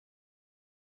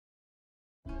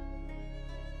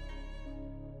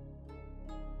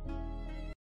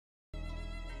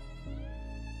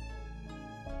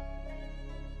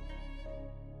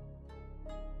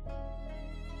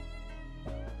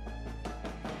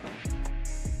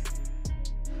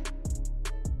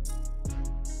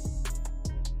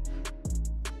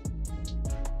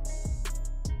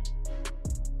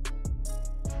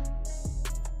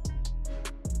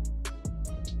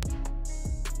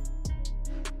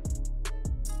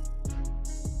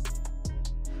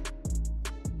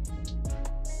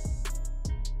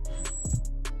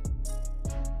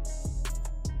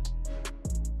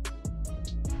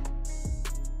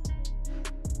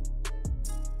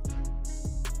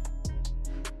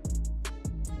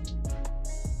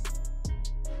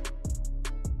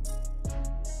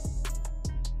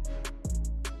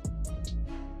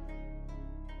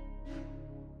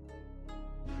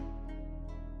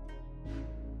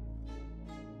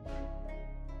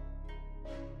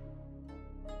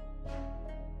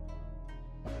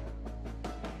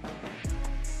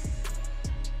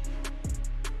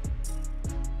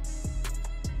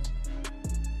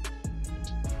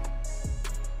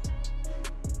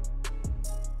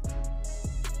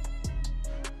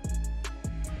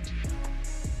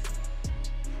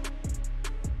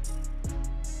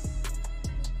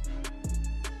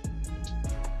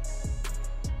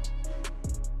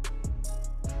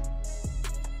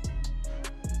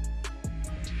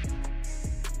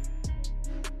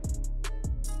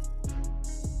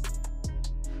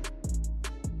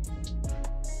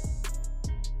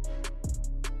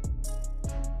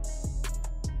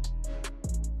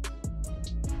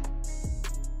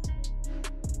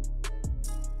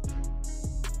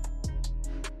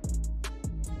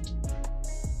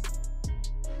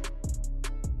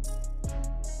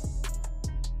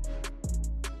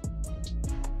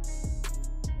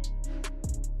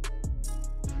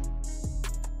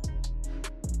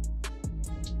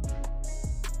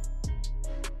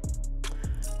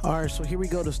All right, so here we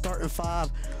go. The starting five: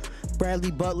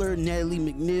 Bradley Butler, Natalie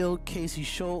McNeil, Casey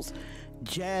Schultz,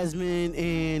 Jasmine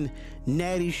and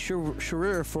Natty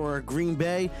Scherer for Green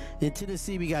Bay. In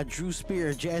Tennessee, we got Drew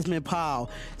Spears, Jasmine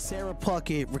Powell, Sarah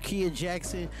Puckett, Rakia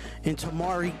Jackson, and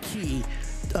Tamari Key.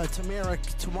 Tamari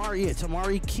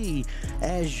Key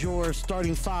as your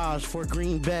starting fives for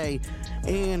Green Bay.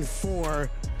 And for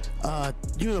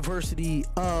University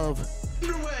of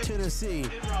Tennessee.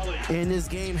 And this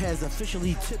game has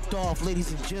officially tipped off,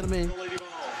 ladies and gentlemen.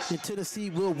 And Tennessee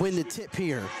will win the tip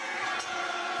here.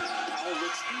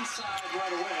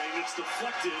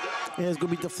 And it's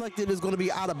going to be deflected. It's going to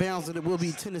be out of bounds, and it will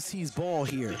be Tennessee's ball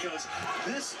here.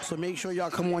 So make sure y'all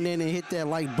come on in and hit that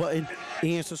like button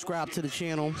and subscribe to the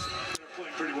channel.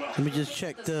 Let me just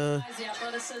check the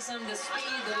athleticism, the speed,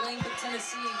 the length of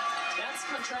Tennessee.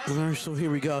 All right, so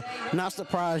here we go. Not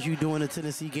surprised you doing a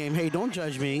Tennessee game. Hey, don't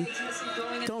judge me.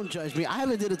 Don't judge me. I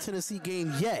haven't did a Tennessee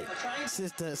game yet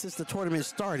since the tournament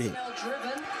started.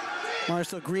 All right,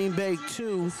 so Green Bay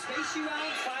 2.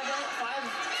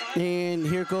 And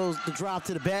here goes the drop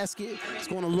to the basket. It's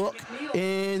going to look,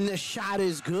 and the shot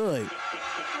is good.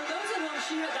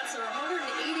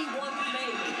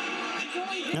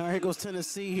 All right, here goes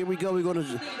Tennessee. Here we go. We're going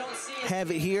to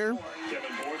have it here.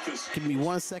 Give me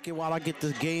 1 second while I get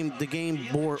the game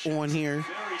board on here.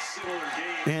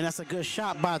 And that's a good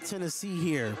shot by Tennessee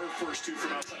here.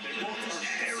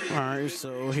 All right,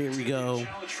 so here we go.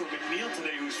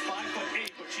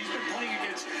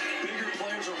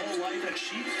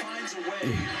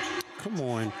 Come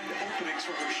on.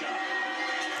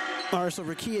 All right, so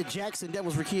Rakia Jackson, that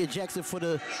was Rakia Jackson for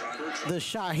the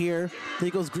shot here. There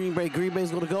goes Green Bay. Green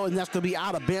Bay's going to go, and that's going to be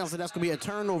out of bounds, and that's going to be a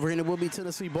turnover, and it will be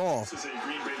Tennessee ball.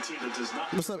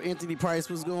 What's up, Anthony Price?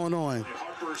 What's going on?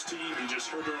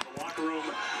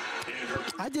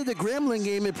 I did the Gremlin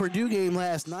game and Purdue game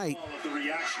last night.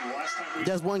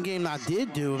 That's one game I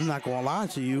did do. I'm not going to lie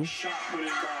to you.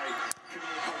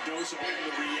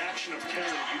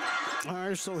 All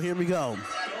right, so here we go.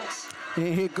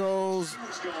 And here goes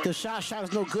the shot. Shot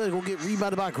is no good. We'll get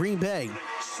rebounded by Green Bay.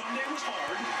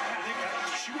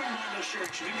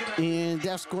 And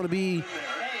that's going to be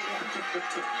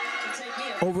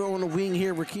over on the wing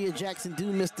here. Rakia Jackson do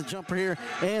miss the jumper here.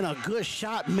 And a good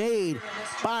shot made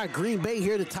by Green Bay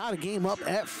here to tie the game up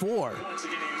at 4.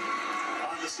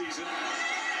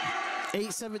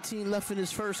 8:17 left in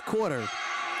this first quarter.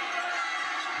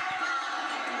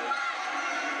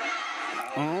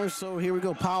 All right, so here we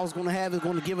go. Powell's going to have it,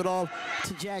 going to give it off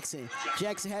to Jackson.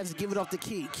 Jackson has to give it off to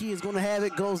Key. Key is going to have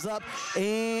it, goes up,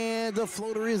 and the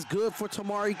floater is good for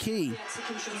Tamari Key.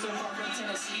 Execution so far from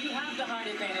Tennessee. You have the height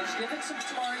advantage. Give it to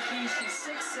Tamari Key. She's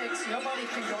 6'6". Nobody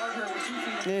can guard her with 2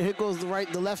 feet. And here goes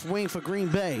the left wing for Green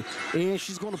Bay, and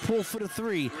she's going to pull for the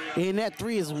 3. And that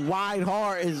 3 is wide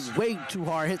hard, is way too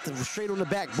hard. Hit the straight on the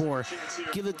backboard.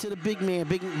 Give it to the big man.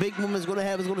 Big woman's going to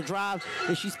have is going to drive,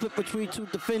 and she's split between 2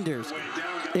 defenders.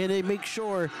 And they make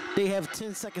sure they have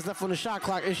 10 seconds left on the shot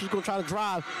clock, and she's going to try to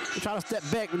drive and try to step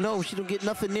back. No, she don't get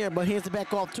nothing there, but hands it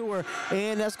back off to her,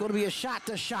 and that's going to be a shot.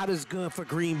 The shot is good for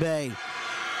Green Bay.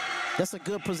 That's a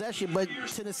good possession, but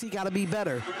Tennessee got to be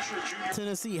better.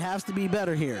 Tennessee has to be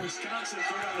better here.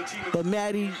 But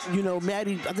Maddie, I think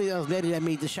that was Maddie that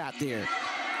made the shot there.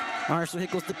 All right, so here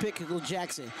goes the pick. Here goes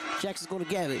Jackson. Jackson's going to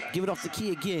get it. Give it off to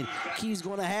Key again. Key's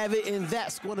going to have it, and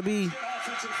that's going to be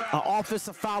an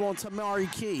offensive foul on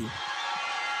Tamari Key.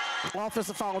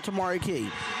 Offensive foul on Tamari Key.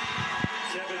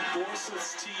 Kevin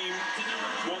Borseth's team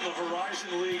won the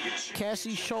Horizon League.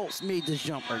 Cassie Schultz made this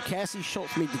jumper. Cassie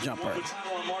Schultz made the jumper.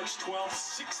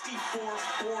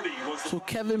 So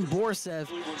Kevin Borseth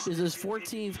is his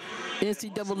 14th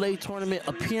NCAA tournament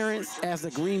appearance as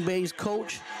the Green Bay's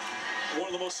coach. One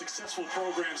of the most successful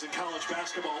programs in college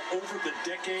basketball over the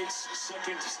decades.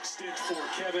 Second stint for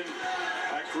Kevin.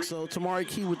 So Tamari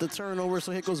Key with the turnover.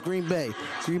 So here goes Green Bay.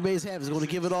 Green Bay's have is going to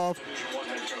give it off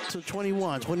to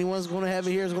 21. 21 is going to have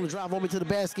it here. Is going to drive over to the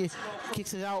basket.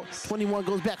 Kicks it out. 21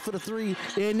 goes back for the 3.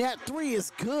 And that 3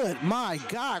 is good. My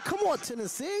God. Come on,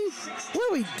 Tennessee.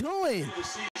 What are we doing?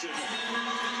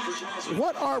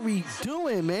 What are we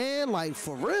doing, man? Like,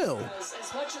 for real.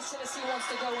 As much as Tennessee wants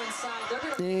to go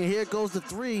inside, and here goes the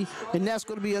 3, and that's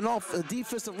going to be a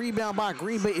defensive rebound by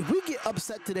Green Bay. If we get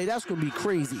upset today, that's going to be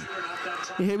crazy.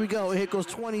 And here we go. And here goes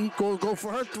 20. Go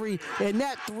for her 3, and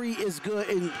that 3 is good.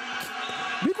 And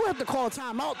we're going to have to call a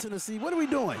timeout, Tennessee. What are we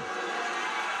doing?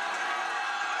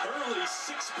 Early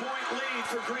 6-point lead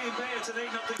for Green Bay. It's an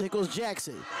 8-0. There goes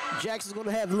Jackson. Jackson's going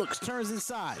to have looks, turns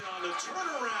inside.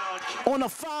 On a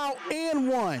foul and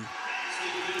 1.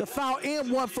 The foul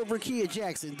and 1 for Rakia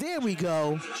Jackson. There we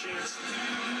go.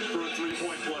 for a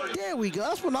three-point play. There we go.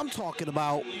 That's what I'm talking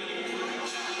about.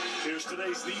 Here's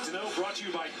today's Need to Know, brought to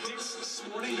you by Dick's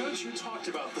Sporting Goods. You talked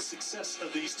about the success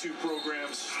of these two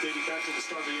programs dating back to the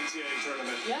start of the NCAA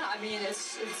tournament. Yeah, I mean,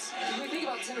 it's we think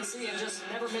about Tennessee and just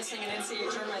never missing an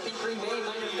NCAA tournament. I think Green Bay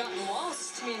might have gotten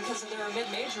lost, because they're a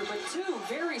mid-major, but two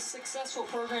very successful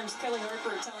programs. Kelly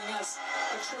Harper telling us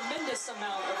a tremendous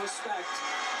amount of respect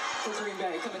for Green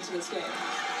Bay coming to this game.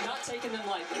 Not taking them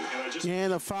lightly.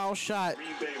 And a foul shot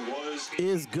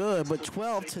is good, but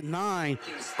 12-9,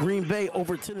 Green Bay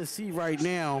over Tennessee right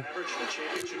now. Average in the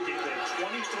championship game, they had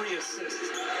 23 assists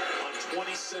on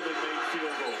 27 made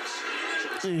field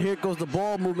goals. And here goes the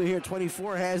ball movement here.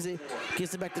 24 has it,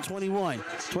 gets it back to 21.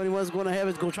 21 is going to have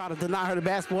it, going to try to deny her the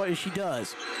basketball, and she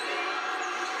does.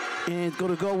 And it's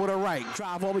going to go with her right.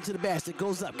 Drive all the way to the basket.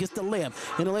 Goes up. Gets the layup.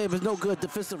 And the layup is no good.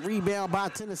 Defensive rebound by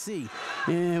Tennessee.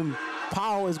 And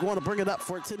Powell is going to bring it up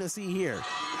for Tennessee here.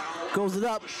 Goes it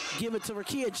up. Give it to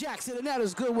Rakia Jackson. And that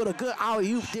is good with a good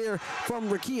alley-oop there from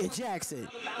Rakia Jackson.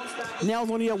 Now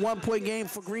it's only a one-point game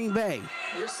for Green Bay.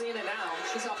 You're seeing it now.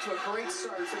 She's off to a great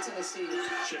start for Tennessee.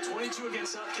 She had 22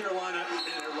 against South Carolina.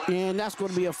 And that's going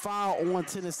to be a foul on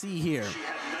Tennessee here. She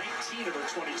had 19 of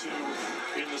her 22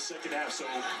 in the second half, so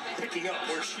picking up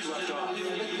where she left off. The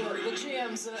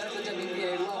GMs at the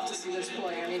WBA love to see this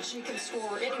play. I mean, she can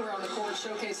score anywhere on the court,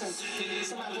 showcasing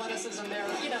some athleticism there.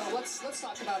 Let's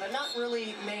talk about it. Not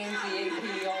really named the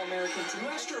AP All-American team. You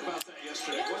asked her about that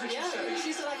yesterday. What did she say?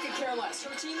 She said I could care less.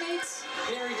 Her teammates,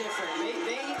 very different.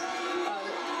 They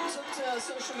took to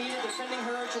social media defending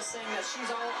her, just saying that she's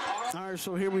all right,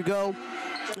 so here we go.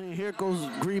 And here goes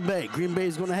Green Bay. Green Bay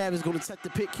is going to have is going to set the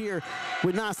pick here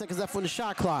with 9 seconds left on the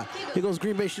shot clock. Here goes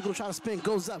Green Bay. She's going to try to spin.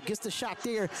 Goes up. Gets the shot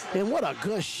there. And what a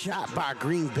good shot by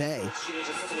Green Bay.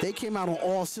 They came out on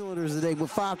all cylinders today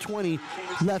with 5:20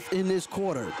 left in this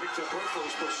quarter.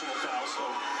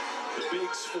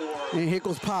 And here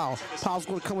goes Powell. Powell's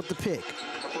going to come with the pick.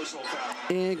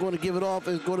 And going to give it off.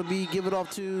 It's going to give it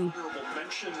off to.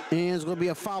 And it's going to be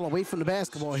a foul away from the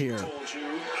basketball here. No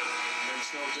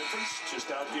difference, just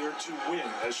out here to win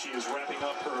as she is wrapping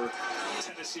up her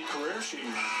Tennessee career. She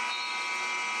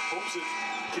hopes it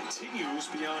continues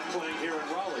beyond playing here in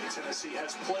Raleigh. Tennessee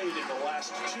has played in the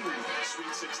last 2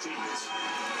 Sweet 16s,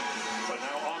 but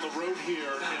now on the road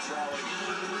here in Raleigh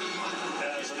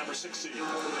as a number 6 seed.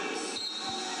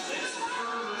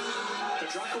 The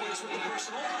Djokovic with the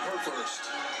personal, her first.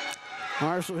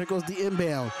 All right, so here goes the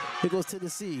inbound. Here goes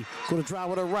Tennessee. Going to drive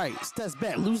with her right. Steps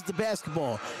back, loses the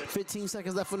basketball. 15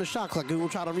 seconds left on the shot clock. They're going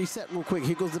to try to reset real quick.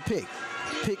 Here goes the pick.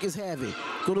 Pick is having.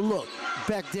 Go to look.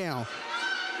 Back down.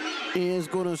 And is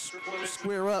going to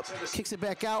square up. Kicks it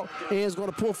back out. And is going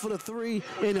to pull for the three.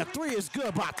 And the three is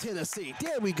good by Tennessee.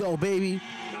 There we go, baby.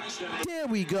 There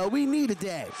we go. We needed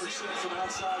that.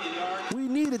 We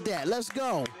needed that. Let's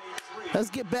go. Let's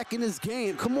get back in this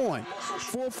game. Come on.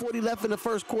 4:40 left in the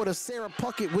first quarter. Sarah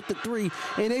Puckett with the three,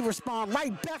 and they respond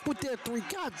right back with their three.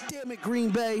 God damn it, Green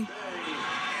Bay.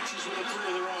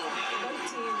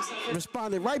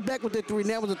 Responded right back with their three.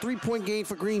 Now it was a three-point game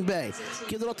for Green Bay.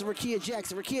 Gives it up to Rakia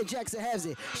Jackson. Rakia Jackson has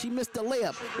it. She missed the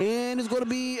layup, and it's going to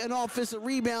be an offensive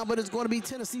rebound, but it's going to be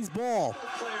Tennessee's ball.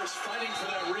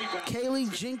 Kaylee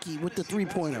Jenke with the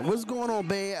three-pointer. What's going on,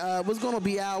 Bay? What's going on,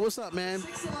 B.Al.? What's up, man?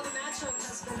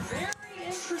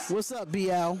 What's up,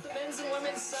 B.Al.? The men's and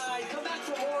women's side. Come back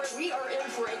for more. We are in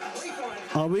for a great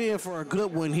one. We're in for a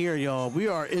good one here, y'all. We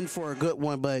are in for a good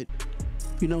one, but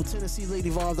you know, Tennessee Lady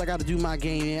Vols, I got to do my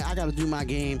game, man. I got to do my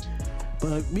game.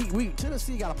 But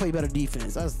Tennessee got to play better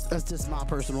defense. That's just my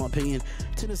personal opinion.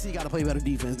 Tennessee got to play better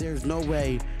defense. There's no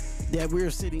way that we're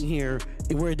sitting here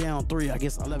and we're down 3, I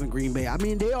guess 11 Green Bay. I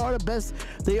mean, they are the best.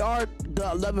 They are the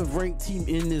 11th ranked team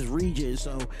in this region,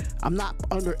 so I'm not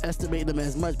underestimating them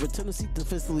as much. But Tennessee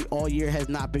defensively all year has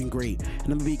not been great. And I'm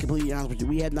going to be completely honest with you.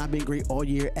 We have not been great all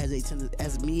year as a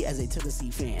Tennessee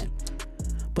fan.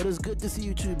 But it's good to see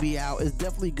you too, B.Al. It's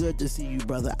definitely good to see you,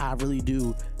 brother. I really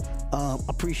do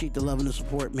appreciate the love and the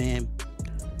support, man.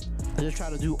 I just try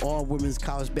to do all women's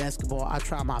college basketball. I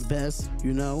try my best,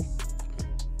 you know.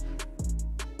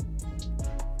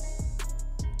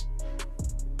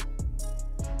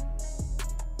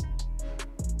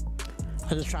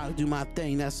 I just try to do my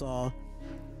thing, that's all.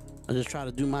 I just try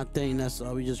to do my thing, that's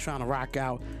all. We just trying to rock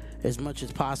out as much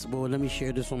as possible. Let me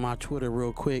share this on my Twitter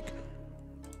real quick.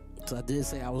 So I did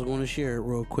say I was going to share it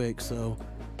real quick, so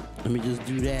let me just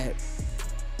do that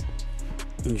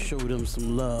and show them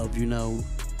some love, you know.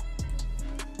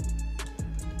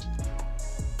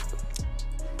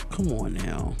 Come on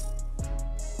now.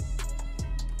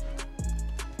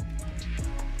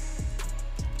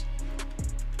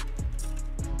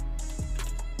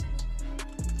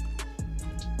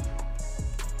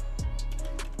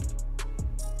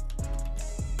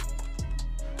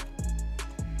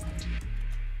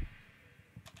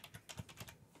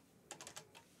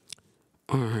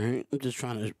 I'm just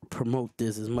trying to promote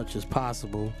this as much as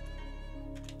possible.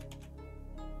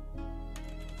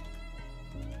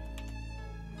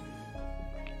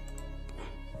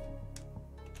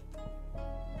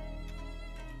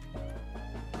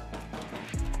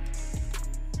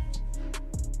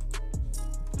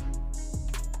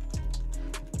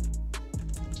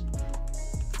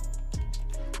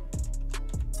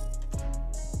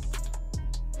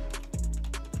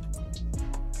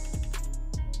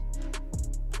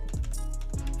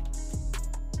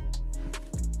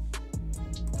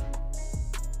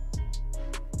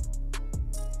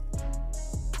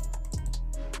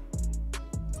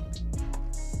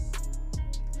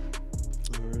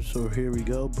 So here we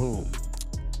go, boom.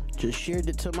 Just shared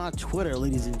it to my Twitter,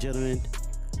 ladies and gentlemen.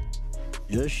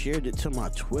 Just shared it to my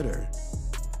Twitter.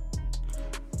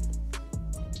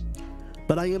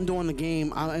 But I am doing the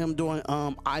game. I am doing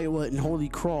Iowa and Holy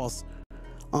Cross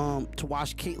to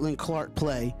watch Caitlin Clark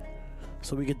play.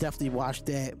 So we could definitely watch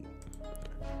that.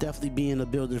 Definitely be in the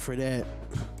building for that.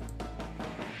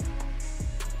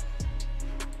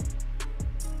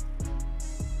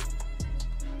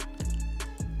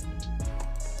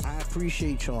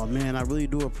 Appreciate y'all, man. I really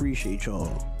do appreciate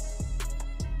y'all.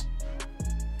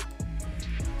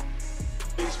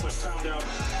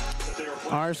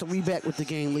 All right, so we back with the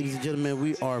game, ladies and gentlemen.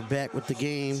 We are back with the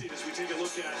game. As we take a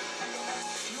look at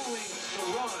fueling the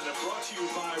run, brought to you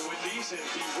by Wendy's, and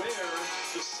beware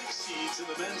the 6 seeds in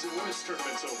the men's and women's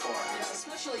tournament so far. Yeah,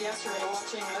 especially yesterday,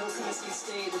 watching Middle Tennessee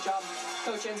State, the job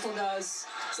Coach Ensel does,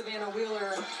 Savannah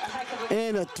Wheeler, a heck of a...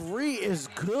 And a 3 is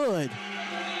good.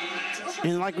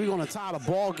 And like we're going to tie the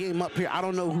ball game up here. I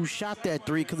don't know who shot that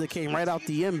 3 because it came right out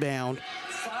the inbound.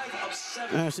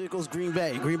 So it goes Green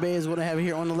Bay. Green Bay is going to have it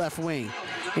here on the left wing.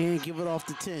 And give it off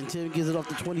to 10. 10 gives it off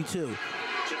to 22.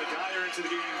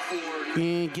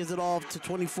 And gives it off to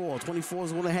 24. 24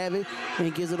 is going to have it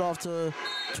and gives it off to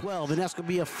 12. And that's going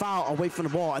to be a foul away from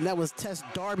the ball. And that was Tess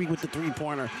Darby with the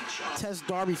 3-pointer. Tess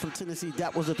Darby from Tennessee.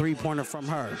 That was a 3-pointer from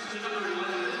her.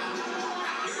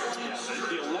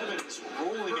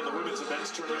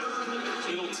 Tournament.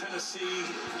 Middle Tennessee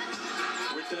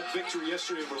with that victory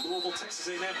yesterday over Louisville. Texas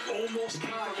A&M almost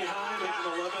came from behind,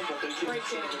 making 11, but they came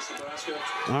through against Nebraska.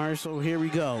 All right, so here we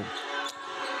go.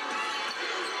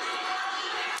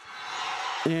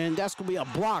 And that's going to be a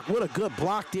block. What a good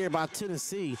block there by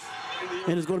Tennessee.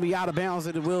 And it's going to be out of bounds,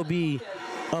 and it will be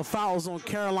a fouls on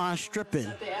Caroline Strippin.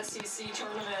 At the SEC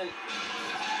tournament,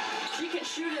 she can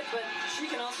shoot it, but she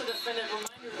can also defend it.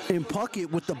 And Puckett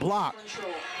with the block.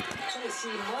 Tennessee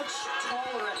much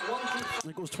taller at 1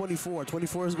 It goes 24.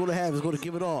 24 is going to have. It's going to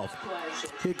give it off.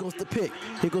 Here goes the pick.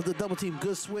 Here goes the double team.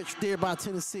 Good switch there by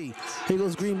Tennessee. Here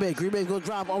goes Green Bay. Green Bay's going to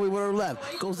drive all the way with her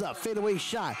left. Goes up. Fadeaway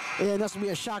shot. And that's going to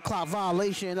be a shot clock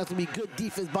violation. That's going to be good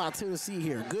defense by Tennessee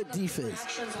here. Good defense.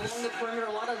 Along the perimeter,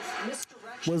 a lot of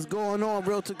misdirection. What's going on,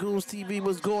 Real to Goons TV?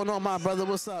 What's going on, my brother?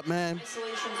 What's up, man?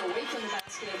 Isolations away from the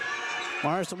basket.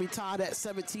 All right, so we tied at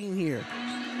 17 here.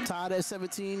 Tied at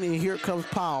 17, and here comes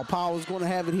Powell. Powell is going to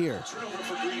have it here.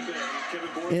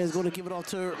 And is going to give it off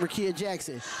to Rakia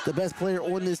Jackson, the best player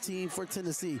on this team for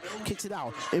Tennessee. Kicks it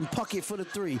out, and Puckett for the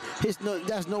 3. That's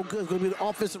no good. It's going to be an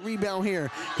offensive rebound here.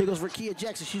 Here goes Rakia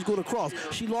Jackson. She's going to cross.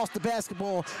 She lost the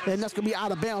basketball, and that's going to be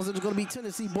out of bounds, and it's going to be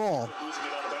Tennessee ball.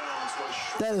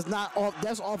 That is not off.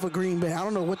 That's off of Green Bay. I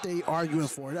don't know what they arguing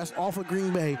for. That's off of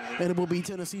Green Bay, and it will be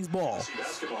Tennessee's ball.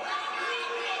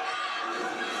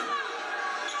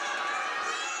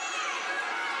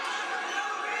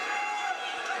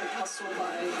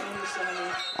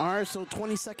 All right, so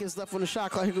 20 seconds left on the shot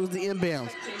clock. Here goes the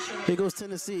inbounds. Here goes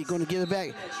Tennessee. Going to give it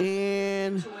back.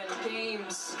 And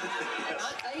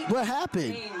what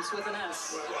happened?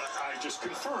 I just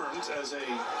confirmed as a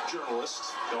journalist.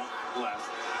 Don't laugh.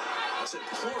 I said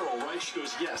plural, right? She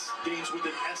goes, yes, games with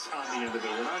an S on the end of it.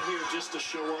 We're not here just to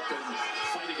show up and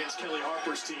fight against Kelly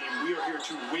Harper's team. We are here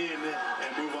to win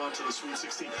and move on to the Sweet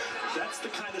 16. That's the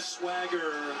kind of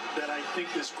swagger that I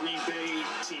think this Green Bay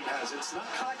team has. It's not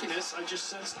cockiness. I just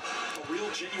sense a real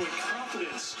genuine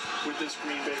confidence with this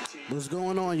Green Bay team. What's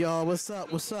going on, y'all? What's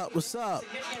up? What's up? What's up?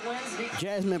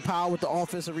 Jasmine Powell with the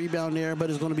offensive rebound there,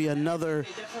 but it's going to be another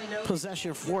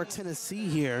possession for Tennessee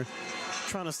here.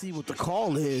 Trying to see what the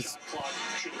call is.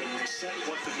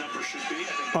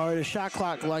 All right, the shot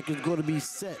clock like is going to be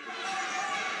set.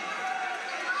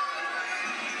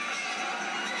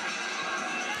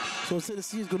 So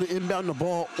Tennessee is going to inbound the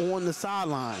ball on the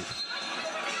sideline.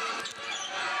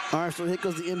 All right, so here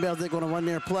goes the inbound. They're going to run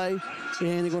their play,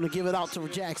 and they're going to give it out to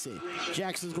Jackson.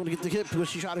 Jackson's going to get the hit because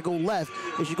she tried to go left,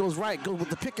 and she goes right, goes with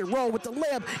the pick and roll with the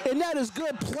layup, and that is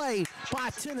good play by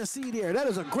Tennessee there. That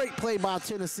is a great play by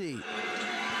Tennessee.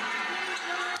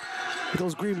 Here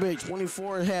goes Green Bay,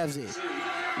 24 has it.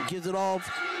 Gives it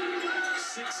off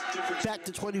back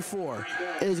to 24.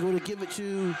 And he's going to give it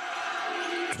to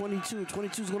 22.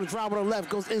 22 is going to drive on the left,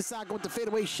 goes inside, go with the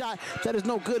fadeaway shot. That is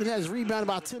no good, and that is rebounded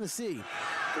by Tennessee.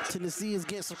 Tennessee is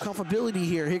getting some comfortability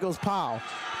here. Here goes Powell.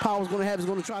 Powell's going to have, is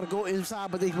going to try to go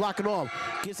inside, but they block it off.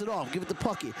 Gets it off, give it to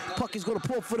Puckett. Puckett's going to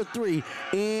pull for the three,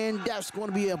 and that's going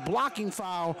to be a blocking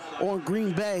foul on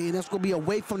Green Bay, and that's going to be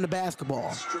away from the basketball.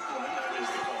 Coaching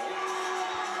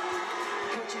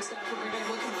staff for Green Bay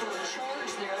looking for a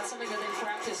charge there. That's something that they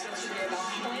practiced yesterday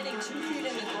about planting 2 feet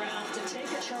in the ground to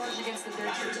take a charge against the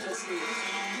bench for Tennessee. You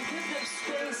give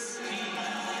them space.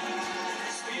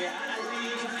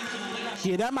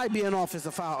 Yeah, that might be an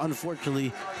offensive foul,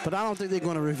 unfortunately, but I don't think they're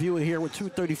going to review it here with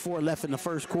 2:34 left in the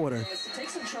first quarter. Take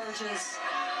some charges,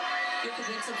 get the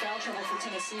some foul trouble for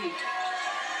Tennessee.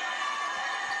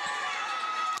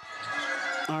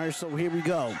 All right, so here we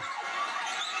go.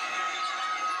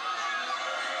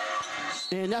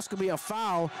 And that's going to be a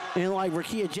foul, and like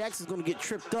Rakia Jackson's going to get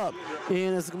tripped up,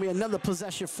 and it's going to be another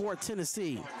possession for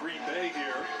Tennessee. Green Bay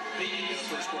here. In the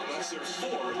first quarter, that's their 4.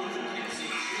 So no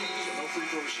free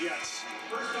throws yet.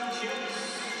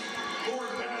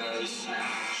 As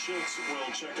Schultz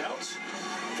will check out.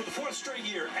 For the 4th straight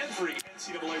year, every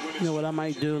NCAA women's... You know what I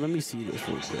might do? Let me see this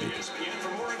real quick.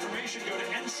 For more information, go to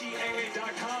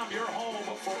NCAA.com, your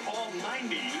home for all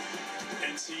 90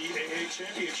 NCAA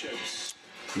championships.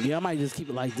 Yeah, I might just keep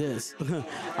it like this.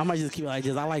 I might just keep it like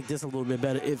this. I like this a little bit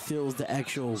better. It fills the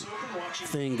actual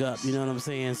thing up. You know what I'm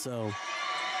saying? So...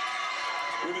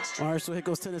 All right, so here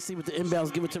goes Tennessee with the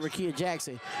inbounds. Give it to Rakia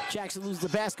Jackson. Jackson loses the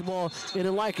basketball, and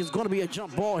it like it's going to be a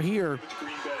jump ball here.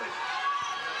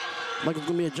 Like it's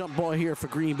going to be a jump ball here for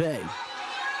Green Bay.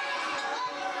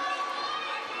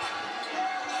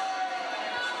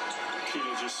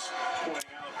 Just pointing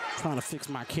out. Trying to fix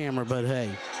my camera, but hey.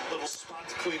 Little spot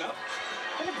to clean up.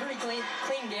 Been a pretty clean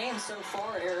game so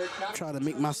far, Eric. Try to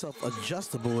make myself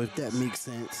adjustable, if that makes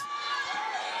sense.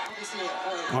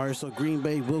 All right, so Green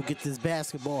Bay will get this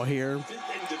basketball here.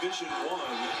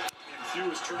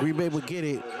 Green Bay will get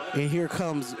it, and here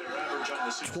comes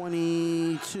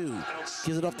 22.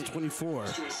 Gives it up to 24.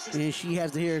 And she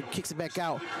has to here, kicks it back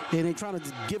out. And they're trying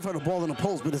to give her the ball in the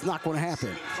post, but it's not going to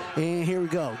happen. And here we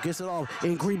go. Gets it off,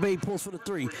 and Green Bay pulls for the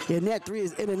 3. And that 3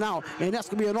 is in and out, and that's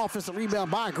going to be an offensive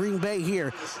rebound by Green Bay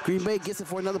here. Green Bay gets it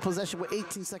for another possession with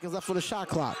 18 seconds left for the shot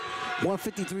clock.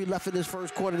 1:53 left in this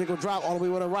first quarter. They're going to drive all the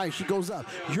way to the right. She goes up.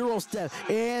 Euro step,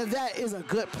 and that is a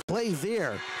good play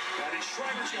there.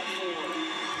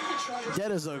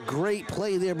 That is a great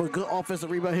play there, but good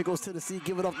offensive rebound. Here goes Tennessee.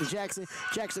 Give it off to Jackson.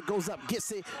 Jackson goes up,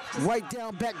 gets it right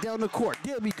down, back down the court.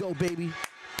 There we go, baby.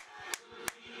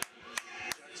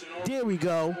 There we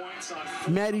go.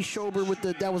 Maddie Schober with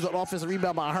that was an offensive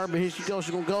rebound by her, but here she goes.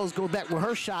 She's going to go back with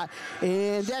her shot,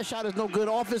 and that shot is no good.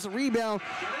 Offensive rebound.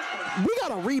 We got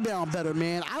to rebound better,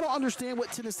 man. I don't understand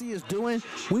what Tennessee is doing.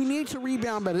 We need to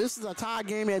rebound better. This is a tie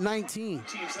game at 19.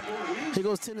 Here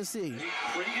goes Tennessee.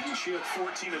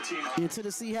 And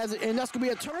Tennessee has it, and that's going to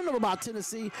be a turnover by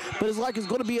Tennessee, but it's like it's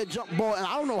going to be a jump ball, and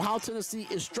I don't know how Tennessee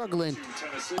is struggling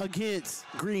against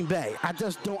Green Bay. I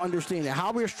just don't understand it.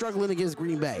 How we're struggling against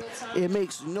Green Bay. It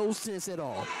makes no sense at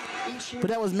all. But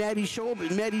that was Maddie Schober,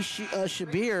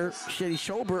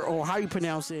 Schober, or how you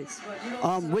pronounce it,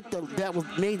 that was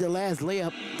made the last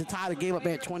layup to tie the game up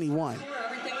at 21.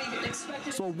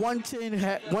 So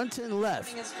 110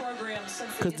 left,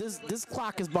 because this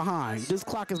clock is behind. This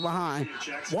clock is behind.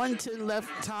 110 left,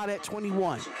 tied at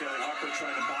 21.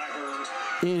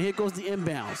 And here goes the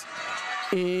inbounds.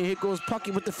 And here goes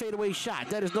Puckett with the fadeaway shot.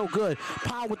 That is no good.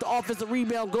 Powell with the offensive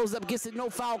rebound, goes up, gets it. No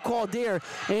foul call there.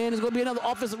 And it's going to be another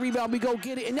offensive rebound. We go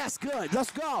get it, and that's good.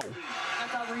 Let's go.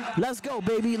 Let's go,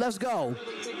 baby. Let's go.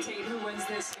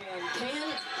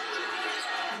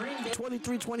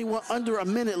 23-21, under a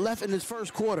minute left in this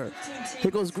first quarter. Here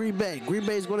goes Green Bay. Green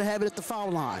Bay is going to have it at the foul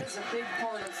line.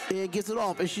 And gets it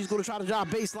off, and she's going to try to drive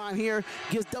baseline here.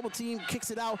 Gets double team,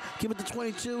 kicks it out. Give it to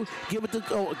 22. Give it to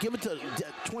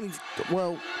 20.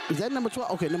 Well, is that number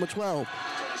 12? Okay, number 12.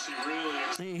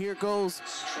 And here goes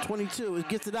 22. It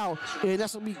gets it out, and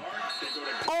that's going to be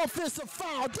offensive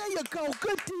foul. There you go.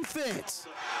 Good defense.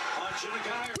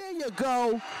 There you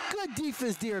go. Good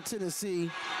defense there,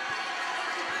 Tennessee.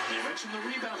 You mentioned the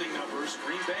rebounding numbers.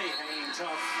 Green Bay hanging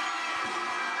tough.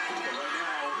 But right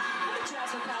now,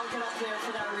 Jasmine Powell get up there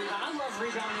for that rebound. I love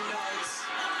rebounding guys.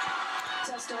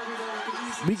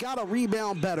 We got to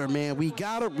rebound better, man. We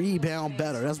got to rebound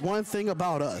better. That's one thing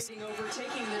about us.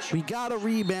 We got to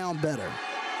rebound better.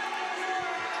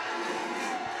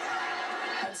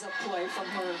 Heads up play from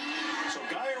her. So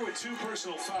Geyer with with 2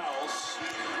 personal fouls.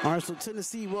 All right, so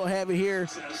Tennessee will have it here.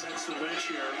 That's the bench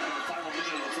here in the final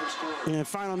minute of the first quarter. In the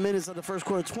final minutes of the first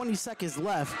quarter, 20 seconds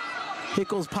left. Here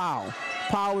goes Powell.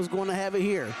 Powell is going to have it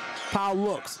here. Powell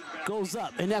looks, goes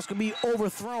up, and that's going to be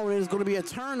overthrown. It's going to be a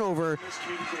turnover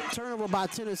by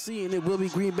Tennessee, and it will be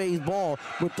Green Bay's ball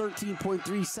with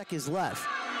 13.3 seconds left.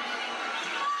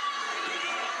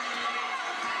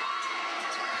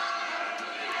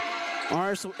 All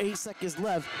right, so 8 seconds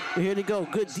left. And here they go.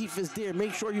 Good defense there.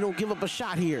 Make sure you don't give up a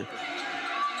shot here.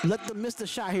 Let them miss the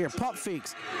shot here. Pump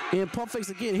fakes. And pump fakes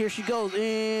again. Here she goes.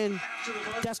 And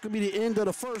that's going to be the end of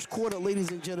the first quarter, ladies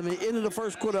and gentlemen. End of the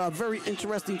first quarter. A very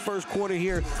interesting first quarter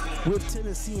here with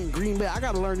Tennessee and Green Bay. I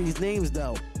got to learn these names,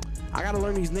 though. I got to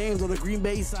learn these names on the Green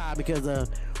Bay side because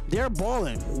they're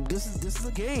balling. This is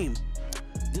a game.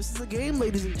 This is a game,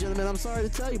 ladies and gentlemen. I'm sorry to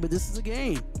tell you, but this is a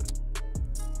game.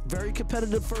 Very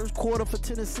competitive first quarter for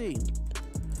Tennessee.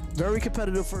 Very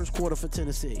competitive first quarter for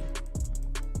Tennessee.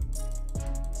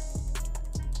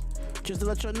 Just to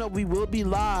let y'all know, we will be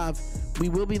live. We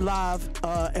will be live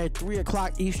at 3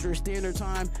 o'clock Eastern Standard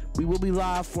Time. We will be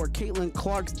live for Caitlin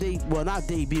Clark's not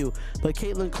debut, but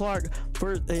Caitlin Clark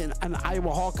and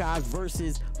Iowa Hawkeyes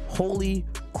versus Holy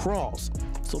Cross.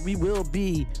 So we will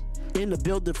be in the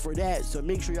building for that. So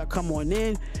make sure y'all come on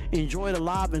in, enjoy the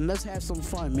live, and let's have some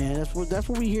fun, man. That's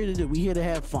what we're here to do. We're here to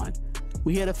have fun.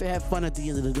 We're here to have fun at the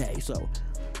end of the day. So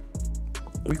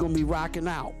we're gonna be rocking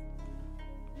out.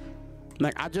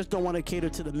 Like, I just don't want to cater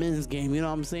to the men's game. You know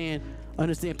what I'm saying? I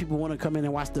understand people want to come in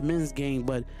and watch the men's game,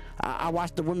 but I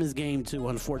watch the women's game too,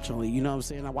 unfortunately. You know what I'm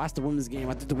saying? I watch the women's game.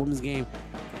 I think the women's game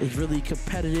is really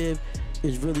competitive,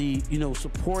 is really,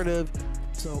 supportive.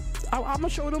 So I'm going to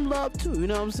show them love too. You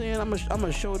know what I'm saying? I'm going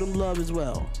to show them love as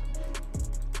well.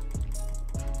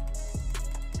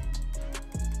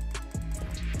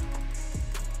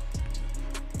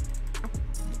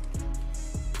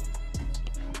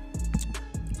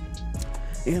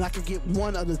 And I can get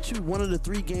one of the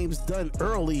 3 games done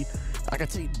early. I can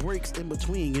take breaks in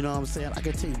between, you know what I'm saying? I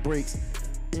can take breaks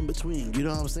in between, you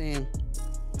know what I'm saying?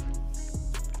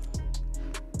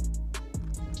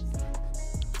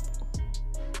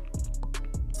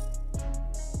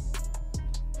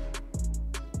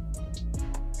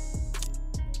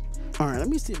 All right, let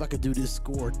me see if I can do this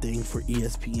score thing for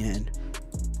ESPN.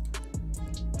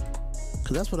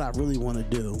 Because that's what I really want to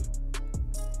do.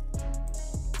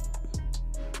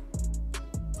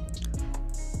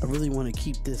 I really want to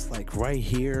keep this like right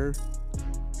here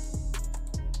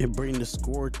and bring the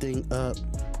score thing up.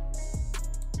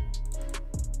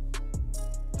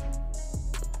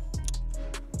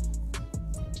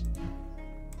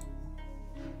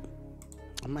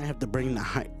 I might have to bring the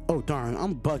height. Oh, darn,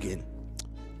 I'm bugging.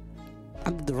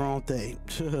 I did the wrong thing.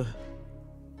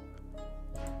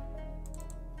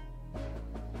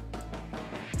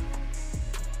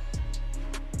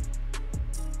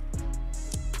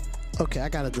 Okay, I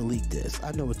gotta delete this.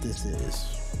 I know what this is.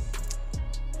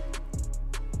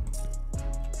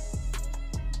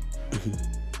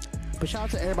 But shout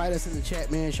out to everybody that's in the chat,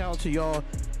 man. Shout out to y'all.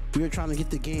 We're trying to get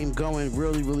the game going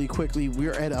really, really quickly.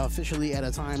 We're officially at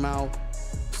a timeout.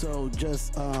 So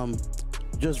just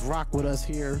rock with us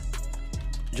here.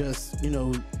 Just,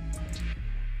 I'm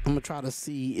gonna try to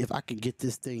see if I can get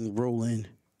this thing rolling.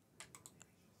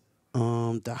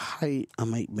 The height I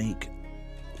might make.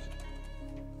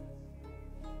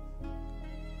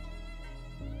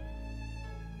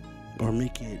 Or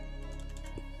make it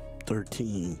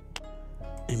 13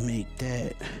 and make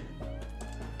that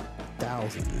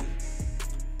 1,000.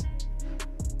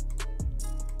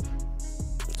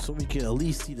 So we can at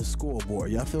least see the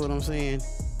scoreboard. Y'all feel what I'm saying?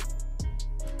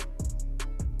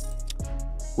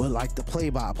 Well, like the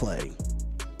play-by-play.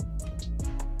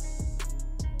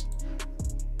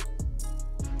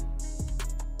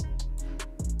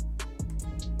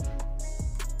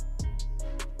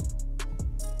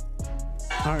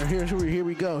 All right, here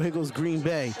we go. Here goes Green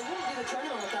Bay.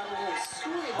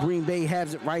 Green Bay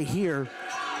has it right here.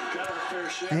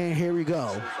 And here we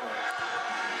go.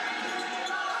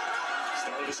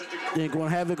 They're going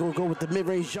to have it go with the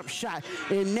mid-range jump shot.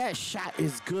 And that shot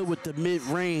is good with the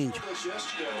mid-range.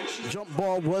 Jump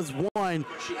ball was won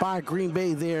by Green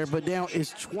Bay there, but now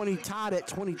it's tied at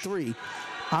 23.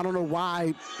 I don't know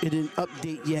why it didn't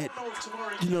update yet.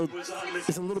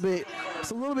 It's a little bit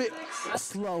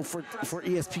slow for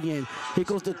ESPN. Here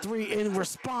goes the 3 and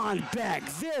respond back.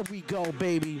 There we go,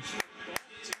 baby.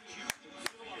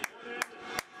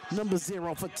 number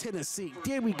 0 for Tennessee.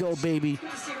 There we go, baby.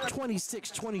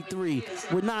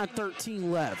 26-23 with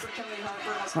 9:13 left.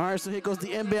 All right, so here goes the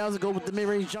inbounds. Go with the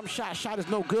mid-range jump shot. Shot is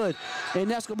no good, and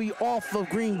that's going to be off of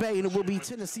Green Bay, and it will be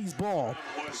Tennessee's ball.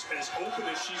 Was as open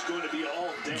as she's going to be all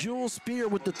day. Jewel Spear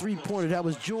with the three-pointer. That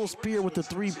was Jewel Spear with the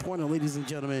three-pointer, ladies and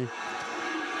gentlemen.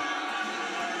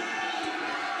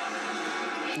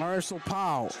 All right, so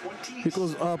Powell. Here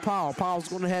goes Powell. Powell's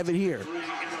going to have it here.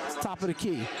 Top of the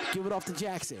key. Give it off to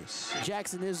Jackson.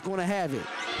 Jackson is going to have it.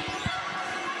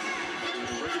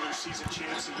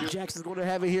 Jackson's going to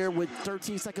have it here with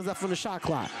 13 seconds left on the shot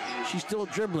clock. She's still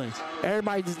dribbling.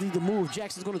 Everybody just needs to move.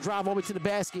 Jackson's going to drive all the way to the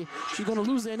basket. She's going to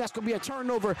lose it, and that's going to be a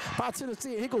turnover by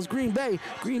Tennessee. Here goes Green Bay.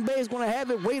 Green Bay is going to have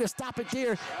it. Way to stop it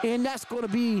there, and that's going to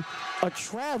be a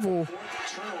travel.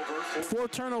 4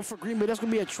 turnover for Green Bay. That's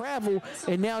going to be a travel,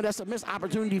 and now that's a missed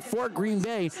opportunity for Green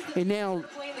Bay. And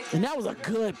that was a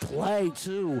good play,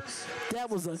 too. That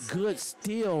was a good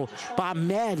steal by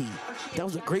Maddie. That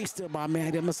was a great steal by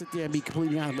Maddie. I'm going to sit there and be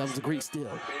completely honest. That was a great steal.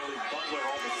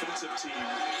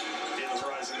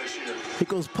 Here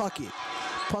goes Puckett.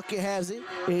 Puckett has it,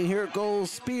 and here it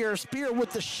goes Spear. Spear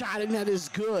with the shot, and that is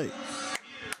good.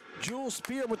 Jewel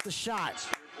Spear with the shot.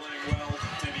 Playing well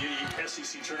in the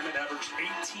SEC tournament, averaged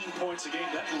 18 points a game.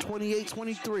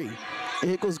 28-23. And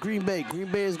here goes Green Bay.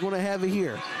 Green Bay is going to have it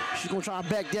here. She's going to try to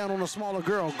back down on a smaller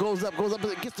girl. Goes up,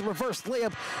 gets the reverse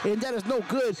layup, and that is no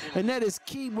good. And that is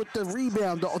key with the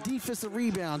rebound, the defensive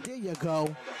rebound. There you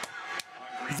go.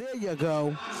 There you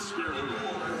go.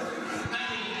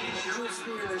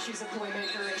 She's a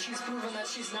playmaker, and she's proven that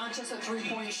she's not just a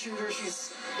three-point shooter.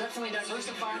 She's definitely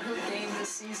diversified her game this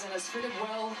season, has fitted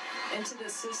well into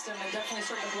this system, and definitely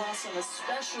starting to blossom,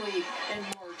 especially in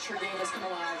March. Her game has come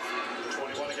alive.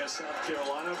 21 against South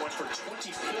Carolina, went for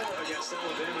 24 against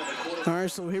Alabama in the quarter. All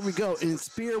right, so here we go. And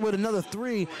Spear with another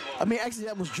 3. I mean, actually,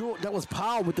 that was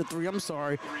Powell with the 3. I'm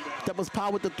sorry. That was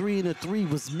Powell with the 3, and the 3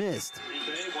 was missed. Green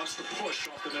Bay wants to push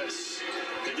off the miss.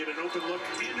 They get an open look.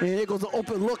 And here goes the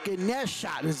open look, and that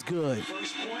shot is good.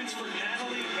 First points for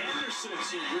Natalie Anderson.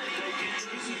 So Green Bay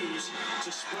continues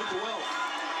to spread the wealth.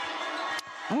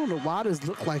 I don't know why this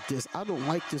look like this. I don't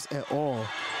like this at all.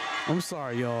 I'm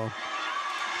sorry, y'all.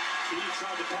 He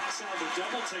tried to pass out the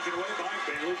double, taken away by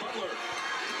Bailey Butler.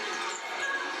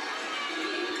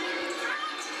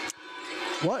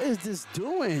 What is this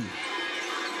doing?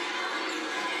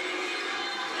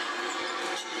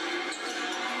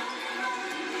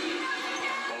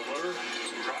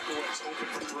 Open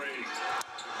for 3.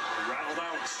 Rattled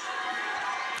out.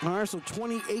 All right, so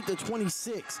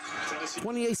 28-26.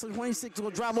 28-26 will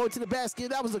drive over to the basket.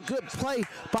 That was a good play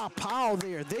by Powell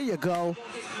there. There you go.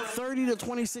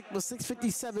 30-26 with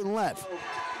 6:57 left.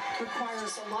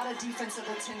 Requires a lot of defensive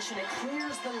attention. It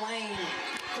clears the lane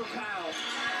for Powell.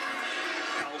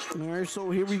 All right, so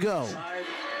here we go.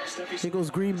 Here goes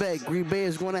Green Bay. Green Bay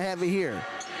is going to have it here.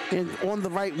 And on the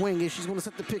right wing, and she's going to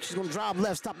set the pick. She's going to drive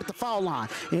left, stop at the foul line.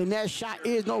 And that shot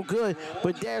is no good,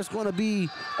 but there's going to be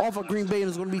off of Green Bay, and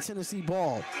it's going to be Tennessee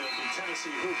ball. Tennessee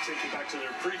hoop taking back to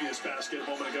their previous basket a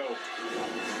moment ago.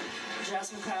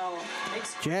 Jasmine Powell.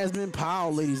 Jasmine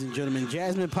Powell, ladies and gentlemen.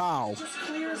 Jasmine Powell. Just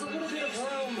clears a little bit of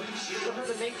room for her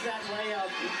to make that layup.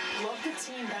 Love the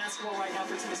team basketball right now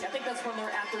for Tennessee. I think that's when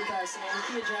they're at their best. I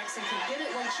mean, Rukia Jackson can get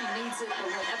it when she needs it, but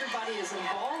when everybody is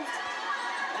involved,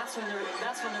 that's when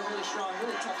they're really strong,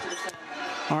 really tough to defend.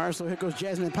 All right, so here goes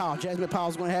Jasmine Powell. Jasmine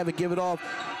Powell's going to have it, give it off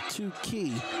to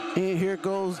Key. And here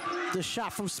goes the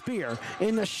shot from Spear.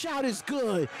 And the shot is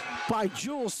good by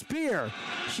Jewel Spear.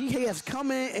 She has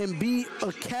come in and be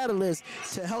a catalyst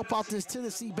to help out this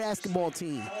Tennessee basketball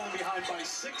team. Falling behind by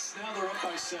 6, now they're up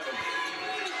by 7.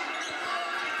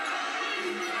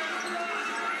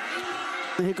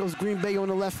 And here goes Green Bay on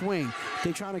the left wing.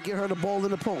 They're trying to get her the ball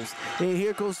in the post. And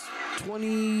here goes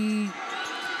 20.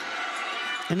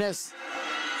 And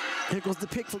here goes the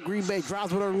pick for Green Bay.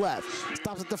 Drives with her left.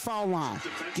 Stops at the foul line.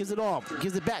 Gives it off.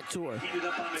 Gives it back to her.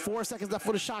 4 seconds left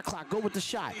for the shot clock. Go with the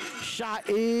shot. Shot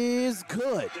is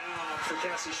good.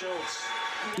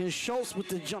 And Schultz with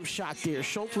the jump shot there.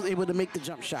 Schultz was able to make the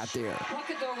jump shot there.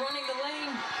 Running the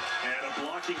lane.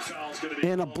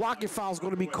 And a blocking foul is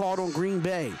going to be called on Green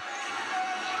Bay.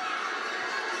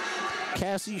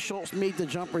 Cassie Schultz made the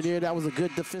jumper there. That was a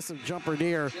good defensive jumper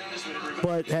there.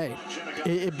 But, hey,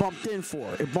 it bumped in for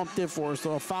her. It bumped in for her,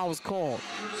 so a foul was called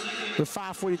with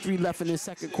 5:43 left in the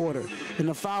second quarter. And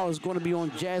the foul is going to be on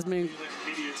Jasmine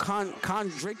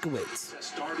Kondrakowicz.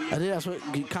 I think that's what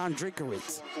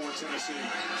Kondrakowicz.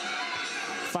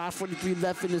 5:43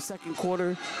 left in the second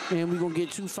quarter, and we're going to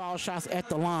get 2 foul shots at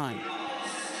the line.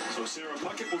 So So Sarah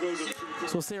Puckett will go to the free throw.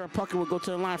 So Sarah Puckett will go to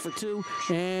the line for 2,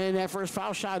 and that first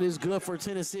foul shot is good for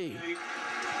Tennessee.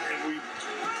 And we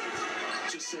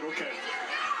just said, okay,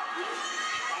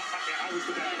 I was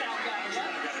the bad guy.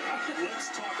 Let's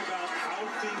talk about how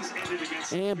things ended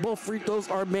against. And both free throws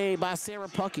are made by Sarah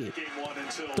Puckett.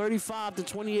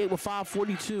 35-28 with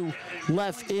 5:42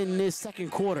 left in this second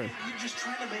quarter. You're just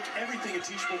trying to make everything a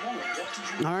teachable moment. What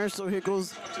did you All right, so here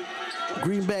goes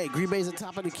Green Bay. Green Bay's at the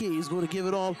top of the key. He's going to give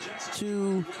it off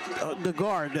to the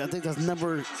guard. I think that's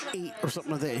number 8 or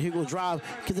something like that. Here goes drive.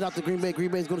 Gets it out to Green Bay.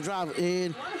 Green Bay's going to drive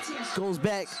and goes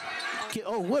back.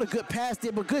 Oh, what a good pass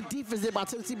there, but good defense there by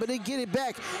Tennessee. But they get it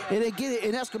back, and they get it,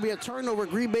 and that's going to be a turnover.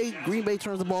 Green Bay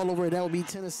turns the ball over, and that will be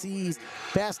Tennessee's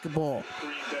basketball.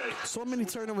 So many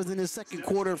turnovers in the second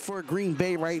quarter for Green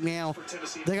Bay right now.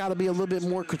 They got to be a little bit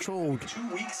more controlled. 2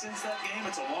 weeks since that game,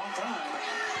 it's a long time,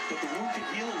 but the wound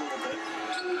can heal a little bit.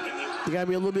 They got to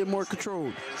be a little bit more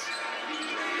controlled.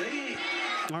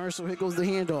 All right, so here goes the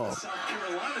handoff.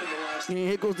 And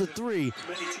here goes the 3.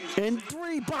 And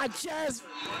 3 by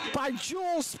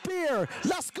Jewel Spear.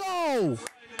 Let's go! Jewel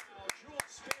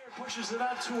Spear pushes it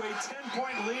out to a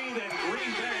 10-point lead, and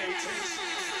Green Bay takes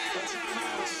the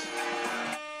timeout.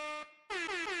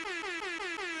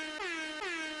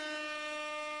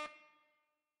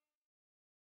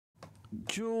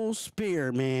 Jewel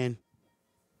Spear, man.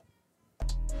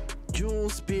 Jewel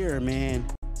Spear, man.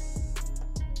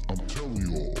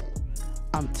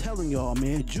 I'm telling y'all,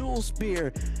 man, Jewel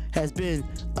Spear has been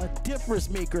a difference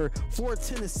maker for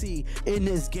Tennessee in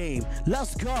this game.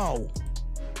 Let's go.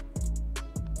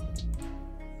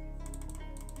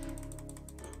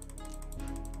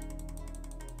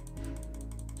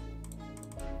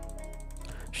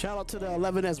 Shout out to the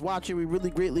 11 that's watching. We really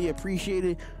greatly appreciate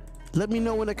it. Let me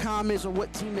know in the comments on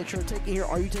what team that you're taking here.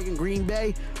 Are you taking Green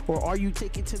Bay or are you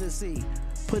taking Tennessee?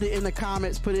 Put it in the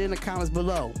comments. Put it in the comments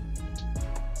below.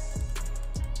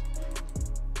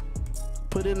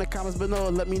 Put it in the comments below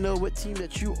and let me know what team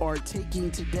that you are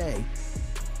taking today.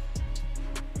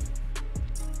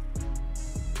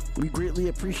 We greatly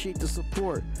appreciate the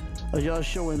support of y'all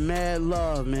showing mad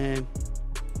love, man.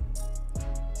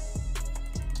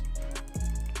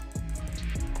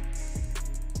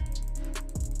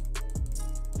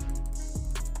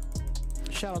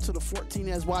 Shout out to the 14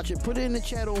 that's watching. Put it in the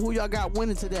chat on who y'all got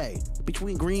winning today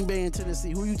between Green Bay and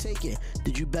Tennessee. Who you taking?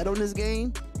 Did you bet on this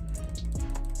game?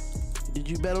 Did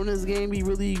you bet on this game? We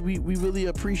really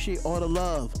appreciate all the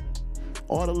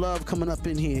love coming up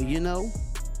in here, you know?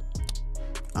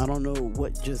 I don't know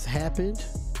what just happened,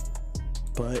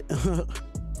 but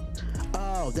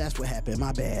oh, that's what happened.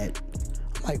 My bad.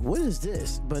 I'm like, what is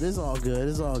this? But it's all good.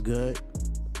 It's all good.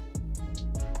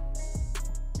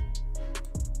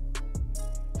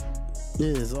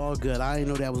 It is all good. I didn't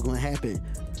know that was going to happen.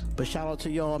 But shout out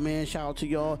to y'all, man. Shout out to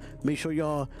y'all. Make sure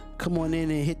y'all come on in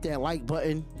and hit that like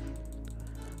button.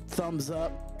 Thumbs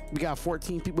up. We got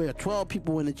 14 people. We got 12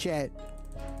 people in the chat.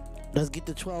 Let's get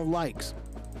the 12 likes.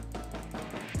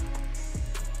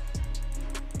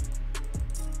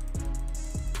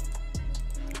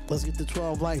 Let's get the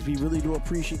 12 likes. We really do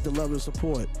appreciate the love and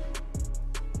support.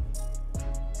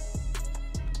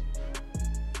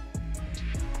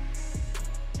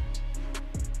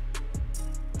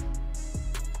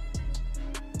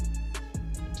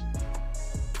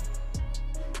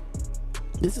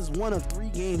 This is one of 3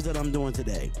 games that I'm doing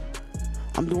today.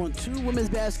 I'm doing 2 women's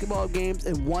basketball games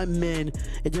and 1 men.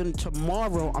 And then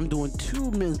tomorrow, I'm doing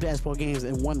 2 men's basketball games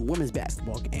and 1 women's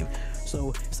basketball game.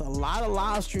 So it's a lot of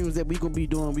live streams that we're going to be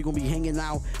doing. We're going to be hanging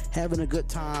out, having a good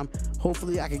time.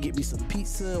 Hopefully, I can get me some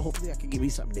pizza. Hopefully, I can get me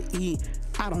something to eat.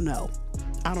 I don't know.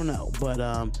 But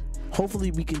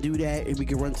hopefully, we can do that and we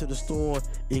can run to the store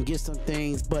and get some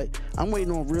things. But I'm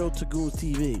waiting on Real Tagoons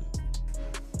TV.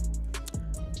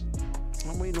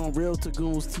 I'm waiting on Real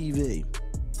Tagoons TV.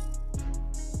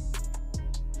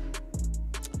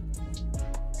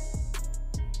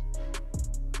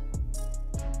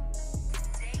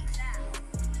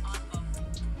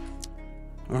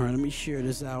 All right, let me share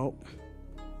this out.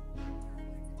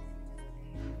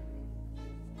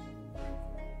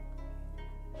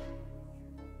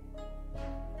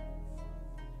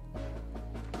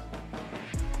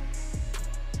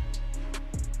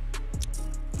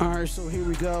 All right, so here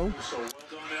we go.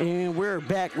 And we're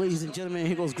back, ladies and gentlemen.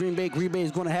 Here goes Green Bay. Green Bay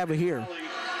is going to have it here.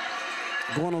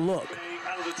 Going to look.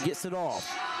 Gets it off.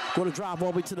 Going to drive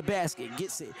all the way to the basket.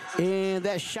 Gets it. And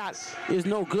that shot is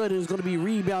no good. It's going to be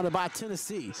rebounded by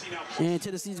Tennessee. And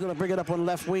Tennessee's going to bring it up on the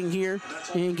left wing here.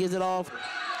 And gives it off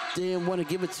didn't want to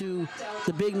give it to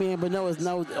the big man, but no, it's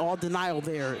no all denial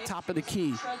there. Top of the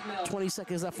key. 20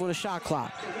 seconds left for the shot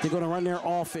clock. They're going to run their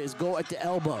offense, go at the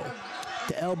elbow.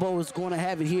 The elbow is going to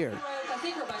have it here.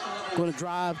 Going to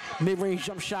drive, mid-range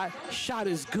jump shot. Shot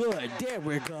is good. There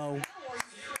we go.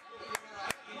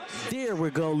 There we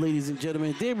go, ladies and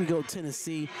gentlemen. There we go,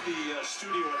 Tennessee. The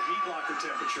studio at heat locker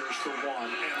temperatures for one.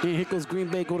 And here goes Green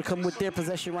Bay going to come with their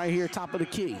possession right here, top of the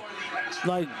key.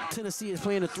 Like Tennessee is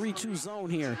playing a 3-2 zone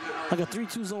here, like a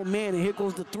 3-2 zone man. And here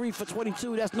goes the 3 for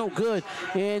 22. That's no good.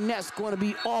 And that's going to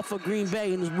be off of Green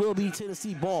Bay, and it will be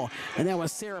Tennessee ball. And that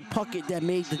was Sarah Puckett that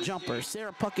made the jumper.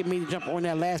 Sarah Puckett made the jumper on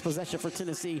that last possession for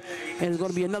Tennessee. And it's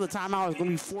going to be another timeout. It's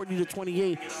going to be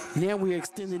 40-28. Now we are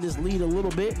extending this lead a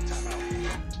little bit.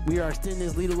 We are extending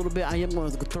this lead a little bit. I am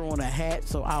going to throw on a hat,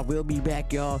 so I will be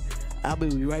back, y'all. I'll be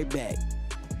right back.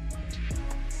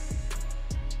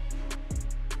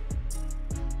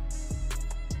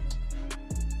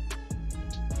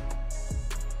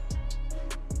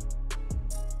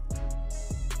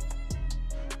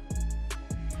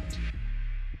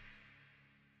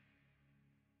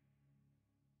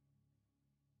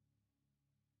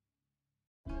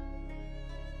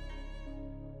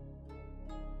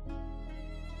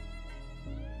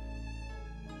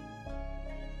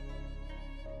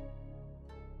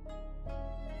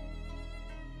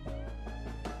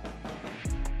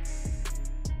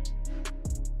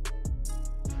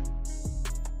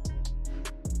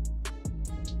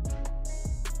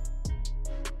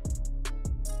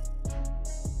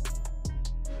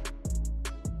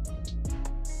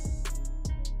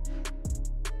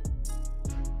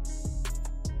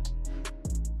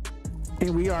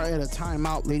 And we are at a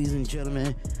timeout, ladies and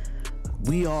gentlemen.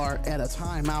 We are at a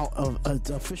timeout of an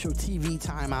official TV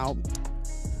timeout.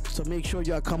 So make sure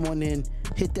y'all come on in,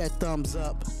 hit that thumbs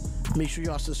up. Make sure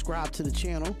y'all subscribe to the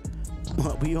channel.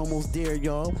 We almost there,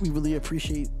 y'all. We really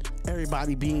appreciate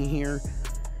everybody being here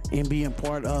and being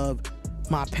part of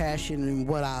my passion and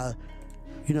what I,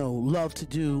 love to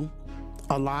do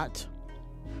a lot.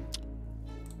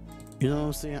 You know what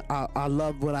I'm saying? I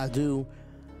love what I do.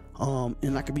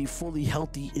 And I can be fully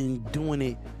healthy in doing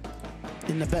it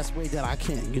in the best way that I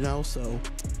can, so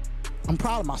I'm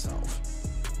proud of myself.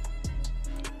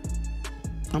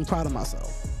 I'm proud of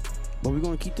myself. But we're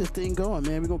going to keep this thing going,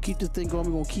 man. We're going to keep this thing going.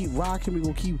 We're going to keep rocking. We're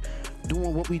going to keep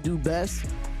doing what we do best.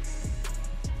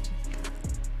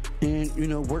 And,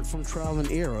 work from trial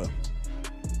and error.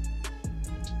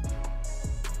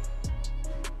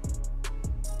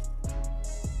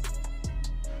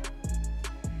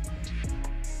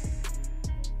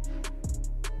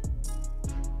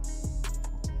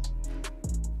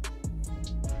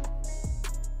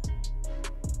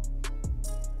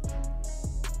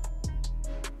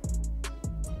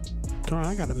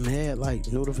 I got a mad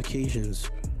notifications.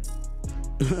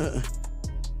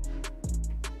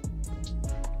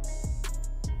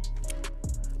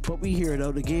 But we here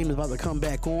though. The game is about to come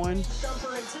back on.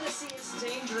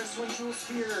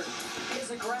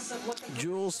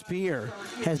 Jewel Spear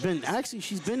has been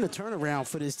she's been the turnaround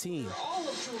for this team.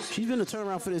 She's been the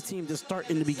turnaround for this team to start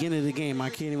in the beginning of the game. I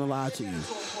can't even lie to you. You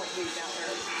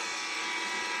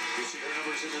see her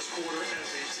numbers in this quarter as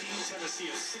a team. Tennessee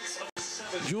is 6 of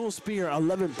 7. Jewel Spear,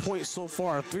 11 points so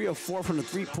far, 3 of 4 from the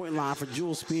three-point line for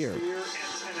Jewel Spear. Spear and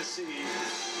Tennessee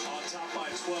on top by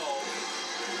 12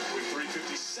 with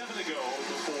 3:57 to go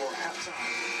before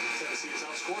halftime. Tennessee has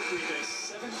outscored Green Bay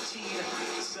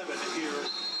 17-7 here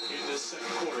in this second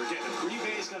quarter. Again, if Green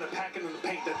Bay is going to pack it in the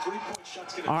paint, that three-point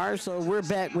shot's going to... All right, so we're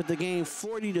back with the game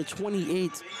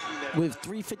 40-28 with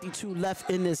 3:52 left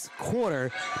in this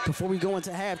quarter before we go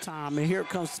into halftime. And here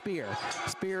comes Spear.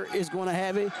 Spear is going to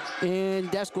have it, and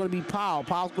that's going to be Powell.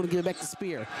 Powell's going to give it back to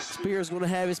Spear. Spear is going to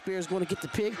have it. Spear is going to get the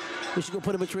pick. And she's going to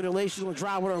put it between her legs. She's going to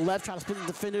drive with her left, try to split the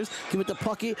defenders, give it to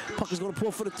Puckett. Puckett's going to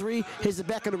pull for the three, hits the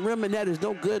back of the rim, and that is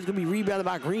no good. It's going to be rebounded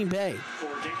by Green Bay.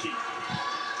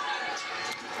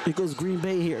 It goes Green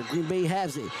Bay here. Green Bay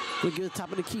has it. They get the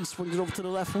top of the key, swings it over to the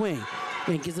left wing,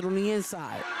 and gets it on the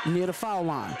inside near the foul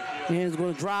line. And is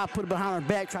going to drive, put it behind her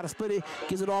back, try to split it,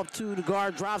 gives it off to the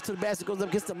guard, drives to the basket, goes up,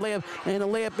 gets the layup, and the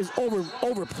layup is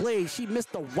overplayed. She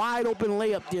missed the wide open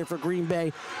layup there for Green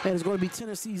Bay, and it's going to be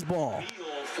Tennessee's ball.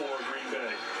 For Green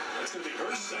Bay. That's going to be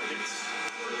her second.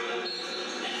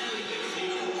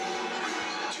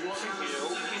 2 on McNeil,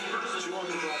 2 on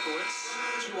Dropkowitz,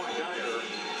 2 on Geyer.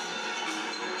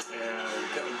 And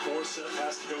Kevin Forsett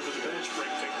has to go to the bench, bring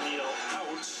McNeil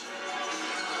out.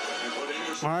 And put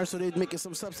Anderson. All right, so they're making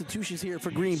some substitutions here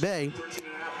for Green Bay.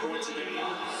 13.5 points a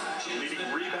game. Leading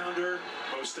rebounder,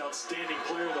 Most outstanding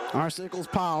player. All right, so it goes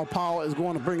Powell. Powell is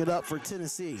going to bring it up for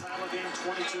Tennessee.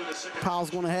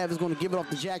 Powell's going to have is going to give it off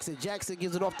to Jackson. Jackson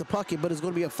gives it off to Puckett, but it's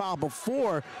going to be a foul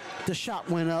before the shot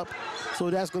went up.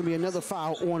 So that's going to be another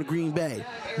foul on Green Bay.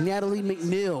 Natalie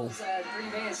McNeil.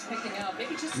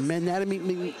 Natalie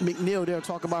McNeil, they'll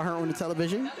talk about her on the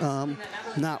television.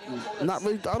 Not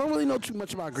really. I don't really know too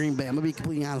much about Green Bay. I'm going to be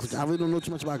completely honest with you. I really don't know too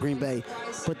much about Green Bay.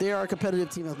 But they are a competitive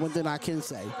team. That's one thing I can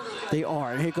say. They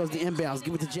are. And here goes the inbounds.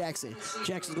 Give it to Jackson.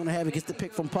 Jackson's going to have it. Gets the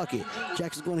pick from Puckett.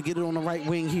 Jackson's going to get it on the right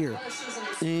wing here.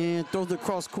 And throws it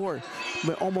across court.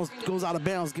 But almost goes out of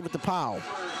bounds. Give it to Powell.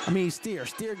 Steer.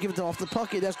 Steer give it off the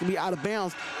Puckett. That's going to be out of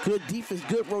bounds. Good defense.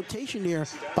 Good rotation there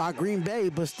by Green Bay.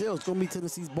 But still, it's going to be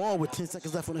Tennessee's ball with 10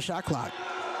 seconds left on the shot clock.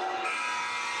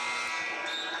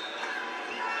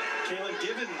 Kayla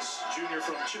Gibbons, Jr.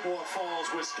 from Chippewa Falls,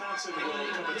 Wisconsin, will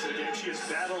come into the game. She has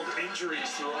battled injuries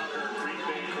throughout her Green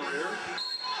Bay career.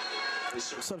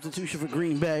 Substitution for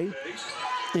Green Bay.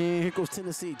 And here goes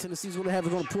Tennessee. Tennessee's going to have it,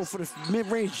 going to pull for the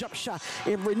mid-range jump shot.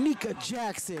 And Renika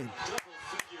Jackson.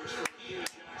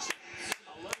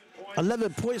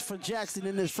 11 points for Jackson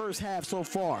in this first half so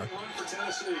far.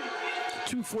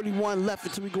 2:41 left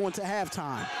until we go into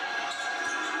halftime.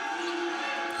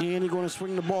 And they're going to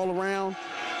swing the ball around.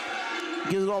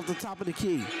 Get it off the top of the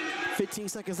key. 15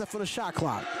 seconds left for the shot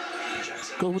clock.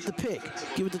 Go with the pick.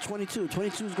 Give it to 22.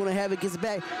 22 is going to have it, gets it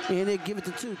back, and then give it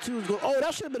to 2. 2 is going, oh,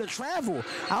 that should have been a travel.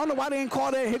 I don't know why they didn't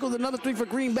call that. Here goes another 3 for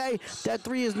Green Bay. That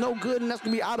 3 is no good, and that's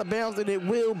going to be out of bounds, and it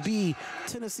will be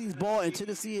Tennessee's ball, and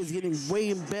Tennessee is getting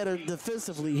way better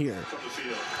defensively here.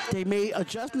 They made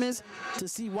adjustments to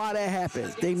see why that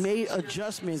happens. They made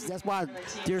adjustments. That's why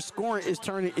their scoring is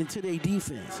turning into their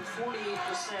defense. 48%.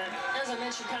 As I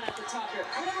mentioned kind of at the top here,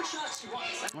 whatever shots she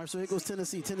wants. All right, so here goes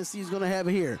Tennessee. Tennessee's going to have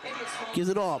it here. Gives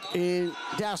it off, and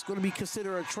that's going to be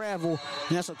considered a travel,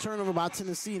 and that's a turnover by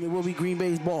Tennessee, and it will be Green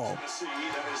Bay's ball. That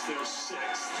is their 6th.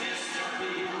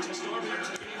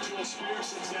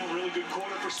 Really good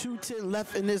quarter for 2:10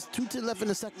 left in this. 2:10 left in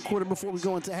the second quarter before we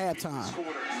go into halftime.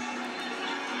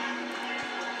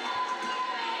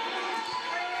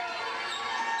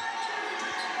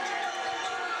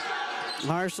 All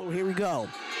right, so here we go.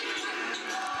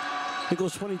 Here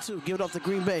goes 22. Give it off to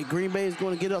Green Bay. Green Bay is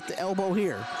going to get up the elbow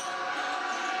here.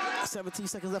 17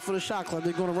 seconds left for the shot clock.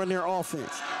 They're going to run their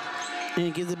offense.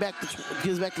 And gives it back to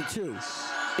 2.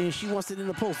 And she wants it in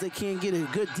the post. They can't get it.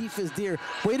 Good defense there.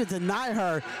 Way to deny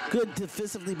her. Good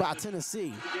defensively by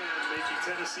Tennessee.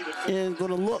 And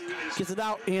going to look. Gets it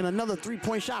out. And another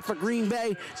 3-point shot for Green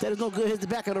Bay. That is no good. Hits the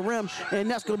back of the rim.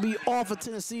 And that's going to be off of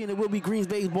Tennessee. And it will be Green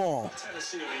Bay's ball.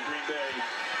 Tennessee will be Green Bay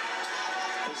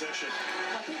possession.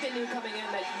 I think they knew coming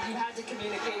in that you had to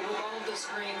communicate with all of the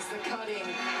screens, the cutting.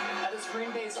 That is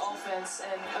Green Bay's offense,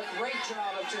 and a great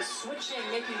job of just switching,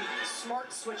 making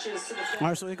smart switches to the defense. All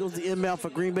right, so here goes the inbound for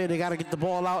Green Bay. They got to get the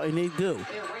ball out, and they do.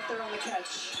 They're right there on the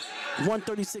catch.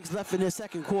 1:36 left in this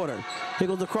second quarter. Here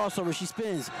goes the crossover. She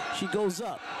spins. She goes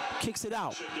up. Kicks it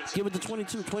out. Give it to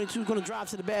 22. 22 is going to drive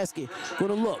to the basket. Going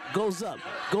to look. Goes up.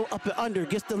 Go up and under.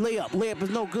 Gets the layup. Layup is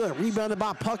no good. Rebounded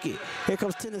by Puckett. Here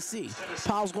comes Tennessee.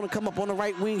 Powell's going to come up on the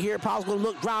right wing here. Powell's going to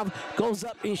look. Drive. Goes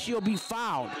up, and she'll be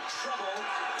fouled. And the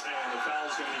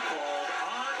foul's going to be called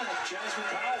on Jasmine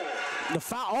Powell. The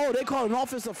foul. Oh, they called an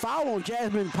offensive foul on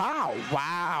Jasmine Powell.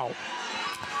 Wow.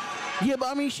 Yeah, but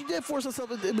I mean, she did force herself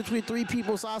in between 3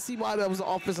 people, so I see why that was an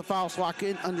offensive foul, so I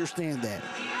can understand that.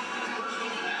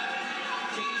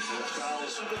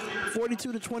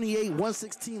 42-28,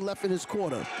 1:16 left in this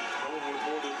quarter. More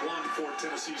than 1 for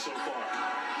Tennessee so far.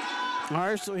 All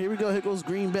right, so here we go. Here goes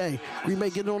Green Bay. Green Bay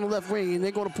getting on the left wing, and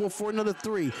they're going to pull for another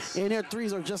 3. And their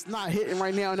 3s are just not hitting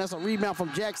right now, and that's a rebound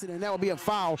from Jackson, and that will be a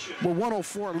foul with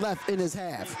 1:04 left in his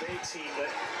half. Green Bay team that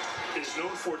is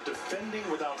known for defending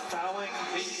without fouling.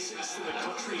 6th in the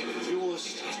country in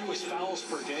fewest fouls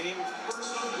per game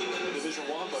in Division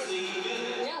I, but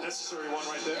necessary one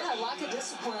right there. Yeah, lack of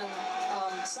discipline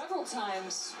several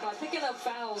times by picking up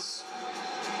fouls,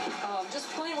 just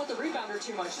playing with the rebounder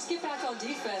too much. Just get back on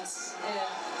defense,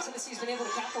 and Tennessee's been able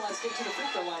to capitalize, get to the free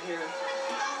throw line here.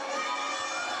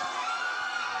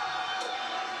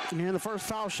 And the first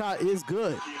foul shot is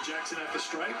good. Jackson at the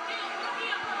strike.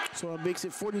 So it makes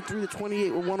it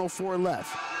 43-28 with 1:04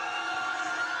 left.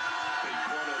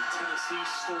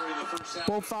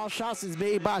 Both foul shots is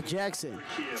made by Jackson.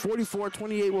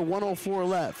 44-28 with 1:04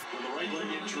 left.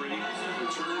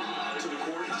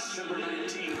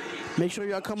 Make sure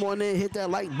y'all come on in, hit that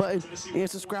like button, and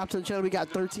subscribe to the channel. We got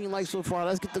 13 likes so far.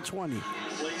 Let's get to 20.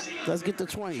 Let's get to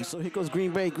 20. So here goes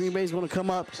Green Bay. Green Bay's going to come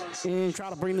up and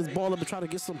try to bring this ball up and try to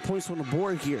get some points on the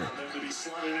board here.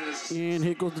 And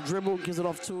here goes the dribble, gives it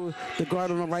off to the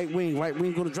guard on the right wing. Right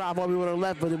wing going to drive all the way to the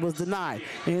left, but it was denied.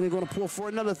 And they're going to pull for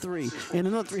another three. And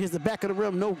another three hits the back of the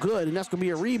rim, no good. And that's going to be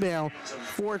a rebound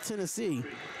for Tennessee.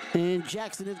 And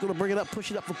Jackson is going to bring it up,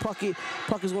 push it up for Puckett.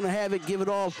 Puckett's going to have it, give it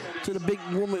off to the big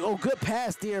woman. Oh, good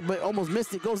pass there, but almost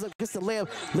missed it. Goes up, gets the layup.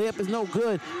 Layup is no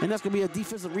good, and that's going to be a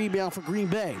defensive rebound for Green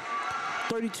Bay.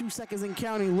 32 seconds and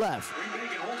counting left. Green Bay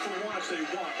can hold for one if they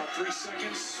want. About 3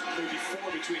 seconds, maybe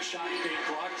 4 between shot and game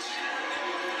clocks.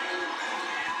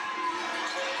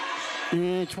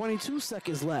 And 22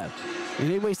 seconds left. And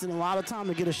they wasted a lot of time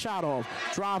to get a shot off.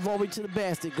 Drive all the way to the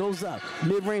basket. Goes up.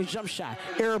 Mid-range jump shot.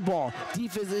 Air ball.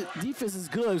 Defense is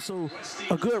good. So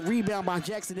a good rebound by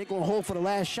Jackson. They're going to hold for the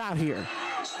last shot here.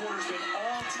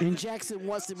 And Jackson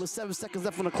wants it with 7 seconds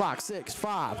left on the clock. 6,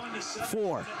 5,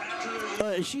 4.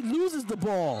 And she loses the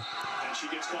ball. And she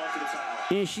gets called for the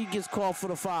foul. And she gets called for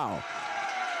the foul.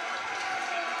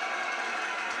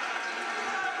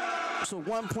 So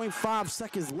 1.5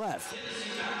 seconds left.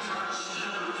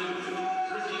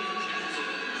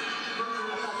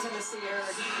 Tennessee,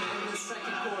 Eric, in the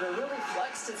second quarter, really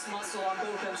flexed its muscle on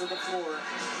both ends of the floor.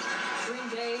 Green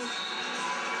Bay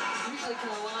usually can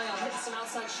rely on hitting some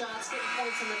outside shots, getting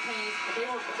points in the paint, but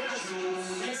they're just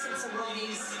missing some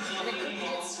rookies, and they couldn't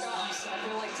get stops. I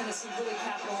feel like Tennessee really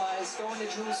capitalized, going to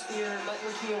Drew Spear, letting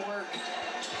Lakia work.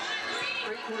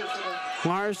 Great quarter for them.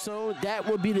 All right, so that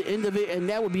would be the end of it, and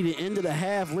that would be the end of the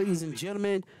half, ladies and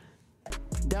gentlemen.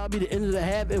 That would be the end of the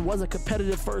half. It was a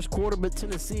competitive first quarter, but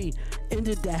Tennessee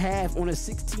ended the half on a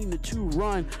 16-2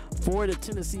 run for the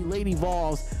Tennessee Lady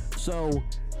Vols. So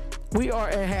we are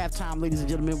at halftime, ladies and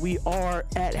gentlemen. We are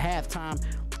at halftime.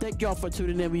 Thank y'all for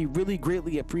tuning in. We really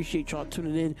greatly appreciate y'all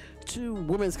tuning in to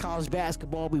women's college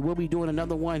basketball. We will be doing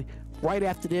another one right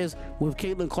after this with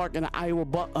Caitlin Clark and the Iowa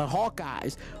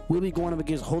Hawkeyes. We'll be going up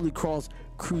against Holy Cross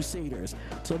Crusaders.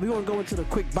 So we're going to go into the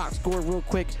quick box score real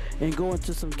quick and go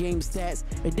into some game stats.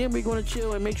 And then we're going to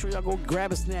chill and make sure y'all go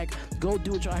grab a snack, go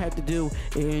do what y'all have to do,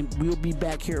 and we'll be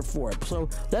back here for it. So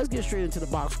let's get straight into the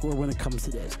box score when it comes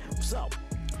to this. So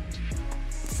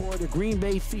for the Green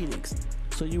Bay Phoenix,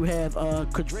 so you have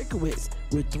Kodrakowicz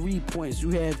with 3 points. You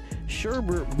have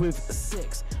Sherbert with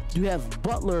 6. You have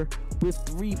Butler with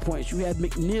 3 points. You have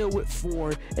McNeil with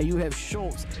 4, and you have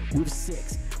Schultz with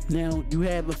 6. Now, you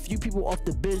have a few people off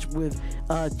the bench with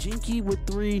Jinke with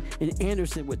 3 and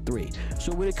Anderson with 3.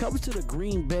 So when it comes to the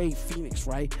Green Bay Phoenix,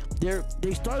 right,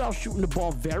 they started out shooting the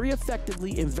ball very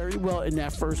effectively and very well in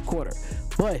that first quarter.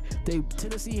 But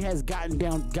Tennessee has got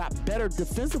better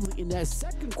defensively in that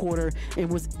second quarter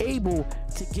and was able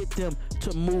to get them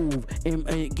to move and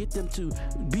get them to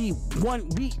be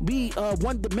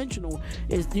one-dimensional,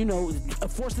 is, you know,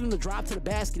 forcing them to drive to the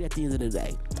basket at the end of the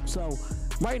day. So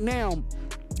right now,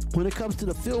 when it comes to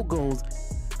the field goals,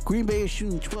 Green Bay is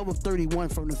shooting 12 of 31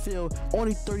 from the field,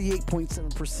 only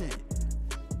 38.7%.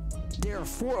 They are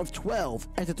 4 of 12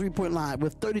 at the three-point line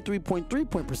with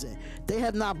 33.3%. They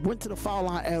have not went to the foul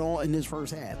line at all in this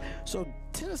first half. So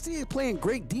Tennessee is playing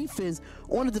great defense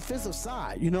on the defensive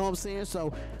side. You know what I'm saying?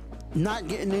 So not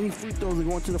getting any free throws and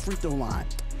going to the free throw line.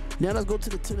 Now let's go to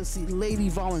the Tennessee Lady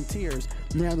Volunteers.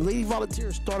 Now the Lady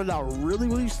Volunteers started out really,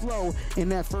 really slow in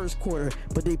that first quarter,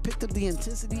 but they picked up the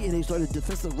intensity and they started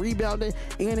defensive rebounding,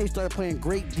 and they started playing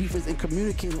great defense and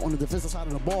communicating on the defensive side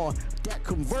of the ball. That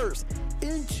converts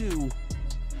into,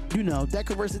 you know, that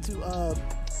converts into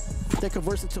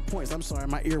points. I'm sorry,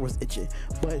 my ear was itching.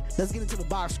 But let's get into the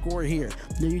box score here.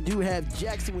 Now you do have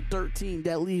Jackson with 13.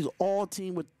 That leaves all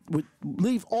team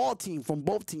from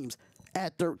both teams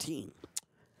at 13.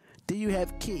 Then you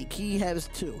have Key. Key has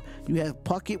 2. You have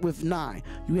Puckett with 9.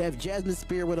 You have Jasmine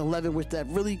Spear with 11, which that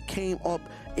really came up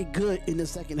good in the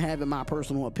second half, in my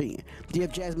personal opinion. You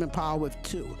have Jasmine Powell with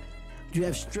 2. You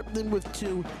have Strickland with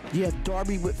 2. You have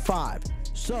Darby with 5.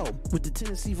 So, with the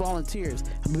Tennessee Volunteers,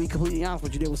 I'm going to be completely honest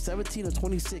with you, they were 17 of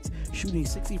 26, shooting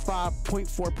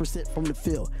 65.4% from the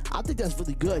field. I think that's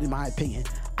really good, in my opinion.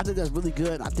 I think that's really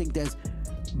good. I think that's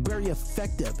very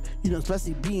effective, you know,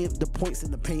 especially being the points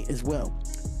in the paint as well.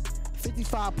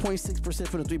 55.6%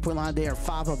 from the three-point line. They are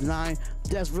 5 of 9.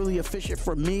 That's really efficient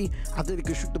for me. I think they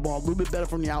could shoot the ball a little bit better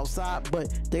from the outside, but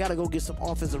they got to go get some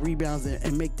offensive rebounds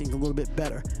and make things a little bit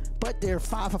better. But they're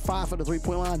 5 of 5 for the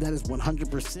three-point line. That is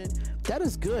 100%. That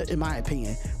is good, in my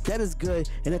opinion. That is good.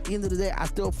 And at the end of the day, I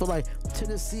still feel like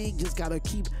Tennessee just got to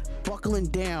keep buckling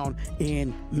down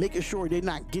and making sure they're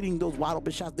not getting those wide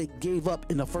open shots they gave up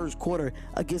in the first quarter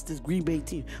against this Green Bay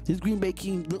team. This Green Bay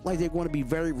team looked like they're going to be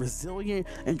very resilient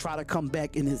and try to come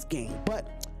back in this game.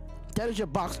 But that is your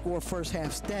box score first half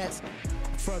stats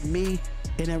from me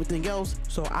and everything else.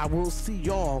 So I will see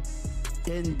y'all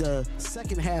in the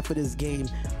second half of this game,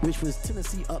 which was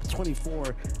Tennessee up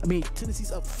 24.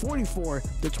 Tennessee's up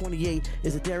 44-28.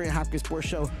 It's a Darian Hopkins Sports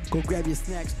Show. Go grab your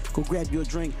snacks, go grab your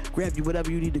drink, grab you whatever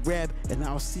you need to grab, and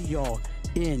I'll see y'all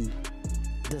in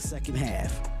the second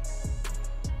half.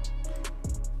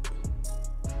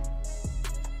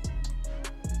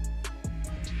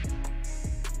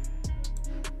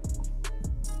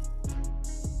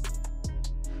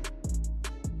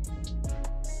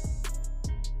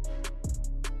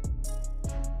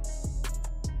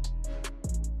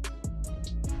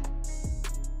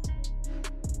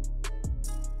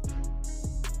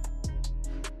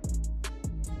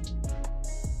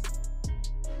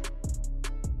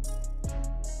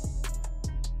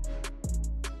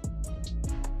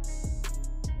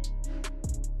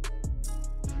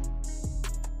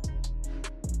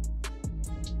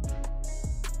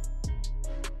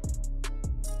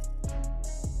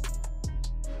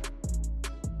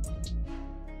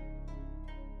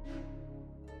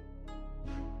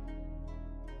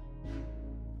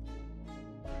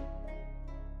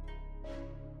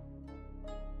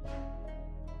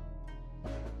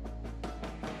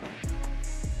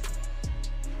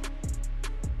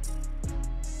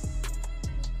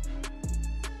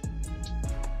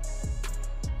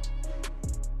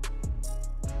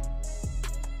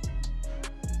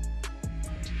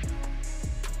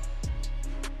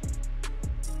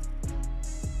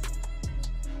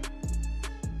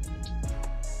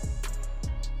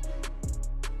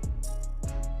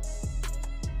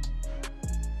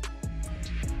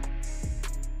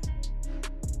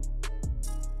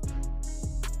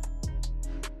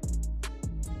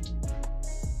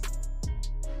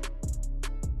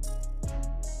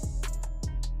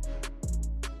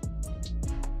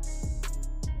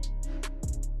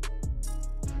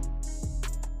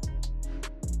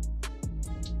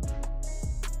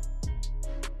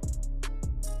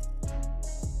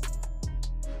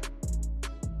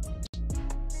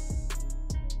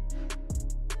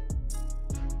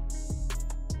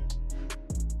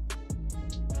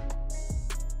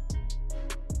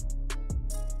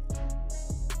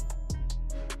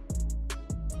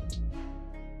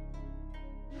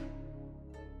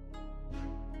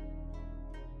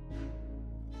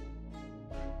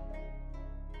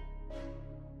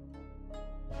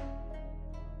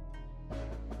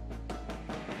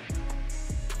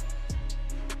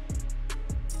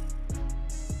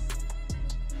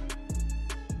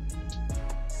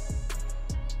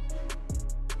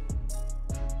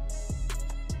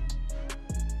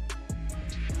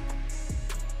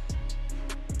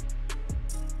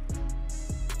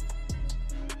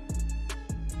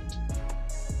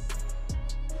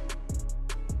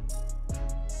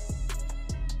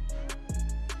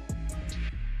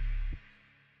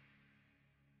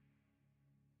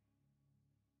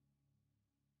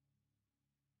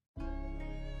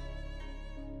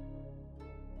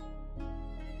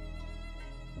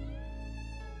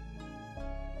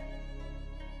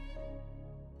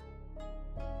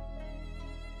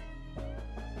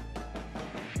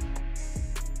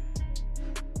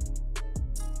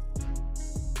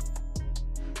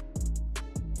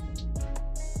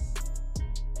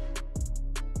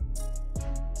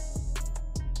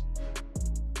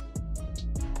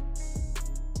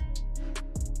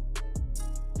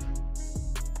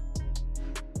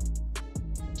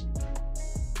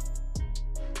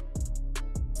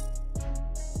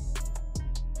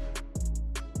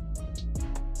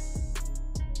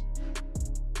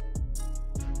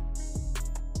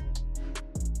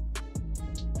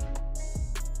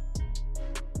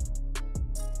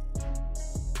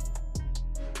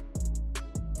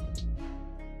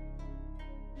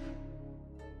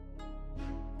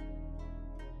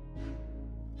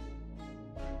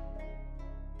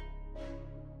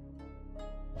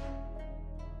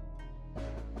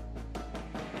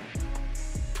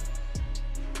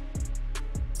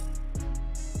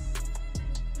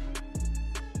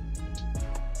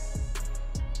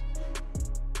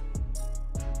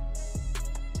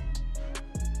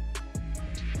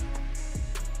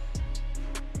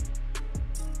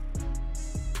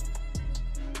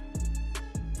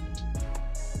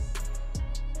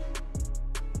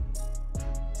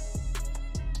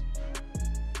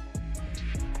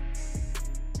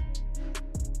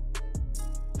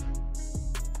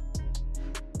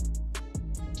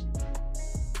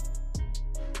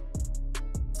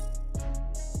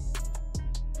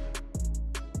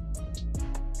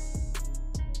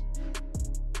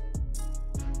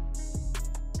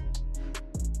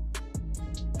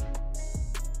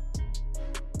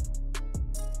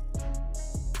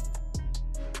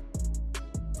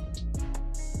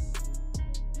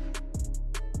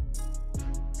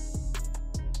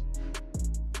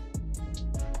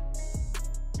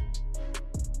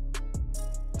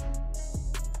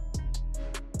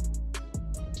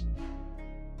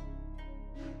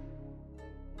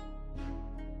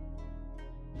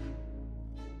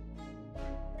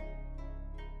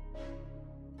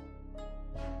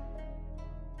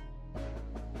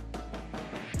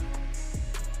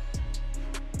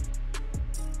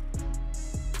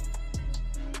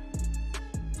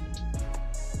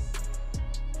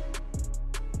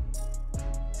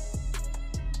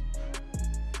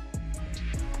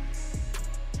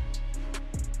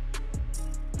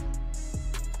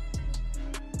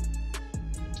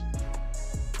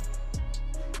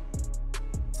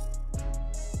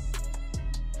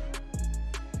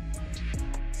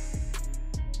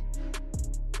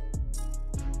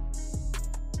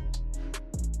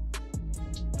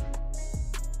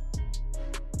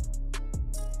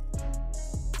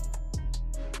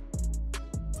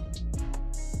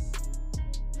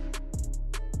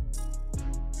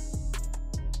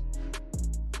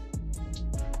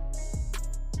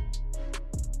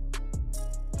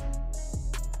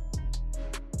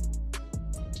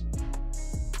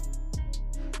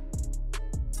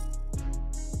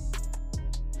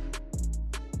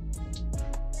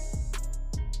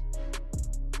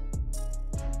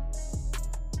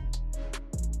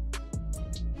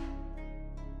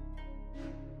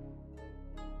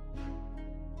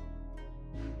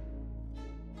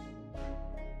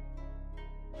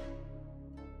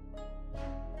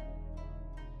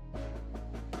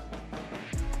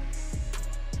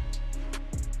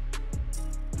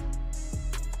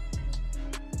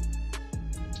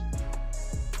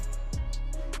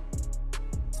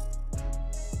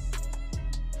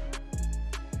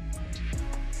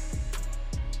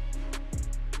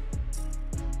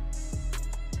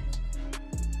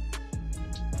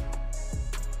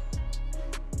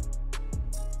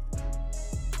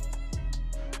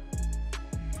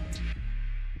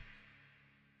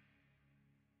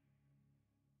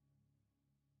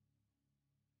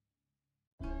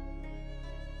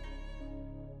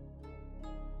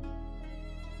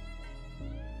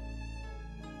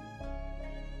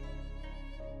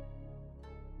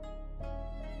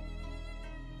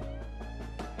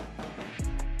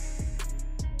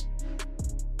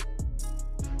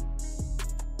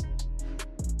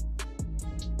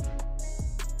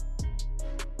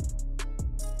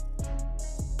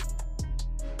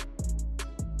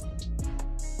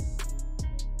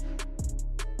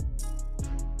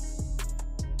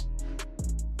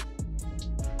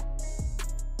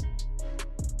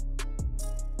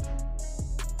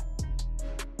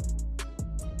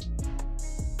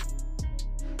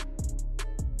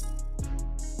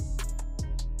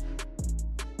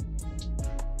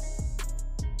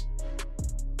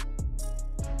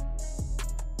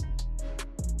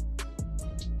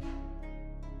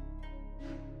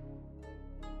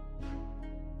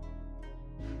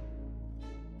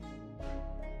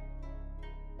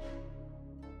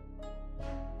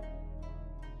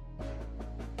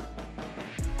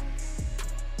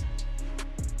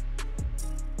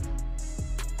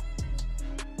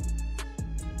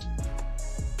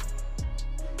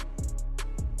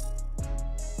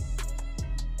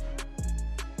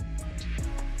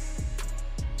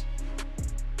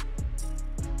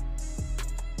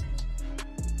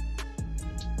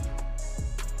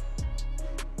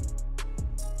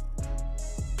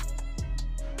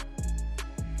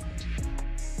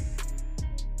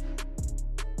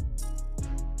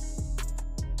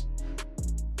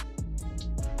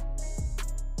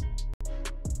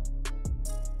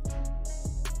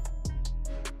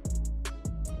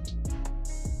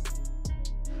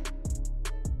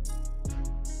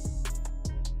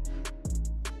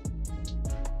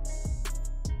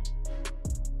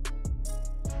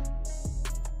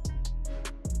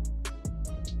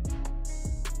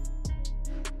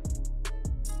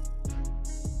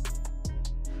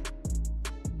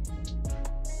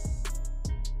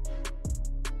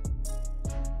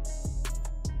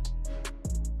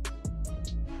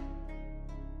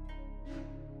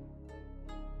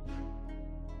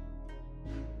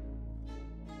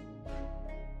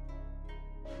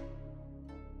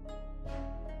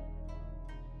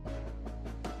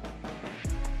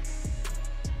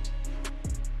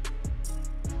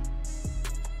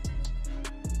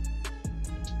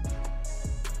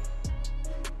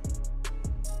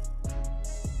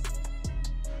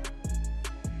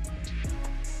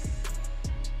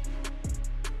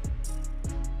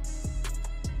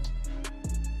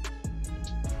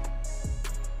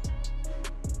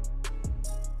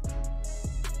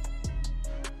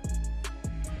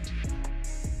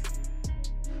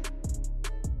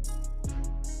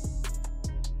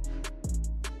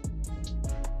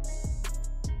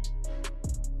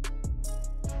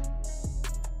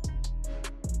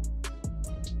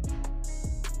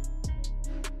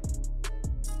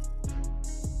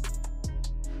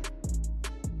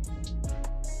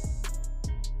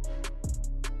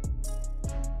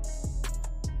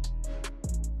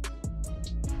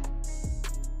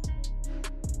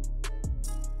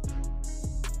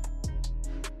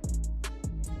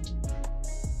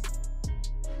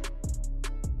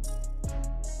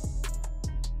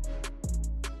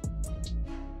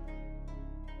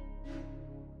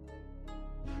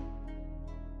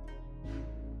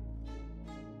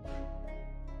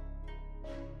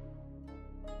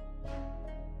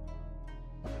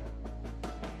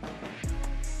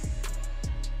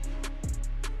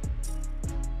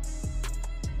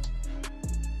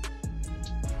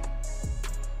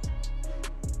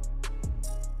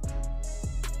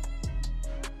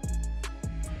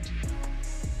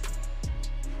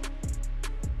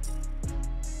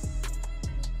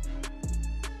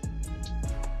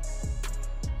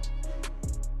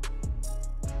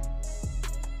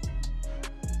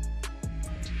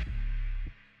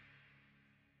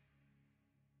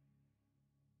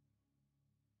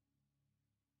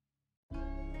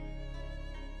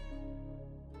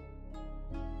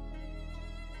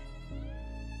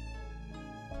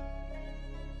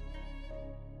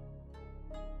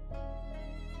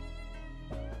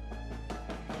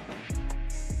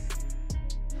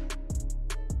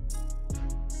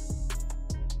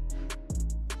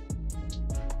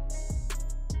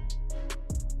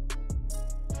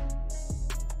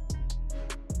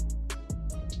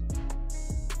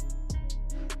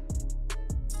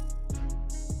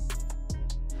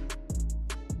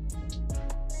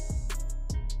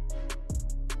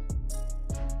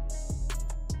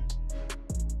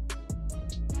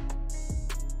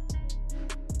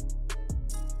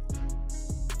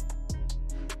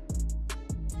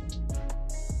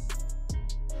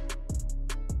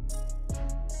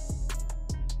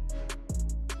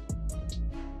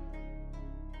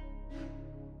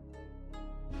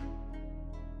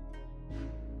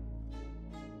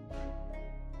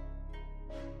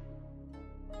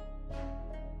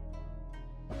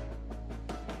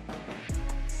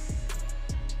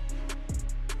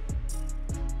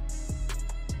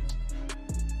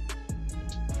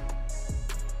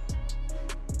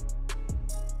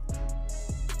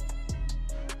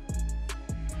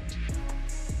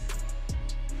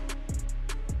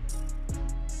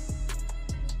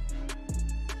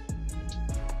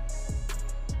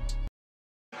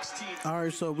 All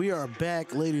right, so we are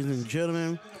back, ladies and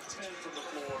gentlemen.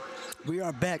 We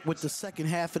are back with the second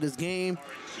half of this game.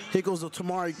 Here goes the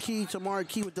Tamari Key. Tamari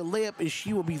Key with the layup, and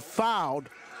she will be fouled.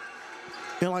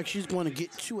 And like she's going to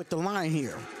get 2 at the line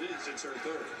here. It's her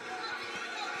third.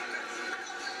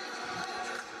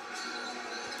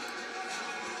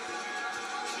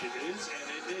 It is, and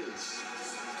it is.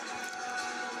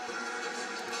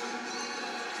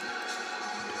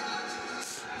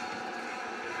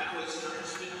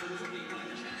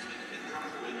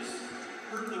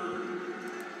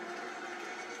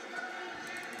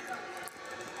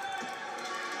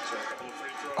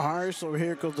 All right, so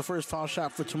here goes the first foul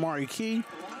shot for Tamari Key.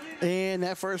 And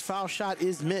that first foul shot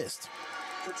is missed.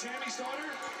 For Tammy's daughter,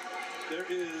 there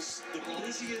is the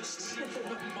busiest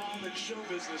mom in show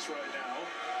business right now.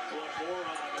 We'll have more on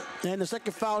it. And the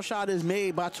second foul shot is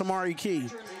made by Tamari Key.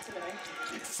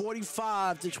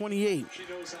 45-28. She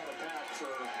knows how to bat for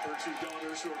her 2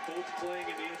 daughters who are both playing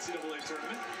in the NCAA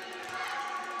tournament.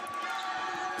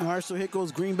 All right, so here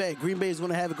goes Green Bay. Green Bay is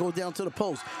going to have it go down to the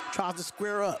post. Tries to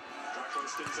square up.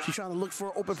 She's trying to look for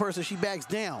an open person. She backs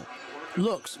down.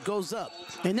 Looks, goes up.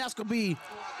 And that's going to be,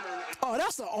 oh,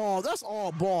 that's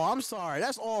all ball. I'm sorry.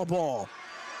 That's all ball.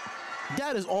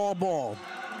 That is all ball.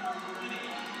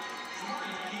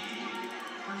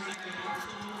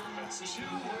 That's 2.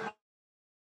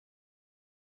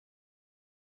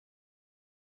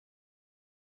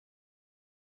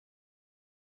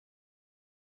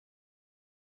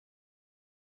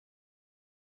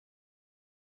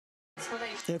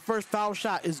 Their first foul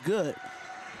shot is good.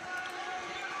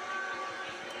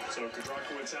 So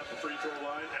Kudrakowicz at the free throw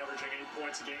line, averaging 8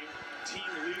 points a game. Team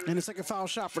leader. And the second foul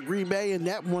shot for Green Bay, and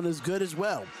that one is good as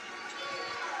well.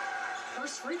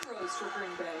 First free throws for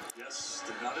Green Bay. Yes,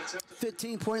 did not attempt.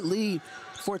 15-point lead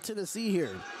for Tennessee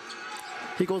here.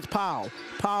 Here goes Powell.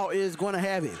 Powell is going to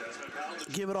have it.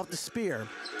 Give it off to Spear.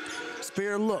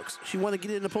 Spear looks. She want to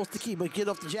get in the post to Key, but get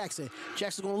off to Jackson.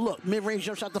 Jackson going to look. Mid-range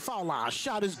jump shot, the foul line.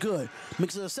 Shot is good.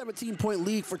 Makes it a 17-point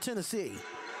lead for Tennessee.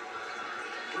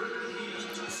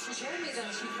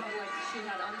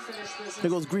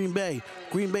 There goes Green Bay.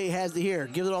 Green Bay has it here.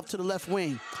 Gives it off to the left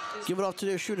wing. Give it off to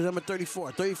their shooter, number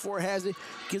 34. 34 has it.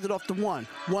 Gives it off to 1.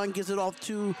 1 gives it off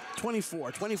to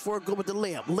 24. 24 go with the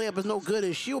layup. Layup is no good,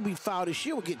 and she'll be fouled, and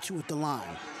she'll get 2 at the line.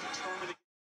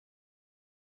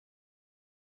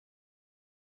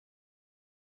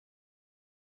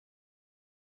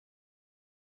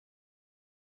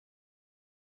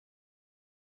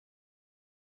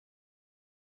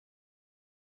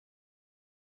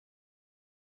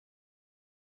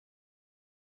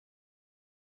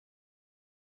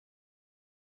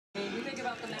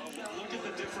 Look at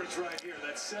the difference right here.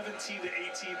 That 17 to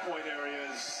 18 point area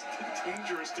is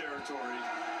dangerous territory,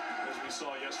 as we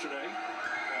saw yesterday.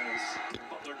 As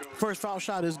Butler goes. First foul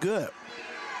shot is good.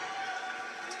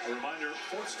 A reminder,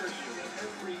 4th straight year that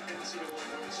every NCAA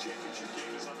Women's Championship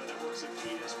game is on the networks of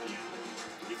ESPN.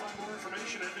 You find more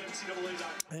information at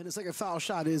NCAA.com. And the second foul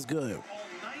shot is good. All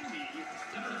 90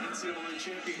 NCAA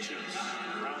championships.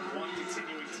 Round 1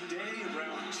 continuing today.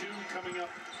 Round 2 coming up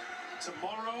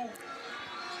tomorrow.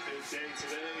 Big day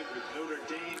today with Notre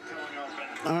Dame coming up.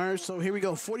 All right, so here we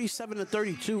go.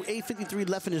 47-32. 8:53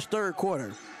 left in this third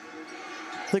quarter.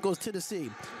 There goes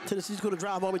Tennessee. Tennessee's going to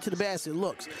drive all the way to the basket.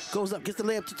 Looks, goes up, gets the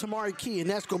layup to Tamari Key, and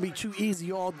that's going to be too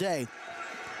easy all day.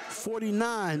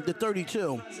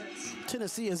 49-32.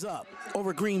 Tennessee is up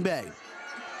over Green Bay.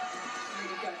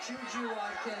 We've got Juju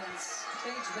Watkins,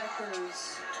 Paige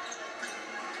Beckers,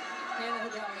 Hannah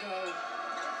Hidalgo.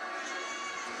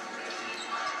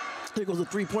 Here goes the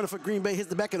three-pointer for Green Bay, hits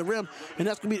the back of the rim, and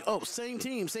that's going to be, oh, same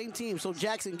team. So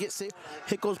Jackson gets it.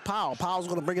 Here goes Powell. Powell's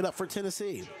going to bring it up for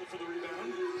Tennessee.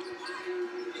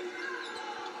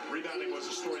 Rebounding was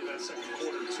a story that second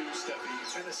quarter too,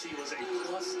 Steffi. Tennessee was a +8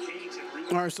 in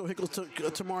rebounding. All right, so here goes to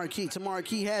Tamari Key. Tamari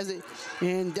Key has it,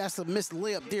 and that's a missed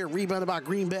layup there, rebounded by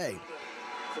Green Bay.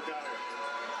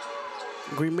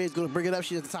 Green Bay's going to bring it up.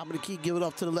 She's at the top of the key, give it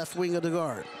off to the left wing of the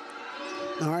guard.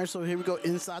 All right, so here we go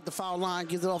inside the foul line,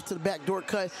 gives it off to the backdoor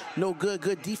cut. No good.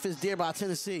 Good defense there by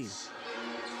Tennessee.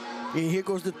 And here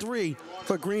goes the 3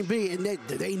 for Green Bay, and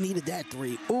they needed that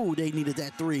 3. Ooh, they needed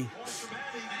that 3.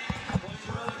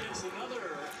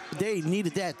 They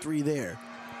needed that 3 there.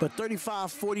 But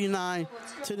 35-49,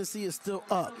 Tennessee is still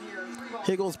up.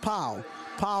 Here goes Powell.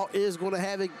 Powell is going to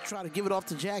have it, try to give it off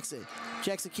to Jackson.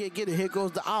 Jackson can't get it. Here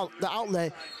goes the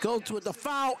outlet. Go to it, the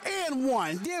foul, and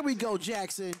 1. There we go,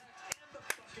 Jackson.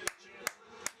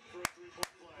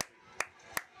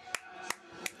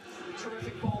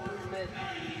 Terrific ball movement.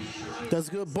 That's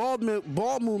good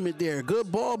ball movement there.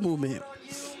 Good ball movement.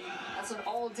 That's an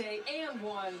all-day and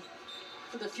 1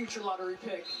 for the future lottery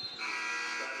pick.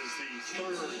 That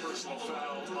is the third personal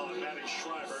foul on Maddie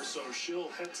Schreiber, so she'll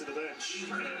head to the bench,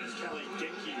 and Kelly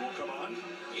Genke will come on.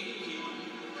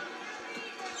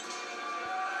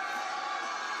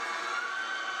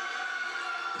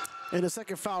 And the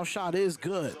second foul shot is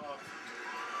good.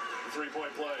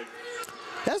 Three-point play.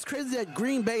 That's crazy that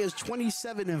Green Bay is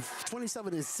 27 and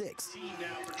 6.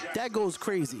 That goes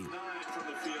crazy. 9 from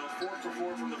the field, 4 for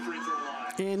 4 from the free throw line.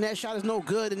 And that shot is no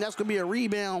good, and that's going to be a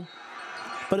rebound,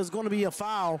 but it's going to be a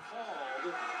foul.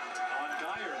 Called on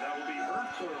Dyer. That will be her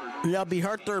third. That'll be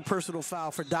her third personal foul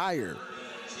for Dyer.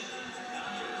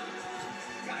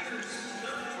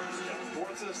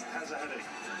 Borthes has a headache.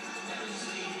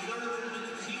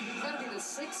 Gotta be the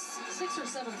sixth or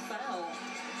seventh foul.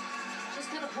 Just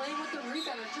kind of playing with the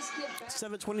rebound and just get back.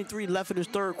 7:23 left in this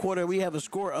third quarter. We have a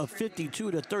score of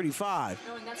 52-35.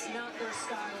 Knowing that's not their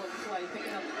style of play,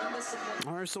 picking up undisciplined.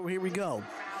 All right, so here we go.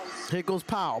 Here goes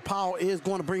Powell. Powell is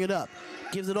going to bring it up.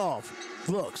 Gives it off.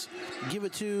 Looks. Give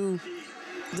it to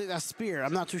that Spear.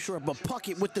 I'm not too sure, but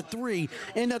Puckett with the three.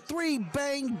 And the three,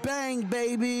 bang, bang,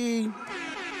 baby.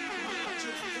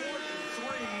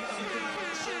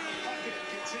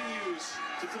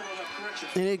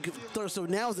 And so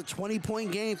now it's a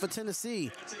 20-point game for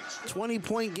Tennessee.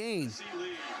 20-point game.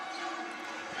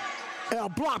 And a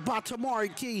block by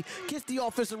Tamari Key. Gets the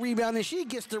offensive rebound, and she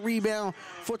gets the rebound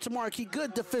for Tamari Key.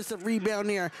 Good defensive rebound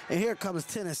there. And here comes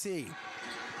Tennessee.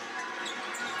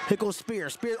 Here goes Spear.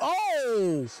 Spear.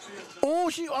 Oh!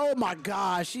 Oh my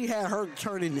gosh. She had her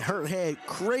turning her head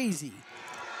crazy.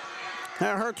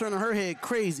 Had her turning her head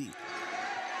crazy.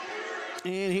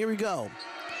 And here we go.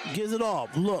 Gives it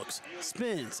off, looks,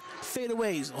 spins,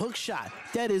 fadeaways, hook shot.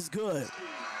 That is good.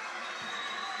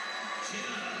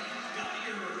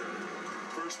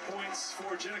 First points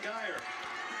for Jenna Geyer.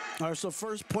 All right, so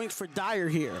first points for Dyer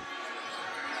here.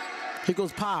 Here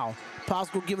goes Powell. Powell's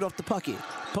going to give it off to Puckett.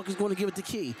 Puckett's going to give it to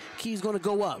Key. Key's going to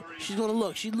go up. She's going to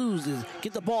look. She loses.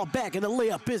 Get the ball back, and the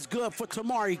layup is good for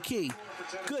Tamari Key.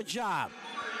 Good job.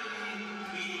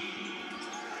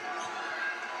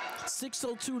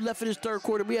 6:02 left in this third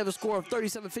quarter. We have a score of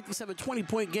 37-57,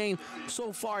 20-point game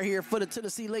so far here for the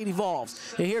Tennessee Lady Vols.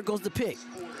 And here goes the pick.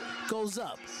 Goes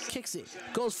up, kicks it,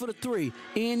 goes for the three.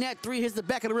 And that three hits the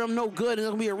back of the rim, no good. And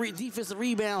it'll be a defensive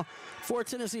rebound for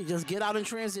Tennessee. Just get out in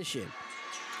transition.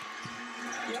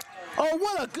 Oh,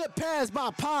 what a good pass by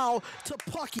Powell to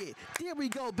Puckett. There we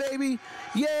go, baby.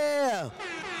 Yeah.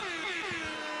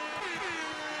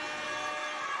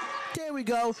 There we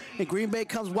go. And Green Bay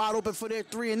comes wide open for their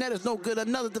three, and that is no good.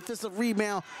 Another defensive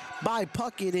rebound by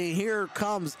Puckett, and here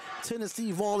comes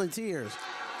Tennessee Volunteers.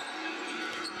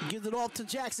 Gives it off to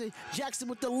Jackson. Jackson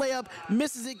with the layup,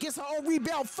 misses it, gets her own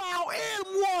rebound, foul, and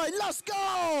one. Let's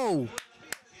go.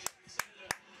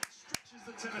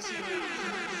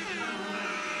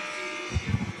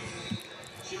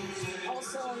 All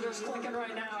cylinders clicking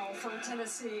right now for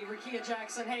Tennessee. Rikia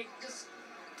Jackson, hey, just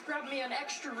grab me an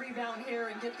extra rebound here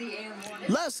and get the and one.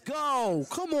 Let's go.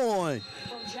 Come on.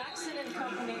 From Jackson and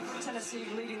company for Tennessee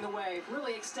leading the way,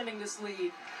 really extending this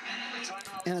lead.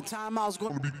 And a timeout is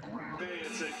going to be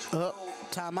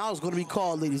timeout is going to be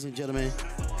called, ladies and gentlemen.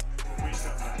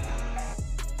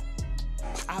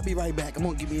 I'll be right back. I'm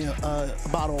going to give me a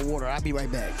bottle of water. I'll be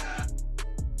right back.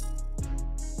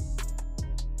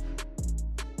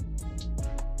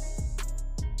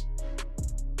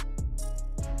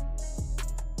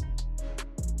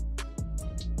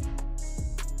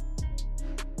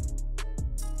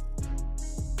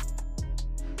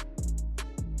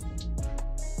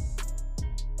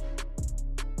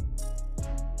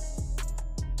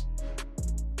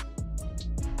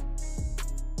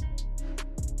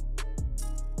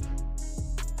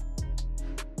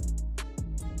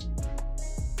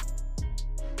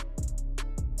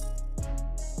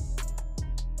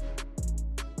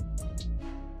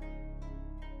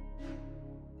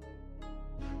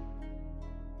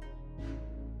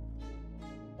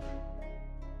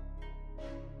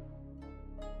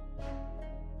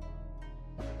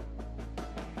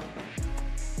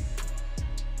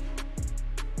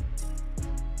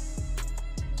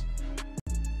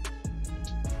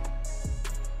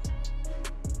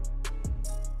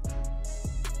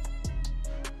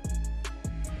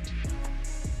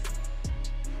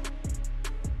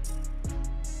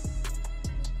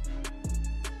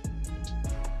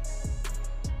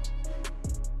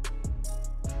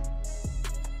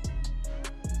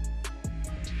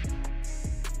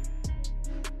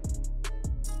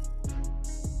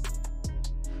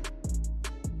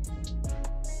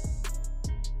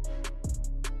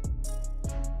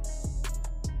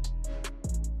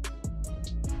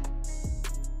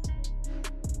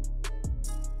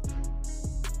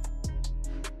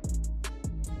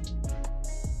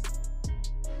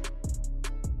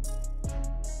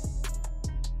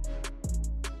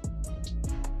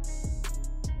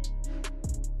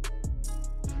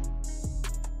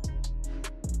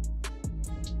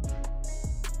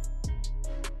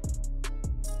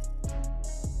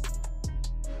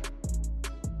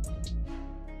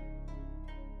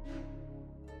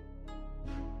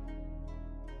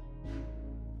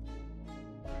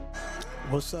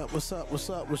 What's up? What's up? What's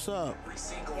up? What's up? Every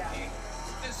single game.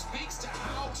 This speaks to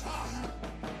how tough.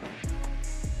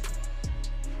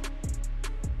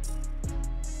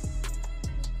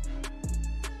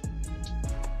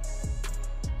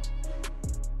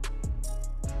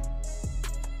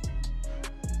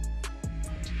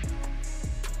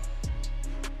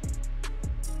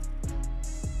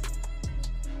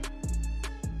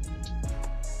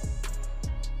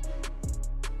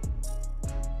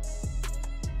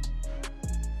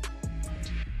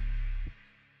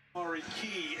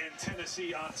 Key and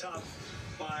Tennessee on top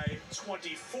by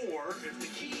 24. If the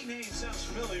Key name sounds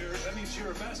familiar, that means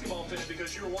you're a basketball fan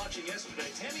because you're watching yesterday.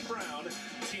 Tammy Brown,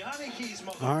 Tiani Key's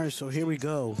mother. All right, so here we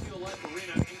go. Life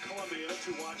Arena in Columbia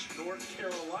to watch North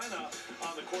Carolina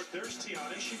on the court. There's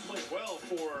Tiani. She played well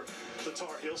for the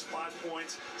Tar Heels. 5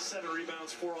 points, 7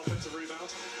 rebounds, 4 offensive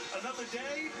rebounds. Another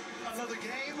day, another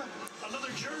game, another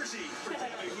jersey for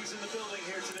Tammy, who's in the building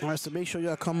here today. All right, so make sure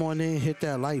y'all come on in, hit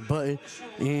that like button,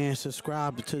 and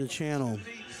subscribe to the channel.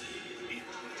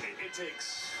 It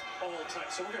takes all time.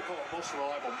 So we're going to call her most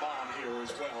reliable mom here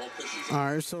as well. She's All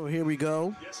right, so here we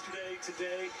go. yesterday,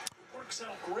 today, works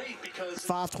out great because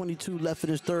 5:22 left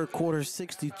in this third quarter,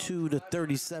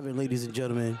 62-37, ladies and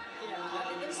gentlemen. Yeah,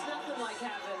 I mean, there's nothing like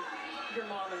having your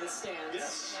mom in the stands.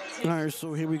 Yes. You know, All right,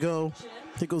 so here we go.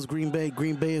 Here goes Green Bay.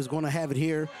 Green Bay is going to have it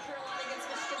here.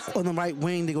 On the right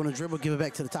wing, they're going to dribble, give it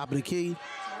back to the top of the key.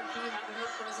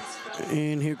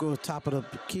 And here goes top of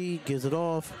the key, gives it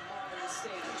off.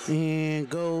 And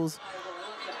goes.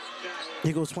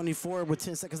 Here goes 24 with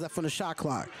 10 seconds left on the shot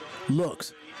clock.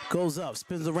 Looks, goes up,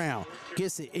 spins around,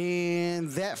 gets it. And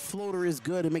that floater is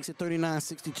good. It makes it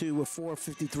 39-62 with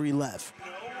 4:53 left. know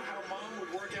how mom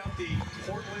would work out the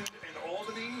Portland and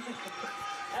Albany.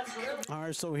 All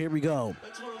right, so here we go.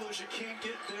 That's one of those you can't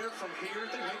get there from here. I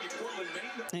think maybe Portland,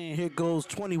 Maine. And here goes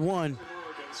 21. Oregon.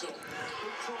 So we'll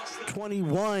cross that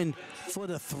 21 for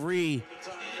the three. when the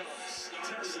time comes.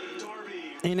 Tess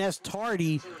Darby And that's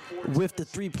Tardy with the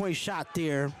three-point shot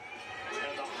there. and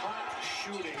the hot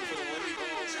shooting for the Lady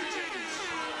Vols continues.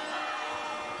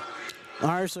 All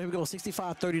right, so here we go,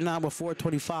 65-39 with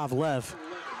 4:25 left.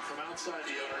 11 from outside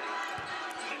the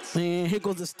arc. And here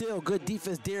goes the steal. Good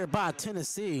defense there by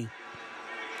Tennessee.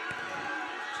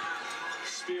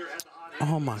 Spear had the hot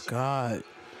hand. Oh, my God.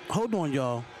 Hold on,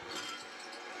 y'all.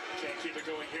 Can't keep it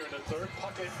going here in the third.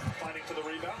 Puckett fighting for the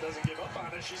rebound. Doesn't give up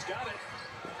on it. She's got it.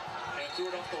 And threw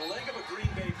it off the leg of a Green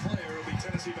Bay player. It'll be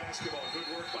Tennessee basketball.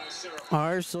 Good work by Sarah.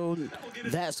 All right, so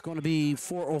that's going to be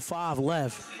 4:05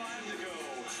 left. 5 to go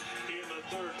in the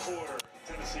third quarter.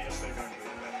 Tennessee up big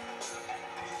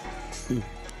under.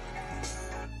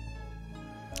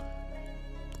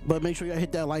 But make sure y'all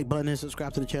hit that like button and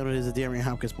subscribe to the channel. It is the Darian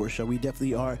Hopkins Sports Show. We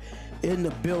definitely are in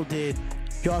the building.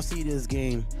 Y'all see this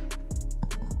game.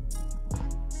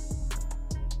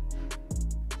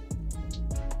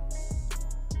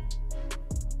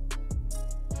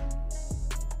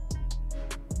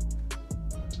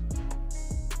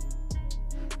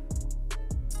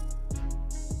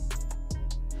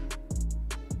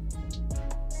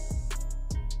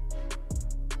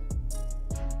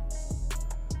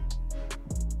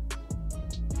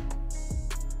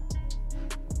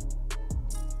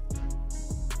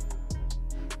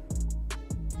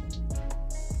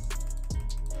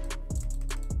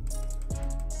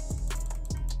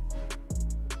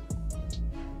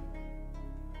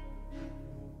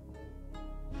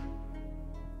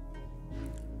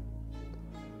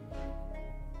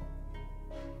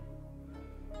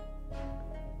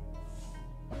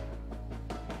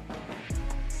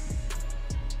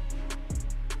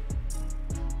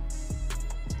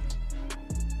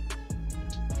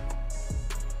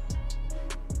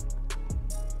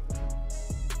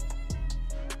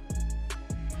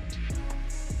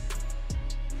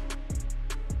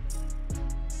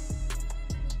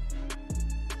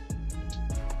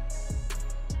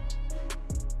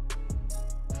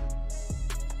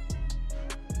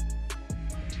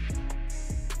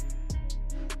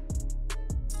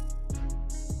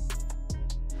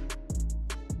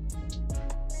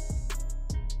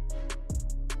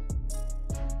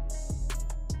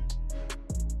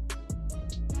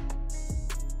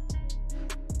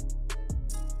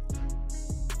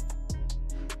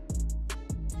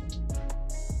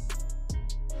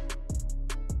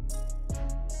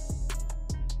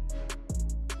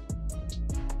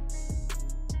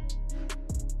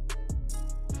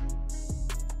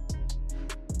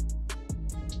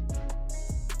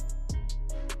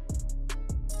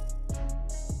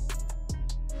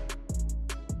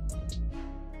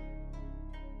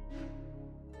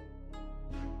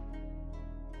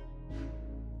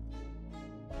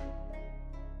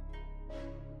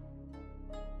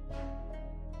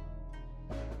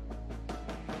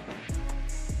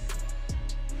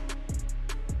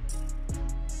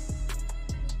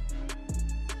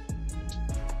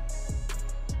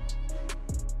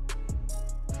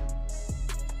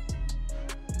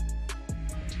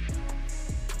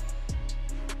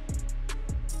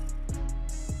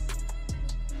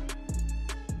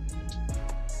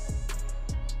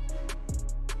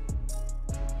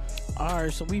 All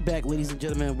right, so we back, ladies and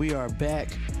gentlemen. We are back.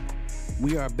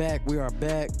 We are back. We are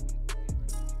back.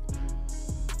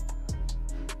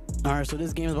 All right, so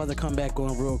this game is about to come back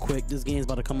on real quick. This game is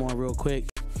about to come on real quick.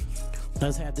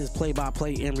 Let's have this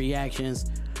play-by-play and reactions.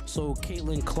 So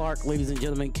Caitlin Clark, ladies and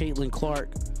gentlemen, Caitlin Clark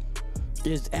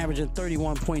is averaging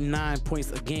 31.9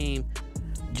 points a game.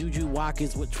 Juju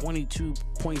Watkins with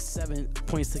 22.7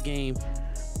 points a game.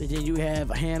 And then you have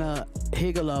Hannah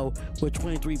Higelo with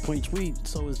 23.3.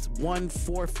 So it's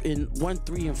 1/4 and 1,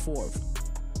 3, and 4.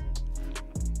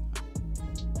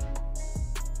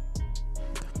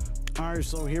 All right,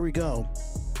 so here we go.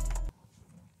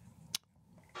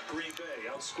 Green Bay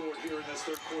outscored here in this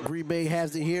third quarter. Green Bay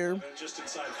has it here. And just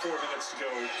inside 4 minutes to go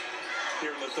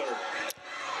here in the third.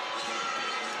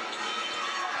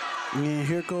 And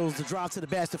here goes the drop to the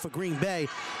basket for Green Bay.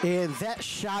 And that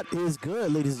shot is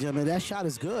good, ladies and gentlemen. That shot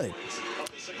is good.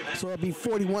 So it'll be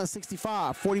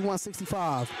 41-65.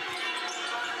 41-65.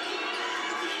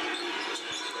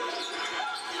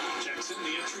 Jackson, the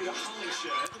entry to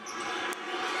Hollingshed.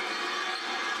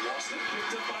 Lost it,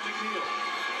 picked up by McNeil.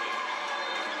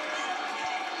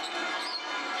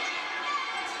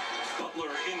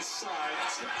 Butler inside,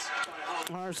 tipped by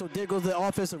Hollingshed. All right, so there goes the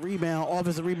offensive rebound.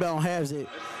 Offensive rebound has it.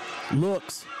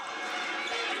 Looks.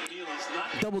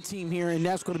 Double team here, and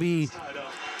that's going to be,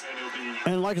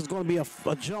 and like it's going to be a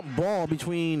jump ball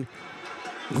between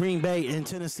Green Bay and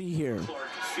Tennessee here. Clark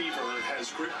Fever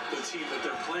has gripped the team that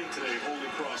they're playing today. Holy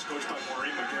Cross, coached by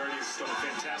Maureen McGarity, has done a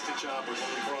fantastic job with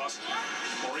Holy Cross.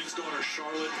 Maureen's daughter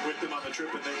Charlotte with them on the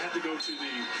trip, and they had to go to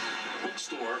the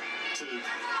bookstore to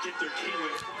get their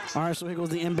Caitlin Clark. All right, so here goes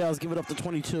the inbounds. Give it up to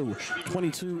 22.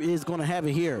 22 is going to have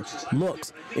it here.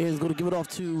 Looks is going to give it off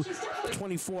to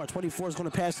 24. 24 is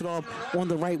going to pass it off on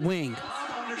the right wing.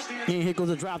 And here goes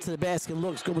the drop to the basket.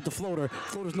 Looks good with the floater.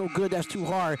 Floater's no good. That's too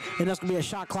hard. And that's going to be a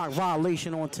shot clock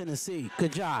violation on Tennessee.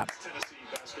 Good job. Tennessee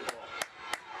basketball.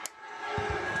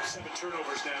 7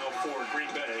 turnovers now for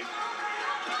Green Bay.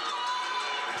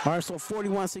 All right, so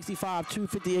 41-65,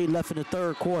 2:58 left in the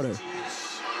third quarter.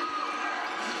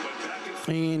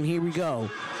 And here we go.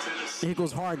 Here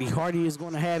goes Hardy. Hardy is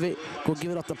going to have it. Go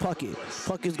give it off to Puckett.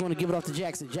 Puckett is going to give it off to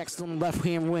Jackson. Jackson's on the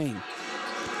left-hand wing.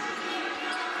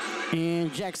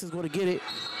 And Jackson's going to get it.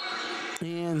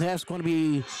 And that's going to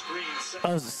be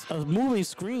a moving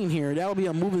screen here. That will be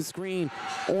a moving screen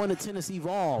on the Tennessee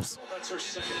Vols. That's her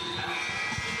second.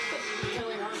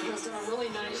 Kelly Harper has done a really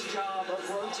nice job of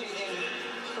rotating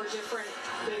her different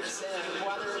bigs in,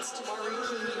 whether it's Tamari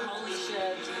Key,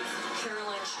 Hollingshed,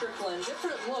 Caroline Strickland,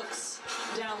 different looks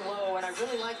down low, and I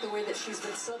really like the way that she's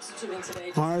been substituting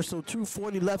today. All right, so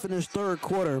 2:40 left in this third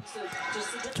quarter.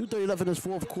 2:30 left in this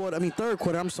third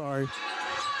quarter, I'm sorry.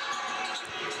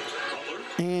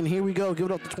 And here we go,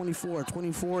 give it up to 24.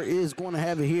 24 is going to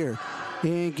have it here.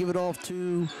 And give it off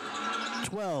to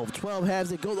 12. 12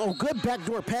 has it. Goes, oh, good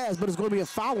backdoor pass, but it's going to be a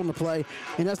foul on the play,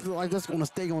 and that's going to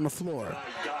stay on the floor.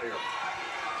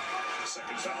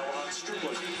 Second foul on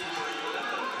Strickland.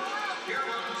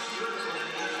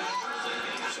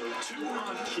 So 2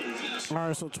 on Key. All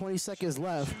right, so 20 seconds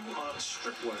left. 2 on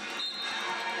Strickland.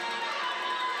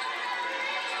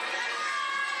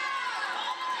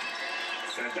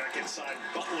 Fed back inside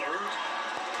Butler.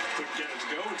 Couldn't get it to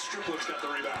go, and Strickland's got the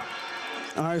rebound.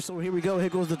 All right, so here we go. Here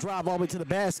goes the drive all the way to the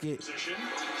basket. Position.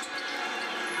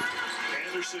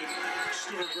 Anderson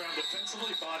stood her ground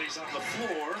defensively, bodies on the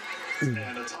floor,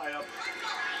 and a tie-up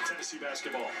Tennessee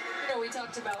basketball. You know, we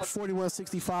talked about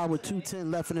 41-65 with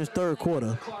 2:10 left in this third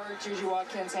quarter. Clark, Juju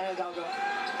Watkins, Hannah Hidalgo.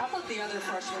 How about the other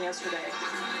freshman yesterday?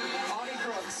 Audie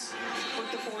Crooks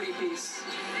with the 40-piece.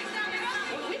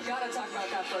 We've got to talk about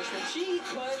that freshman. She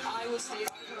put Iowa State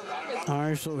on her back. All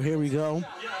right, so here we go.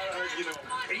 Yeah, you know,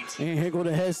 18. And here goes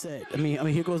the headset. I mean,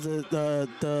 here goes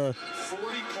the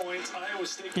 40 points, Iowa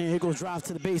State. and here goes drive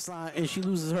to the baseline, and she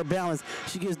loses her balance.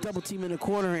 She gets double team in the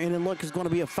corner, and then look, it's going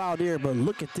to be a foul there. But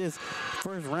look at this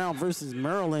first round versus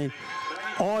Maryland.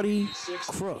 Audie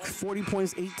Crooks, 40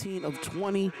 points, 18 of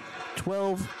 20,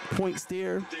 12 points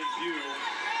there. Debut.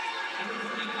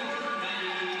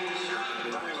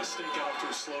 Iowa State got off to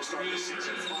a slow start this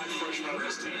season. 5 freshmen on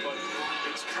this team, but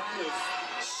it's kind of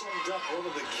summed up one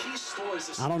of the key stories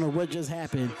this I don't know what just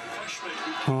happened.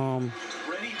 Freshmen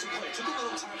ready to play. It took a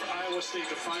little time for Iowa State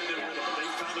to find their rhythm, but they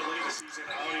found it late in the season.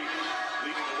 Audi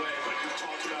leading the way, but you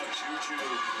talked about Juju,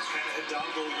 Hannah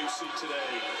Hidalgo you see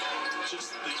today.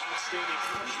 Just the outstanding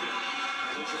freshman.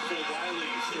 Elizabeth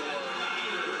Riley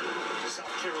for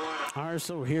South Carolina. All right,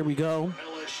 so here we go.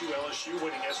 LSU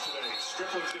winning yesterday.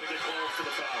 Strickland's going to get called for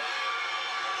the foul.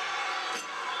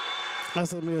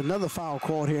 That's gonna be another foul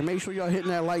called here. Make sure y'all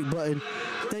hitting that like button.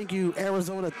 Thank you,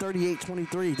 Arizona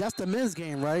 38-23. That's the men's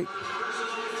game, right?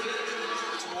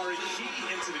 Tamari Key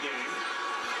into the game.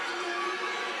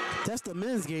 That's the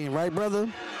men's game, right,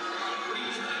 brother?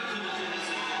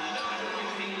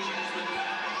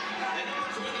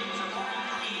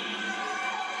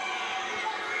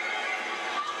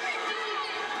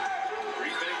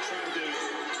 Green Bay trying to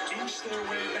inch their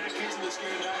way back into this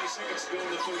game. 90 seconds to go in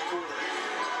the third quarter.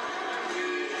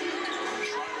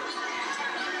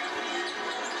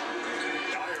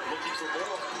 Dyer looking for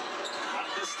more. Not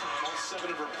this time. All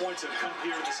 7 of her points have come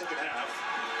here in the second half.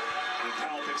 And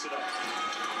Powell picks it up.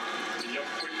 Yep,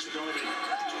 quick to Darby.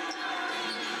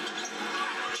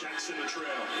 Jackson the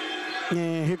trail.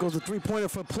 And here goes the three-pointer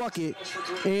for Pluckett.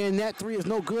 And that three is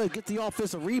no good. Get the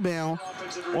offensive rebound.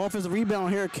 Offensive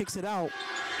rebound here, kicks it out.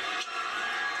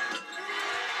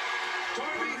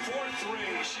 Darby for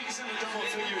 3. She's in the double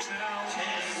figures now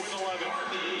with 11.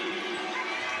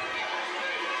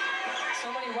 So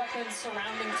many weapons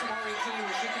surrounding Tamari Key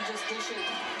where she can just dish it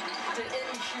to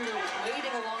any shooter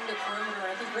waiting along the perimeter.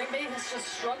 I think Green Bay has just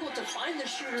struggled to find the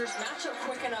shooters, match up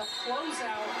quick enough, close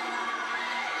out.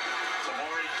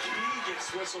 Tamari Key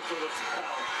gets whistled for the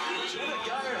foul. Jenna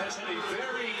Geyer has had a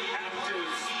very active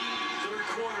third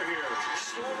quarter here.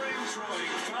 Scoring, throwing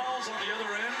fouls on the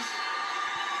other end.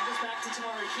 Goes back to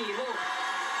Tamari Key. Little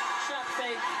shot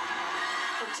fake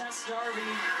for Tess Darby.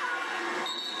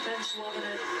 Bench loving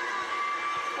it.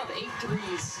 About 8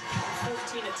 threes,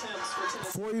 14 attempts for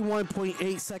Tennessee.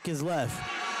 41.8 seconds left. I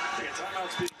think a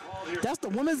timeout's being called here. That's the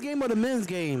women's game or the men's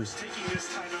game? Taking this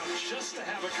timeout just to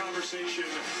have a conversation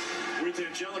with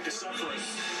Angelica Suffering.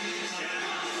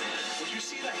 And when you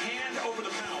see the hand over the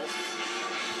mouth,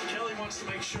 Kelly wants to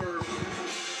make sure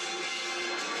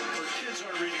her kids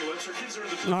aren't reading lips. Her kids are in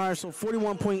the... All right, so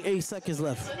 41.8 seconds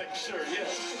left. To make sure,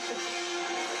 yes.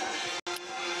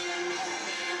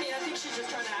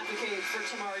 For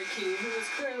Tamari Key, who is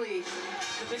clearly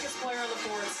the biggest player on the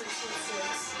board, 6'6",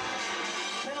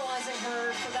 penalizing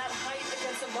her for that height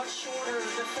against a much shorter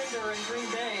defender in Green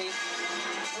Bay.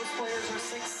 Most players are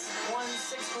 6'1",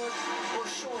 6 foot or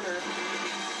shorter.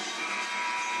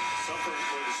 Suffering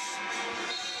was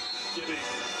giving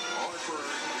Harper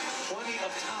plenty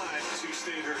of time to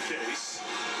state her case,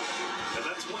 and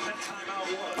that's what that timeout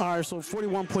was. All right, so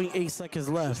 41.8 seconds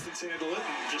left. Distance handle it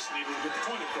and just needed to get the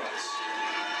point across.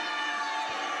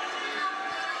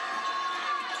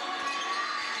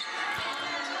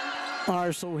 All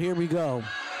right, so here we go.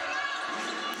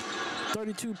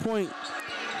 32 point,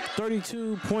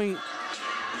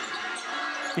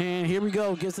 and here we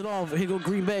go. Gets it off. Here go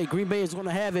Green Bay. Green Bay is going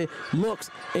to have it. Looks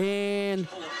and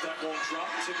Pull up, that won't drop.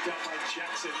 Tipped out by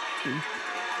Jackson.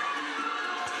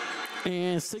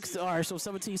 and 6. All right, so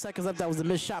 17 seconds left. That was a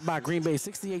missed shot by Green Bay.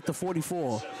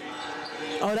 68-44.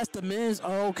 Oh, that's the men's.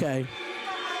 Oh, okay.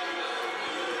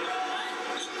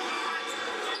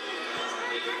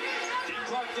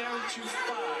 Down to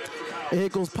 5 for Powell. Here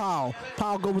goes Powell.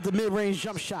 Powell go with the mid-range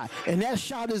jump shot. And that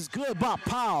shot is good by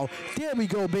Powell. There we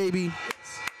go, baby.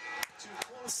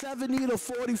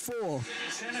 70-44.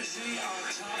 Tennessee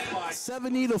on top by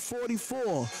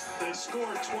 70-44. they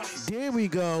scored 20. There we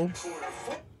go.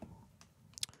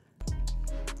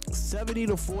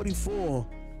 70-44.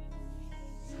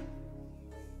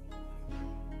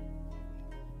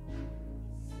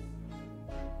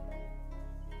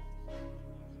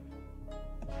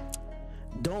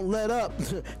 Don't let up.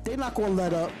 They're not going to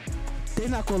let up. They're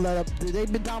not going to let up.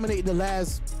 They've been dominating the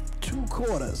last 2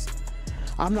 quarters.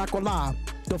 I'm not going to lie.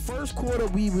 The first quarter,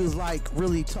 we was, like,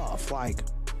 really tough. Like,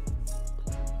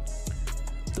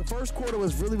 the first quarter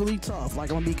was really, really tough. Like,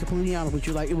 I'm going to be completely honest with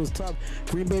you. Like, it was tough.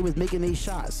 Green Bay was making 8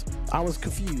 shots. I was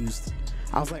confused.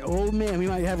 I was like, oh, man, we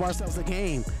might have ourselves a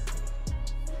game.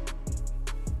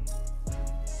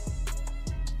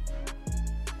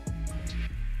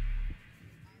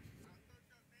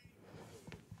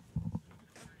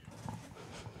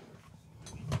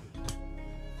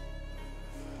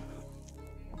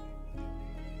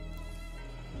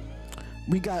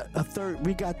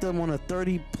 We got them on a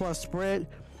 30+ spread.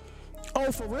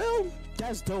 Oh, for real?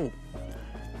 That's dope.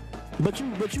 But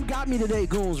you got me today,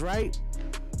 Goons, right?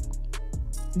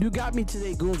 You got me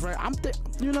today, Goons, right?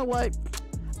 You know what?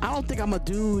 I don't think I'm gonna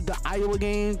do the Iowa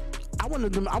game. I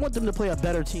want them to play a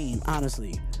better team,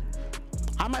 honestly.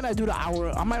 I might not do the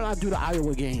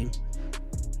Iowa game.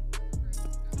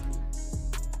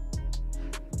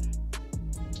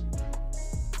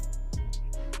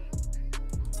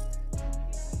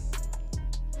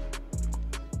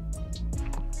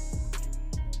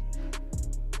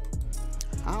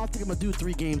 I don't think I'm gonna do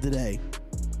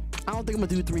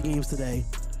 3 games today.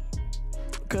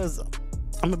 because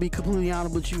I'm gonna be completely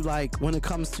honest with you. Like when it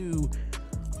comes to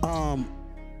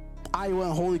Iowa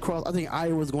and Holy Cross, I think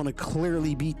Iowa's going to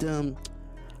clearly beat them.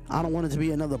 I don't want it to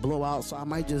be another blowout, so I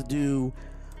might just do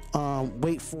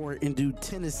wait for it and do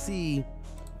Tennessee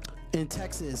and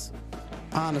Texas,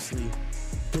 honestly.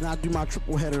 Then I'll do my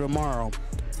triple header tomorrow.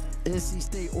 NC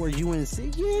State or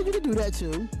UNC. Yeah, you can do that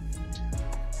too.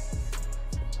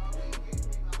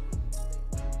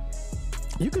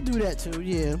 You could do that too,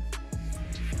 yeah.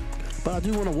 But I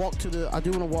do want to walk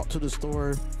to the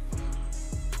store.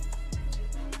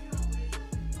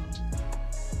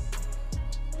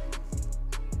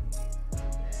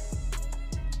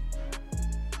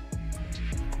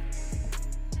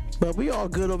 But we all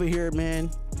good over here,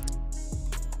 man.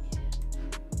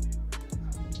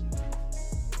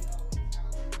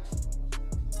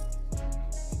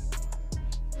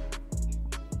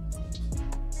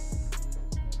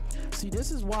 See,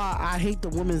 this is why I hate the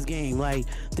women's game. Like,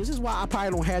 this is why I probably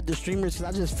don't have the streamers,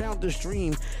 because I just found the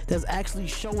stream that's actually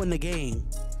showing the game.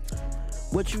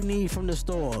 What you need from the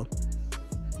store.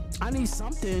 I need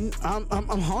something. I'm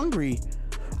hungry.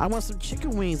 I want some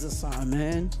chicken wings or something,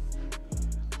 man.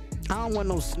 I don't want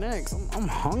no snacks. I'm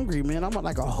hungry, man. I want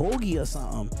like a hoagie or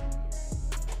something.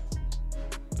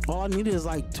 All I need is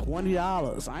like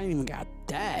 $20. I ain't even got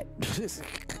that.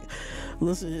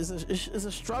 Listen, it's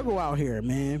a struggle out here,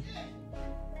 man.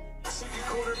 Second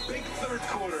quarter, big third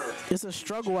quarter. It's a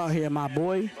struggle out here, my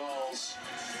boy.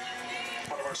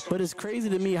 But it's crazy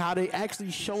to me how they actually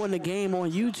showing the game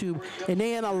on YouTube and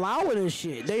they ain't allowing this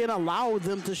shit. They ain't allow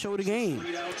them to show the game.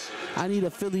 I need a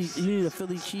Philly. You need a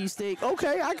Philly cheesesteak.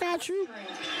 Okay, I got you.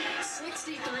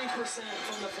 63%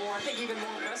 from the floor. I think even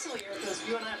more impressively here, because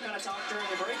you and I kind of talked during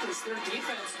the break, is their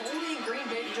defense holding Green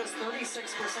Bay to just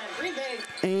 36%. Green Bay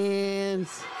and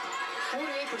 48%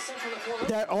 from the floor.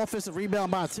 That offensive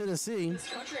rebound by Tennessee. This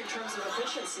country in terms of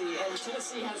efficiency, and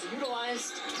Tennessee has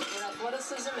utilized their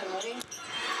athleticism and length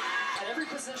at every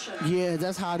position. Yeah,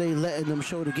 that's how they letting them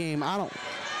show the game.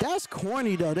 That's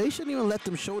corny though. They shouldn't even let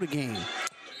them show the game.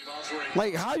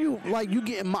 Like how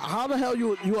the hell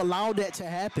you allowed that to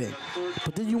happen?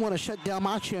 But then you want to shut down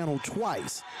my channel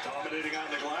twice. Dominating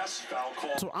on the glass, foul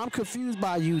call. So I'm confused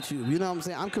by YouTube. You know what I'm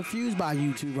saying? I'm confused by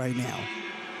YouTube right now.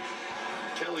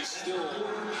 Kelly still a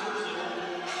little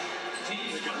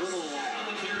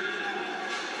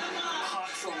hot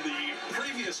from the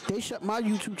previous. They shut my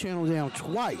YouTube channel down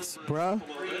twice, bruh.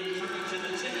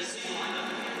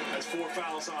 That's 4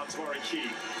 fouls on Tamari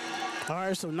Key. All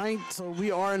right, so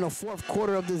we are in the fourth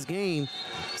quarter of this game.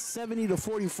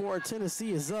 70-44,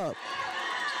 Tennessee is up.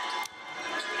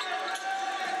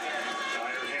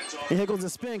 And here goes the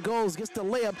spin, gets the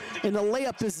layup, and the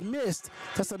layup is missed.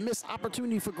 That's a missed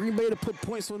opportunity for Green Bay to put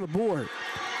points on the board.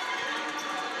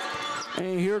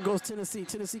 And here goes Tennessee.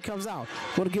 Tennessee comes out.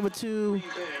 Going to give it to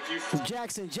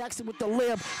Jackson. Jackson with the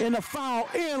layup and the foul,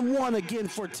 and one again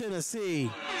for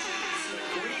Tennessee.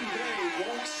 Green Bay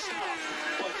won't stop,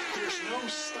 but there's no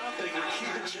stopping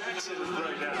Rakeem Jackson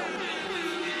right now.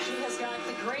 He has got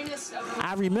the greatest of.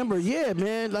 I remember, yeah,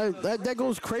 man. Like, that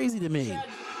goes crazy to me.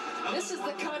 This is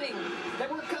the cutting that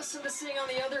we're accustomed to seeing on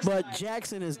the other But side.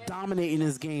 Jackson is dominating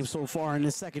this game so far in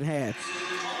the second half.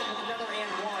 Another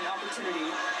and one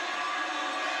opportunity.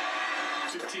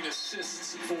 15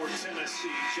 assists for Tennessee.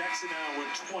 Jackson now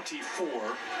with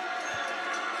 24.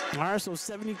 All right, so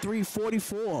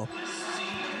 73-44.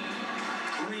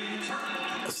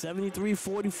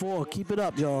 73-44. Keep it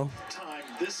up, y'all. Time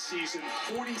this season,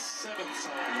 47th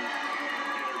time in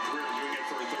their career doing it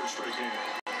for a third straight game.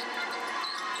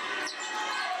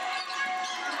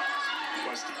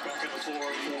 Westy back on the floor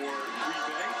for Green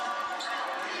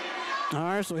Bay. All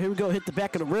right, so here we go. Hit the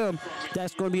back of the rim.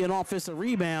 That's going to be an offensive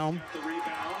rebound. The rebound.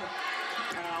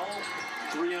 Powell,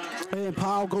 3-on-3. And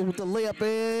Powell goes with the layup,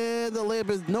 and the layup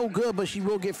is no good, but she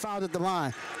will get fouled at the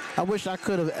line. I wish I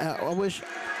could have.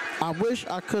 I wish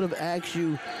I could have asked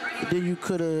you. Then you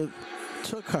could have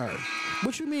took her.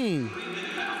 What you mean?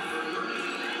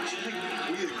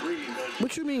 We agree that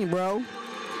What you mean, bro?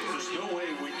 there's no way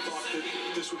we thought that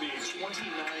this would be a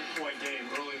 29-point game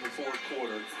early in the fourth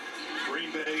quarter.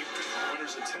 Green Bay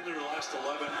winners of 10 of their last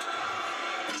 11.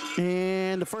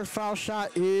 And the first foul shot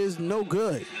is no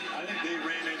good. I think they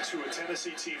ran into a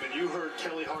Tennessee team, and you heard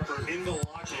Kelly Harper in the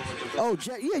locker room at the Oh,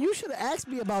 yeah, you should have asked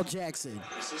me about Jackson.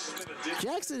 This has been a different.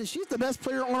 Jackson, she's the best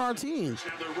player on our team.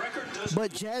 Now, the record does.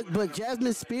 But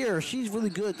Jasmine Spear, she's really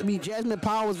good. I mean, Jasmine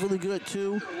Powell is really good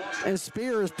too, and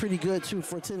Spear is pretty good too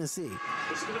for Tennessee.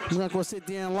 I'm not gonna sit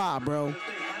there and lie, bro.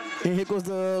 And here goes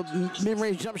the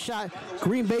mid-range jump shot.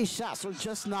 Green Bay shots are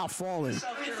just not falling.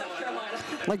 South Carolina.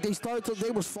 Like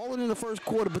they was falling in the first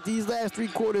quarter, but these last 3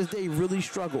 quarters, they really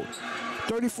struggled.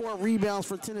 34 rebounds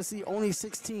for Tennessee, only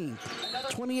 16.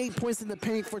 28 points in the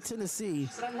paint for Tennessee,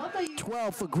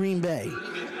 12 for Green Bay.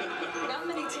 Not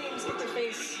many teams get to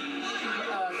face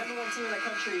number 1 team in the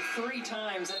country 3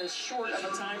 times in as short of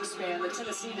a time span that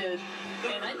Tennessee did.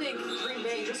 And I think Green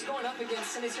Bay, just going up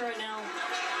against Tennessee right now,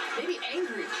 maybe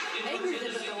angry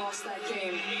that they lost that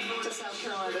game to South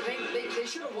Carolina. They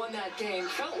should have won that game.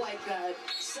 Felt like that.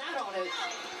 Sat on it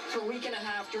for a week and a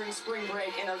half during spring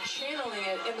break and are channeling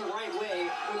it in the right way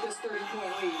with this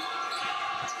 30-point lead.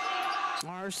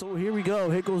 All right, so here we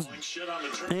go. Here goes,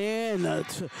 and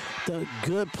the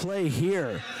good play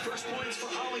here for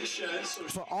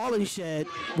Hollingshed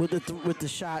with the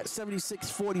shot.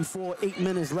 76-44, 8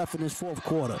 minutes left in this 4th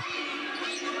quarter.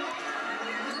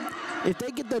 If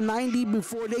they get the 90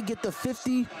 before they get the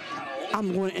 50,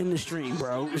 I'm going to end the stream,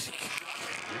 bro. It's in to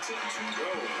go.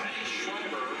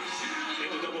 Schreiber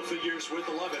into double figures with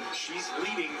 11. She's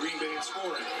leading Green Bay in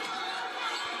scoring.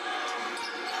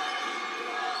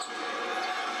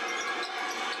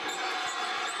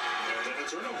 And then a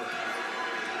turnover.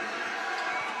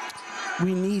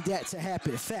 We need that to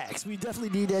happen. Facts. We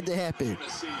definitely need that to happen.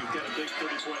 Tennessee, you've got a big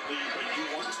 30-point lead, but you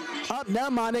want to be... Up, never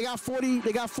mind. They got 40.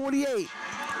 They got 48.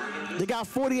 They got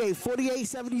 48,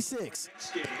 48-76.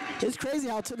 It's crazy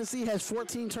how Tennessee has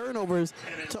 14 turnovers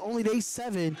to only they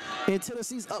 7, and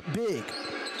Tennessee's up big.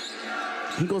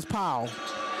 Here goes Powell.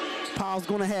 Powell's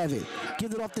going to have it.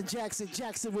 Give it off to Jackson.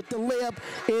 Jackson with the layup.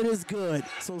 It is good.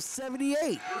 So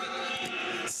 78.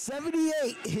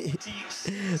 78.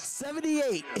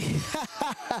 78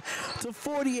 to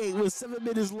 48 with 7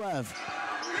 minutes left.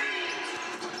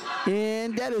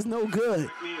 And that is no good.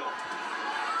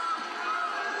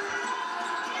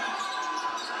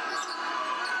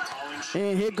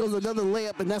 And here goes another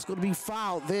layup, and that's going to be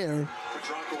fouled there.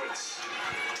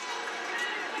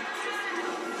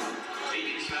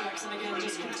 Jackson again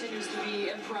just continues to be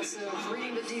impressive.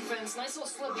 Reading the defense. Nice little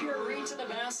slip here, read to the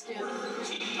basket. Those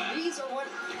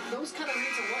kind of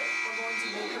reads are what are going to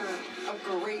make her a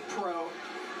great pro.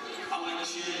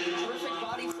 Terrific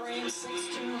body frame,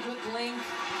 6'2", good length,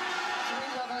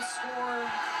 3-level score.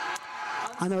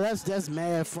 I know that's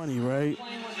mad funny, right?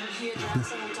 Playing with Rakia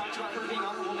Johnson, we talked about her being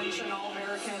honorable mention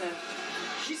All-American, and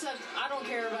she said, I don't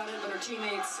care about it, but her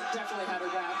teammates definitely had her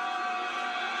back.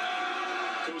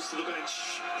 Goes to the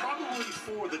bench, probably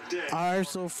for the day. All right,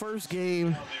 so first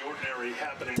game.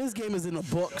 This game is in the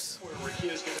books.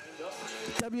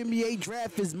 WNBA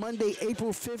draft is Monday,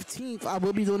 April 15th. I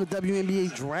will be doing the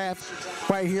WNBA draft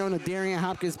right here on the Darian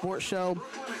Hopkins Sports Show.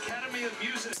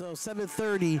 So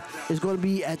 7:30 is going to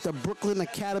be at the Brooklyn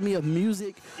Academy of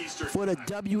Music for the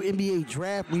WNBA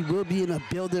draft. We will be in a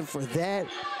building for that.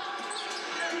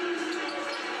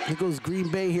 Here goes Green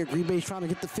Bay here. Green Bay's trying to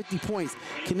get the 50 points.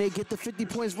 Can they get the 50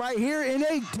 points right here? And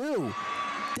they do.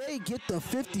 They get the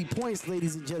 50 points,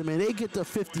 ladies and gentlemen. They get the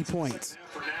 50 points.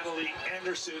 For Natalie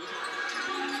Anderson.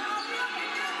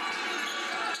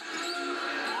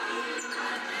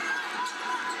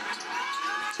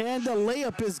 And the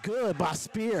layup is good by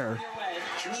Spear.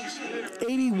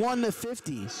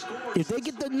 81-50. If they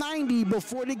get the 90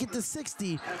 before they get the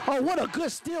 60, oh, what a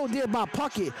good steal there by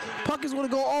Puckett. Puckett's going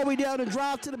to go all the way down and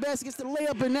drive to the basket, gets the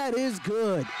layup, and that is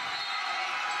good.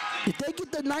 If they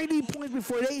get the 90 points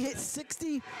before they hit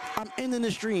 60, I'm ending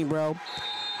the stream, bro.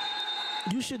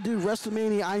 You should do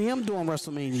WrestleMania. I am doing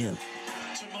WrestleMania.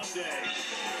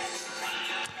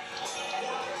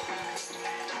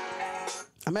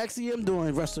 I'm actually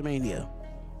doing WrestleMania.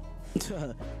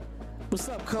 What's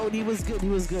up, Cody? What's good? He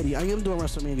was good. I am doing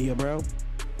WrestleMania, bro.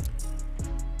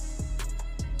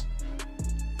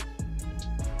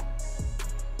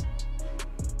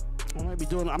 I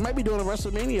might be doing a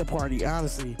WrestleMania party,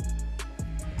 honestly.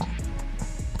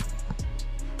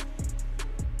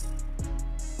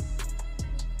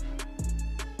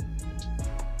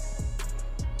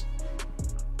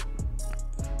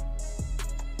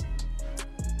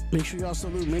 Make sure y'all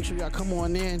salute. Make sure y'all come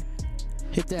on in.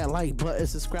 Hit that like button.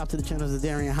 Subscribe to the channel of the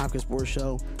Darian Hopkins Sports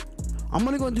Show. I'm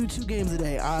only going to do 2 games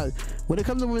today. When it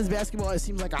comes to women's basketball, it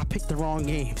seems like I picked the wrong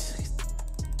games.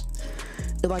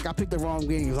 Like I picked the wrong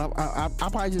games. I'll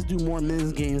probably just do more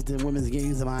men's games than women's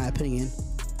games, in my opinion.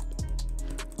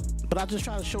 But I just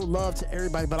try to show love to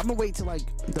everybody. But I'm going to wait till like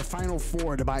the Final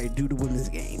Four to do the women's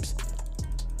games,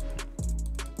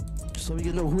 so we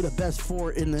can know who the best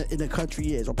 4 in the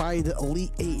country is, or probably the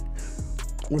Elite 8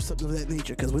 or something of that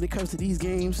nature. Because when it comes to these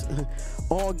games,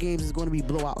 all games is going to be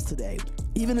blowouts today,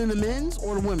 even in the men's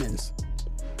or the women's.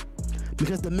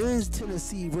 Because the men's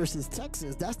Tennessee versus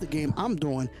Texas, that's the game I'm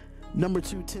doing. number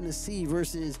 2 Tennessee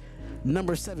versus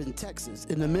number 7 Texas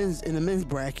in the men's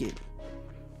bracket.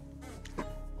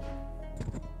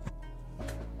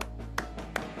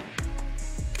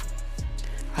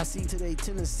 I see today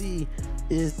Tennessee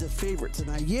is the favorite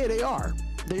tonight. Yeah, they are.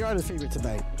 They are the favorite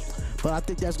tonight. But I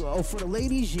think that's good. Oh, for the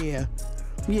ladies, yeah.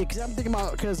 Yeah, because I'm thinking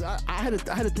about, because I had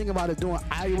to think about it during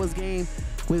Iowa's game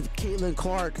with Caitlin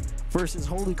Clark versus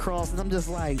Holy Cross, and I'm just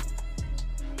like,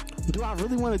 do I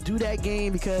really want to do that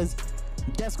game? Because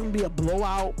that's going to be a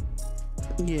blowout.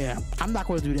 Yeah, I'm not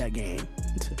going to do that game.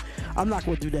 I'm not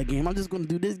going to do that game. I'm just going to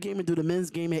do this game and do the men's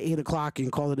game at 8 o'clock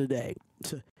and call it a day.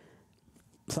 So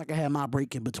I can have my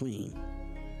break in between.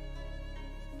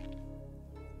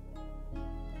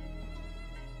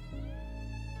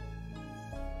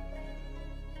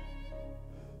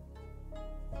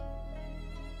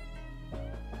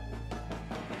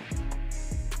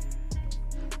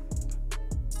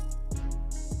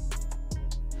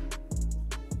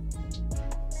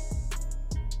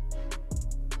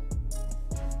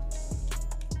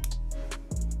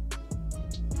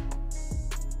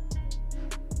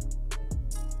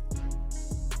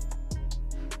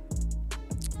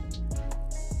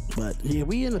 But yeah,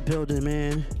 we in the building,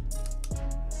 man.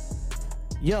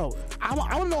 Yo, I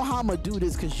don't know how I'm gonna do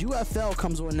this because UFL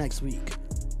comes on next week.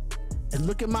 And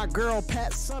look at my girl,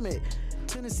 Pat Summitt,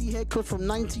 Tennessee head coach from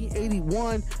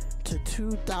 1981 to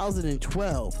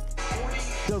 2012.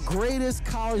 The greatest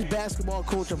college basketball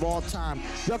coach of all time.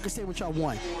 Y'all can say what y'all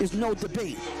want. There's no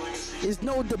debate. There's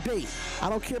no debate. I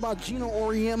don't care about Gino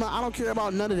Auriemma. I don't care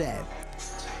about none of that.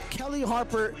 Kelly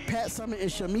Harper, Pat Summitt,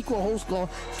 and Shamika Holsclaw.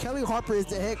 Kelly Harper is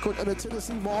the head coach of the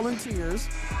Tennessee Volunteers.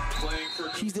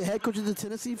 She's the head coach of the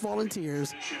Tennessee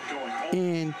Volunteers.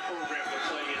 And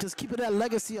just keeping that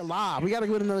legacy alive. We got to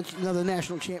win another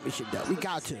national championship, though. We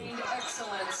got to.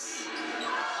 Excellence.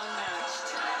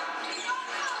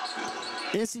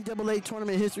 NCAA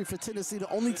tournament history for Tennessee, the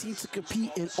only team to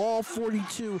compete in all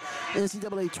 42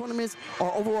 NCAA tournaments.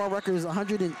 Our overall record is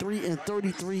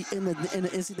 103-33 in the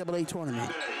NCAA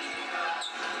tournament.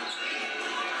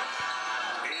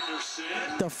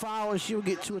 The foul, and she'll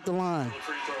get 2 at the line.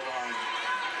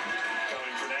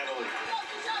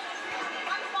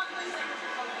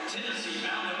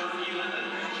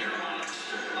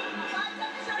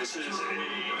 This is a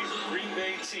Green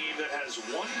Bay team that has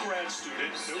 1 grad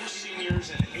student, no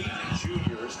seniors, and 8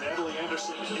 juniors. Natalie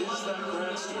Anderson is that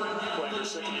grad student playing her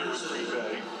 2nd year at Green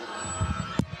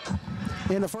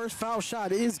Bay. And the first foul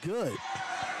shot is good.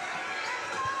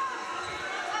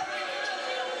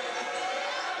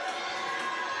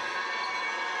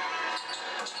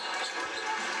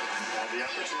 And the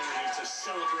opportunity to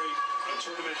celebrate a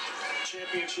tournament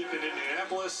championship in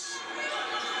Indianapolis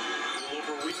a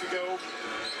little over a week ago.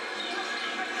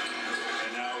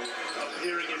 And now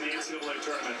appearing in the NCAA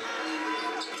tournament.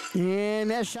 And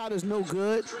that shot is no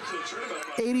good.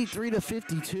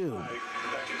 83-52.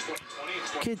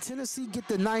 Can Tennessee get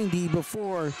the 90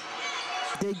 before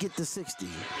they get the 60?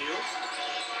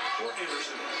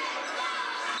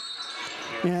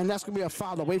 And that's going to be a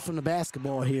foul away from the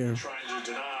basketball here. Trying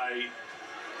to deny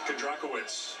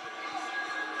Kondrakowicz.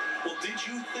 Well, did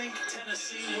you think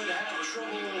Tennessee would have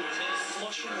trouble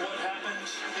flushing what happened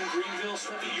in Greenville?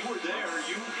 Steffi, you were there.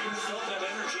 You felt that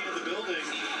energy in the building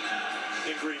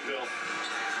in Greenville.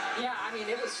 Yeah, I mean,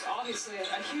 it was obviously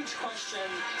a huge question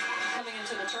coming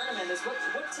into the tournament is what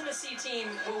Tennessee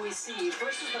team will we see?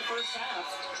 Versus the first half,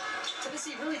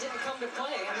 Tennessee really didn't come to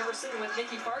play. I remember sitting with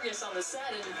Nikki Fargas on the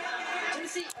set, and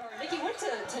Nikki went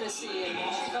to Tennessee, and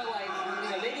she felt like,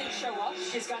 they didn't show up.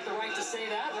 She's got the right to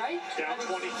say that, right? Down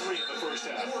 23 in the first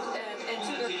half. And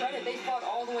to their credit, they fought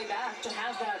all the way back to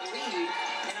have that lead.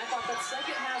 And I thought that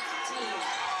second half team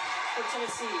for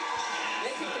Tennessee,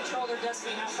 they can control their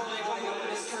destiny how far they want to go in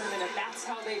this tournament, and that's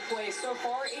how they play. So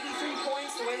far, 83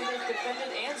 points, the way that they've defended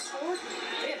and scored,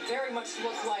 they have very much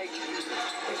looked like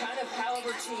the kind of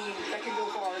caliber team that can go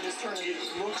far in this tournament. It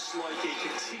looks like a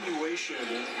continuation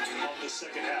of the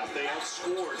second half. They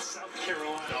outscored South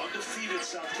Carolina, undefeated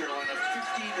South Carolina,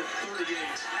 50-38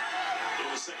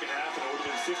 in the second half, and it would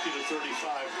have been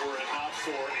 50-35 were it not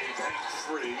for a bank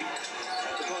 3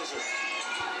 at the buzzer.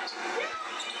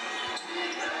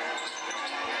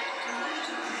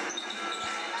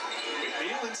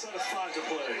 McNeil inside of 5 to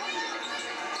play.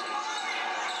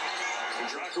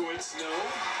 Kondrakowicz, no.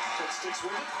 Cut sticks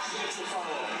with it. She gets the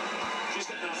follow. She's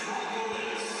got 9.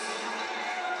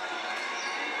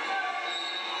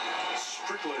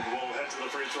 Strickland will head to the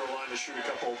free throw line to shoot a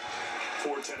couple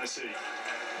for Tennessee.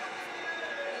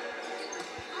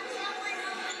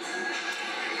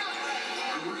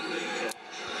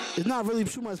 It's not really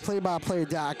too much play-by-play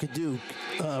that I could do,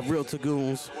 real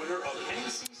Tagoons. Winner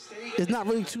it's not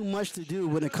really too much to do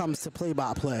when it comes to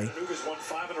play-by-play.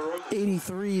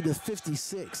 83 to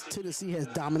 56. Tennessee has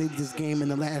dominated this game in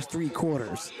the last 3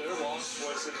 quarters.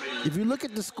 If you look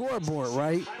at the scoreboard,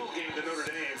 right?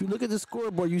 If you look at the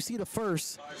scoreboard, you see the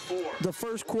first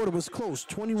quarter was close,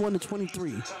 21 to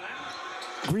 23.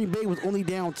 Green Bay was only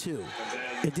down 2.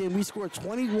 And then we scored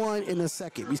 21 in the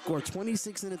second. We scored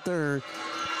 26 in the third.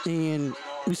 And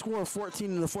we scored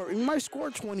 14 in the fourth. We might score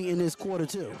 20 in this quarter,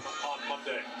 too. On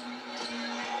Monday.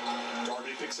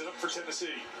 Darby picks it up for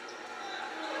Tennessee.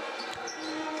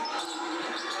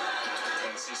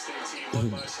 NC State team led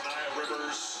by Sanaya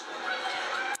Rivers.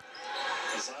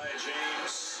 Isaiah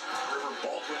James. River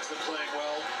Baldwin's been playing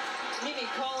well. Mimi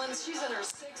Collins, she's in her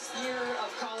 6th year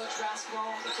of college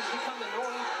basketball, which has become the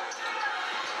norm.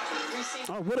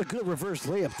 Oh, what a good reverse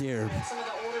layup there. And some of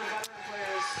the older veteran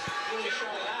players really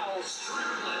showing out,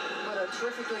 but a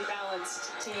terrifically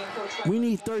balanced team. We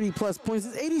need 30-plus points.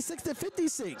 It's 86 to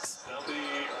 56.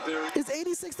 It's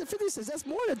 86 to 56. That's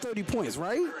more than 30 points,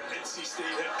 right? NC State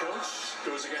head coach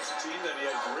goes against a team that he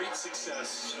had great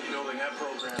success building that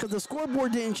program. Because the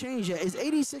scoreboard didn't change yet. It's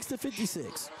 86 to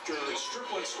 56.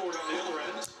 Strickland scored on the other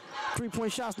end.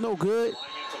 3-point shots, no good. Lying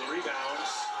in for the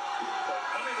rebounds, but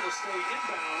unable to stay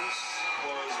inbounds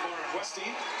was Lauren Westy.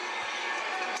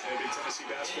 Maybe Tennessee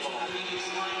basketball.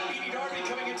 Edie Darby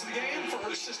coming into the game for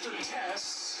her sister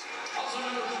Tess.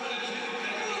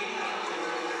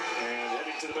 And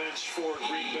heading to the bench for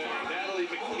Green Bay, Natalie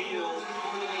McNeil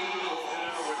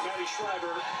with Maddie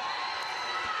Schreiber.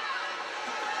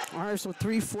 All right, so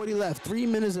 3:40 left. 3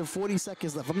 minutes and 40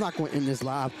 seconds left. I'm not going to end this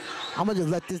live. I'm going to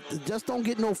just let this, just don't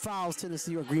get no fouls,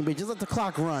 Tennessee or Green Bay. Just let the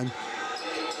clock run.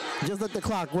 Just let the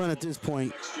clock run at this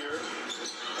point.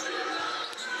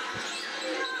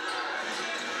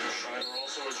 Schreiber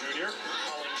also a junior.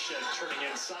 Hollingshed turning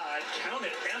inside. Count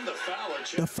it and the foul.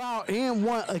 The foul and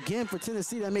one again for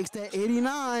Tennessee. That makes that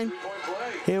 89.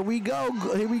 Here we go.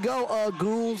 Here we go,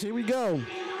 Goons. Here we go.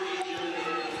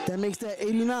 That makes that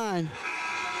 89.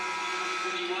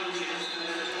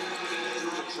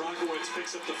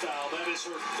 Picks up the foul. That is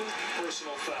her 5th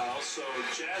personal foul. So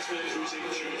Jasmine, who's a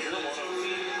junior, one of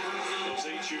those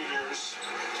 8 juniors,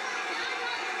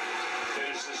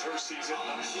 finishes her season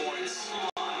 9 points,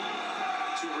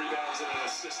 2 rebounds, and an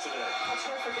assist today. A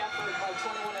terrific effort by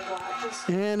 21 and Black.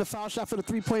 And the foul shot for the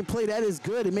 3-point play. That is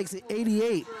good. It makes it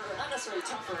 88. Not necessarily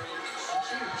tougher.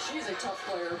 She's a tough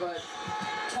player, but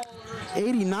taller.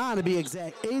 89 to be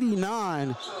exact.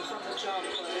 89. From the jump,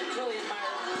 but really admire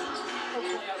her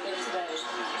play out there today.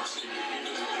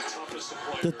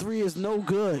 The 3 is no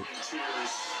good.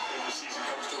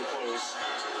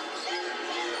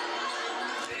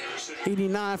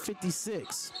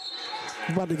 89-56.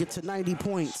 We're about to get to 90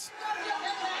 points.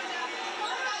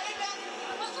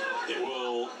 It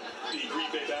will be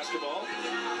Green Bay basketball.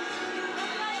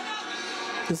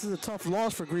 This is a tough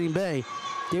loss for Green Bay.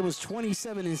 It was 27-6.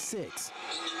 It's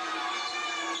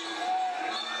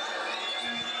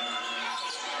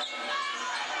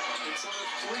under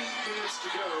 3 minutes to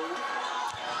go.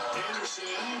 Anderson.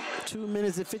 2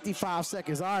 minutes and 55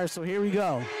 seconds. All right, so here we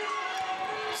go.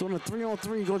 So on the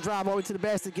 3-on-3, go drive all the way to the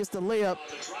basket, gets the layup.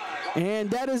 And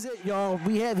that is it, y'all.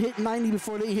 We have hit 90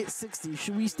 before they hit 60.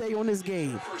 Should we stay on this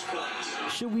game?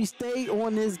 Should we stay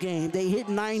on this game? They hit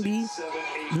 90,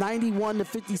 91 to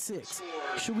 56.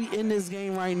 Should we end this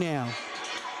game right now?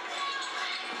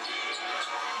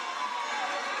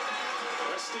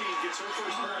 Westy gets her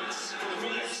first points for the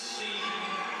Phoenix.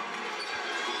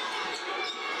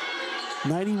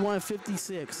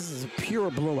 91-56. This is a pure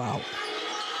blowout.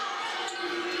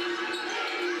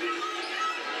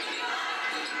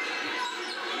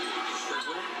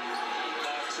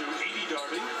 To Edie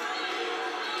Darby.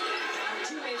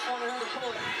 Teammates wanted her to pull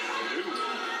it.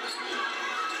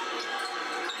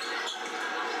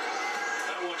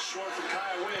 That one's short from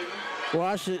Kaya Wynn. Well,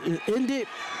 I should end it.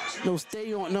 No,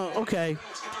 stay on. No, okay.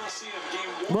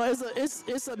 Well,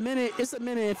 it's a minute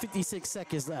and 56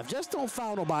 seconds left. Just don't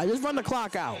foul nobody. Just run the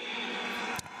clock out.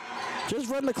 Just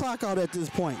run the clock out at this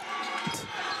point.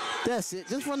 That's it.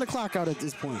 Just run the clock out at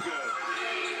this point. Coming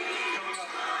up,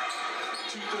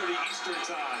 2:30 Eastern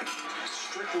time.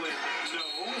 Strickland, no.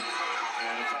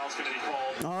 And a foul's going to be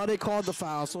called. Oh, they called the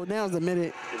foul. So now's the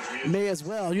minute. May as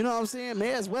well. You know what I'm saying?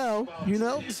 May as well. You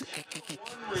know?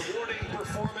 Rewarding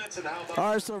performance and how about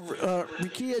All right, so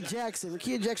Rickea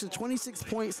Jackson, 26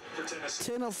 points,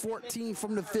 10 of 14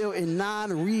 from the field, and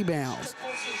 9 rebounds.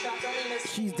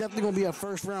 She's definitely going to be a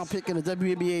first-round pick in the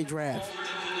WNBA draft.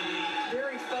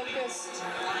 Very focused.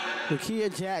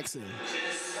 Rickea Jackson.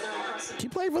 She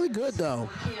played really good, though.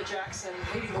 Rickea Jackson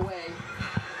leading the way.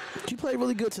 She played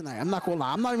really good tonight. I'm not gonna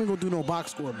lie. I'm not even gonna do no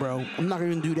box score, bro. I'm not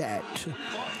gonna even do that.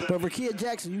 But Rakia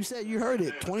Jackson, you heard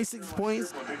it. 26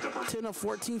 points, 10 of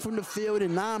 14 from the field,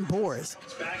 and 9 boards.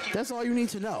 That's all you need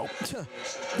to know.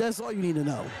 That's all you need to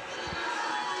know.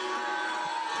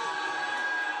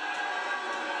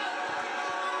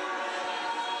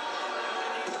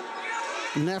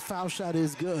 And that foul shot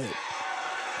is good.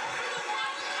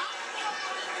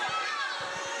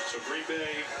 So Green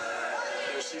Bay,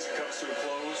 their season comes to a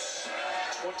close,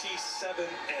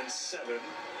 27-7.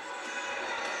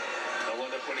 They'll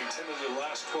end up winning 10 of their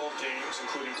last 12 games,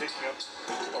 including picking up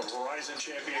a Verizon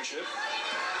championship.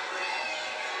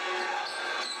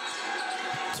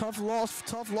 Tough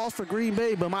loss for Green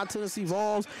Bay, but my Tennessee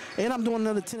Vols, and I'm doing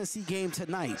another Tennessee game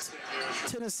tonight.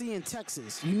 Tennessee and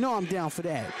Texas. You know I'm down for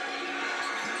that.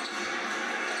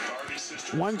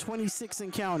 126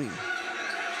 and counting.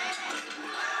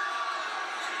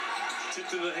 Tip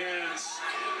to the hands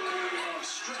of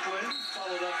Strickland,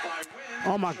 followed up by Wynn.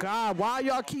 Oh my God, why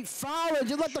y'all keep fouling?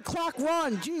 Just let the clock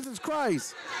run, Jesus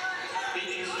Christ.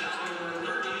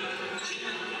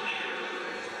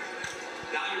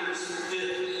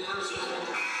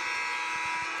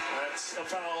 That's a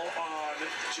foul on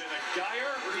Jenna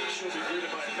Geyer. She'll be greeted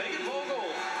by Megan Vogel.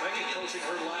 Megan coaching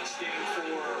her last game for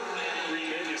Green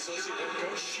Bay, the associate head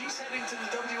coach. She's heading to the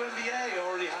WNBA,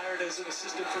 already hired as an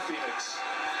assistant for Phoenix.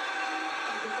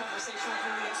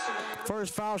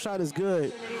 First foul shot is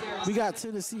good. We got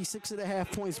Tennessee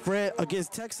 6.5 point spread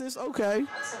against Texas. Okay.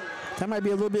 That might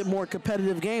be a little bit more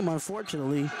competitive game,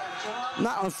 unfortunately.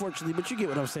 Not unfortunately, but you get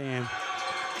what I'm saying.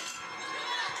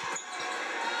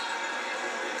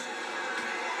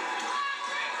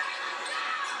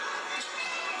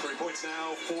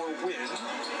 Now for Wynn.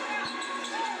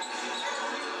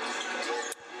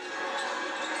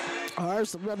 All right,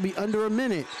 so we're going to be under a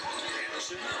minute.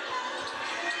 Anderson.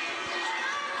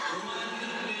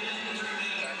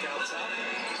 Back out top.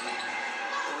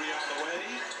 3 on the way.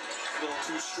 A little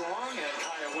too strong, and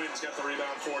Kaya Wynn's got the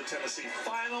rebound for Tennessee.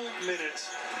 Final minute.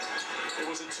 It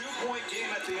was a 2-point game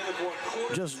at the end of one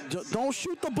quarter. Just don't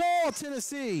shoot the ball,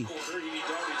 Tennessee.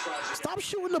 Stop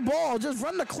shooting the ball. Just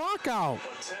run the clock out.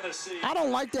 I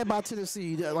don't like that about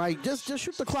Tennessee. Like, just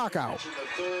shoot the clock out.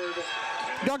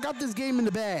 Y'all got this game in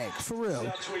the bag, for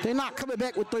real. They're not coming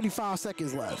back with 35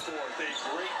 seconds left. A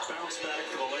great bounce back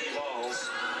for the Lady Vols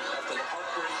after the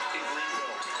heartbreak in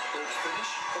Greenville. They're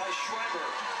finished by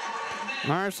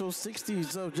Schreiber. All right, so 60.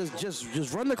 So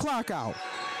just run the clock out.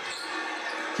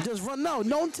 Just run. No,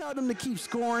 don't tell them to keep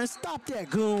scoring. Stop that,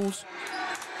 goons.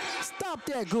 Stop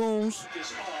that, goons.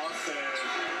 It's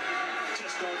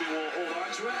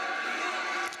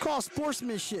called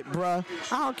sportsmanship, bruh.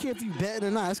 I don't care if you bet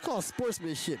or not. It's called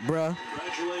sportsmanship, bruh.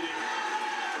 Congratulating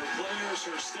her players,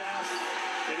 her staff.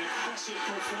 An impressive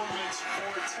performance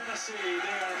for Tennessee. They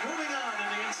are moving on in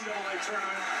the NCAA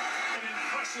tournament. An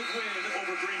impressive win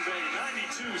over Green Bay.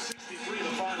 92-63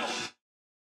 the final.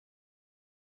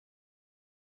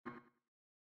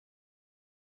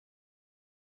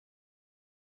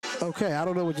 Okay, I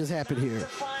don't know what just happened here.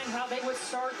 Define how they would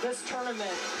start this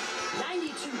tournament.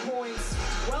 92 points,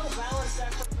 well-balanced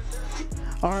effort.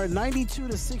 All right,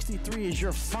 92-63 is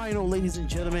your final, ladies and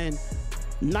gentlemen.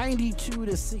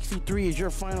 92-63 is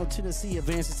your final. Tennessee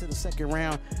advances to the second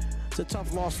round. It's a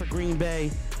tough loss for Green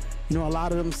Bay. You know, a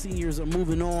lot of them seniors are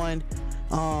moving on.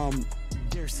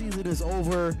 Their season is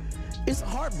over. It's a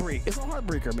heartbreak. It's a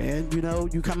heartbreaker, man. You know,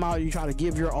 you come out, you try to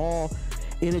give your all,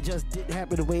 and it just didn't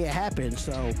happen the way it happened.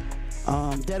 So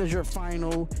that is your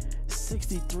final,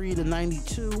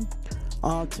 63-92.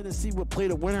 Tennessee will play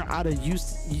the winner out of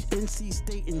NC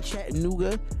State and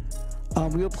Chattanooga.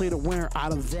 We'll play the winner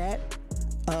out of that.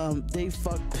 They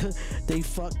fucked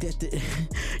at the.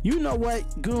 You know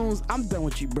what, goons? I'm done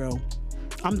with you, bro.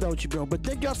 I'm done with you, bro. But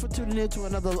thank you guys for tuning in to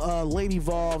another Lady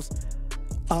Vols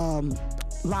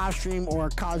live stream or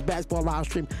college basketball live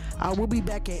stream. I will be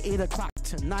back at 8 o'clock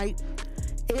tonight.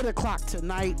 8 o'clock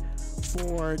tonight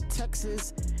for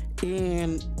Texas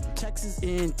and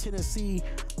Tennessee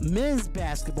men's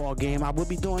basketball game. I will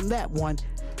be doing that one,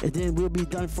 and then we'll be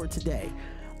done for today.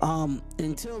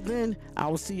 Until then, I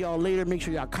will see y'all later. Make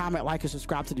sure y'all comment, like, and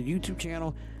subscribe to the YouTube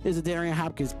channel. It's a Darian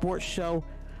Hopkins Sports Show.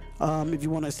 If you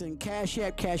want to send cash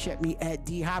app me at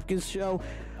DhopkinsShow.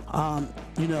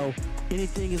 You know,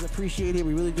 anything is appreciated.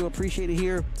 We really do appreciate it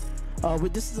here.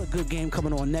 But this is a good game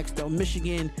coming on next, though.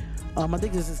 Michigan. I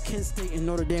think this is Kent State and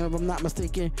Notre Dame, if I'm not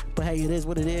mistaken. But hey, it is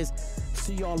what it is.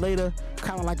 See y'all later.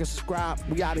 Comment, like, and subscribe.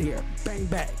 We out of here. Bang,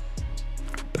 bang.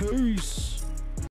 Peace.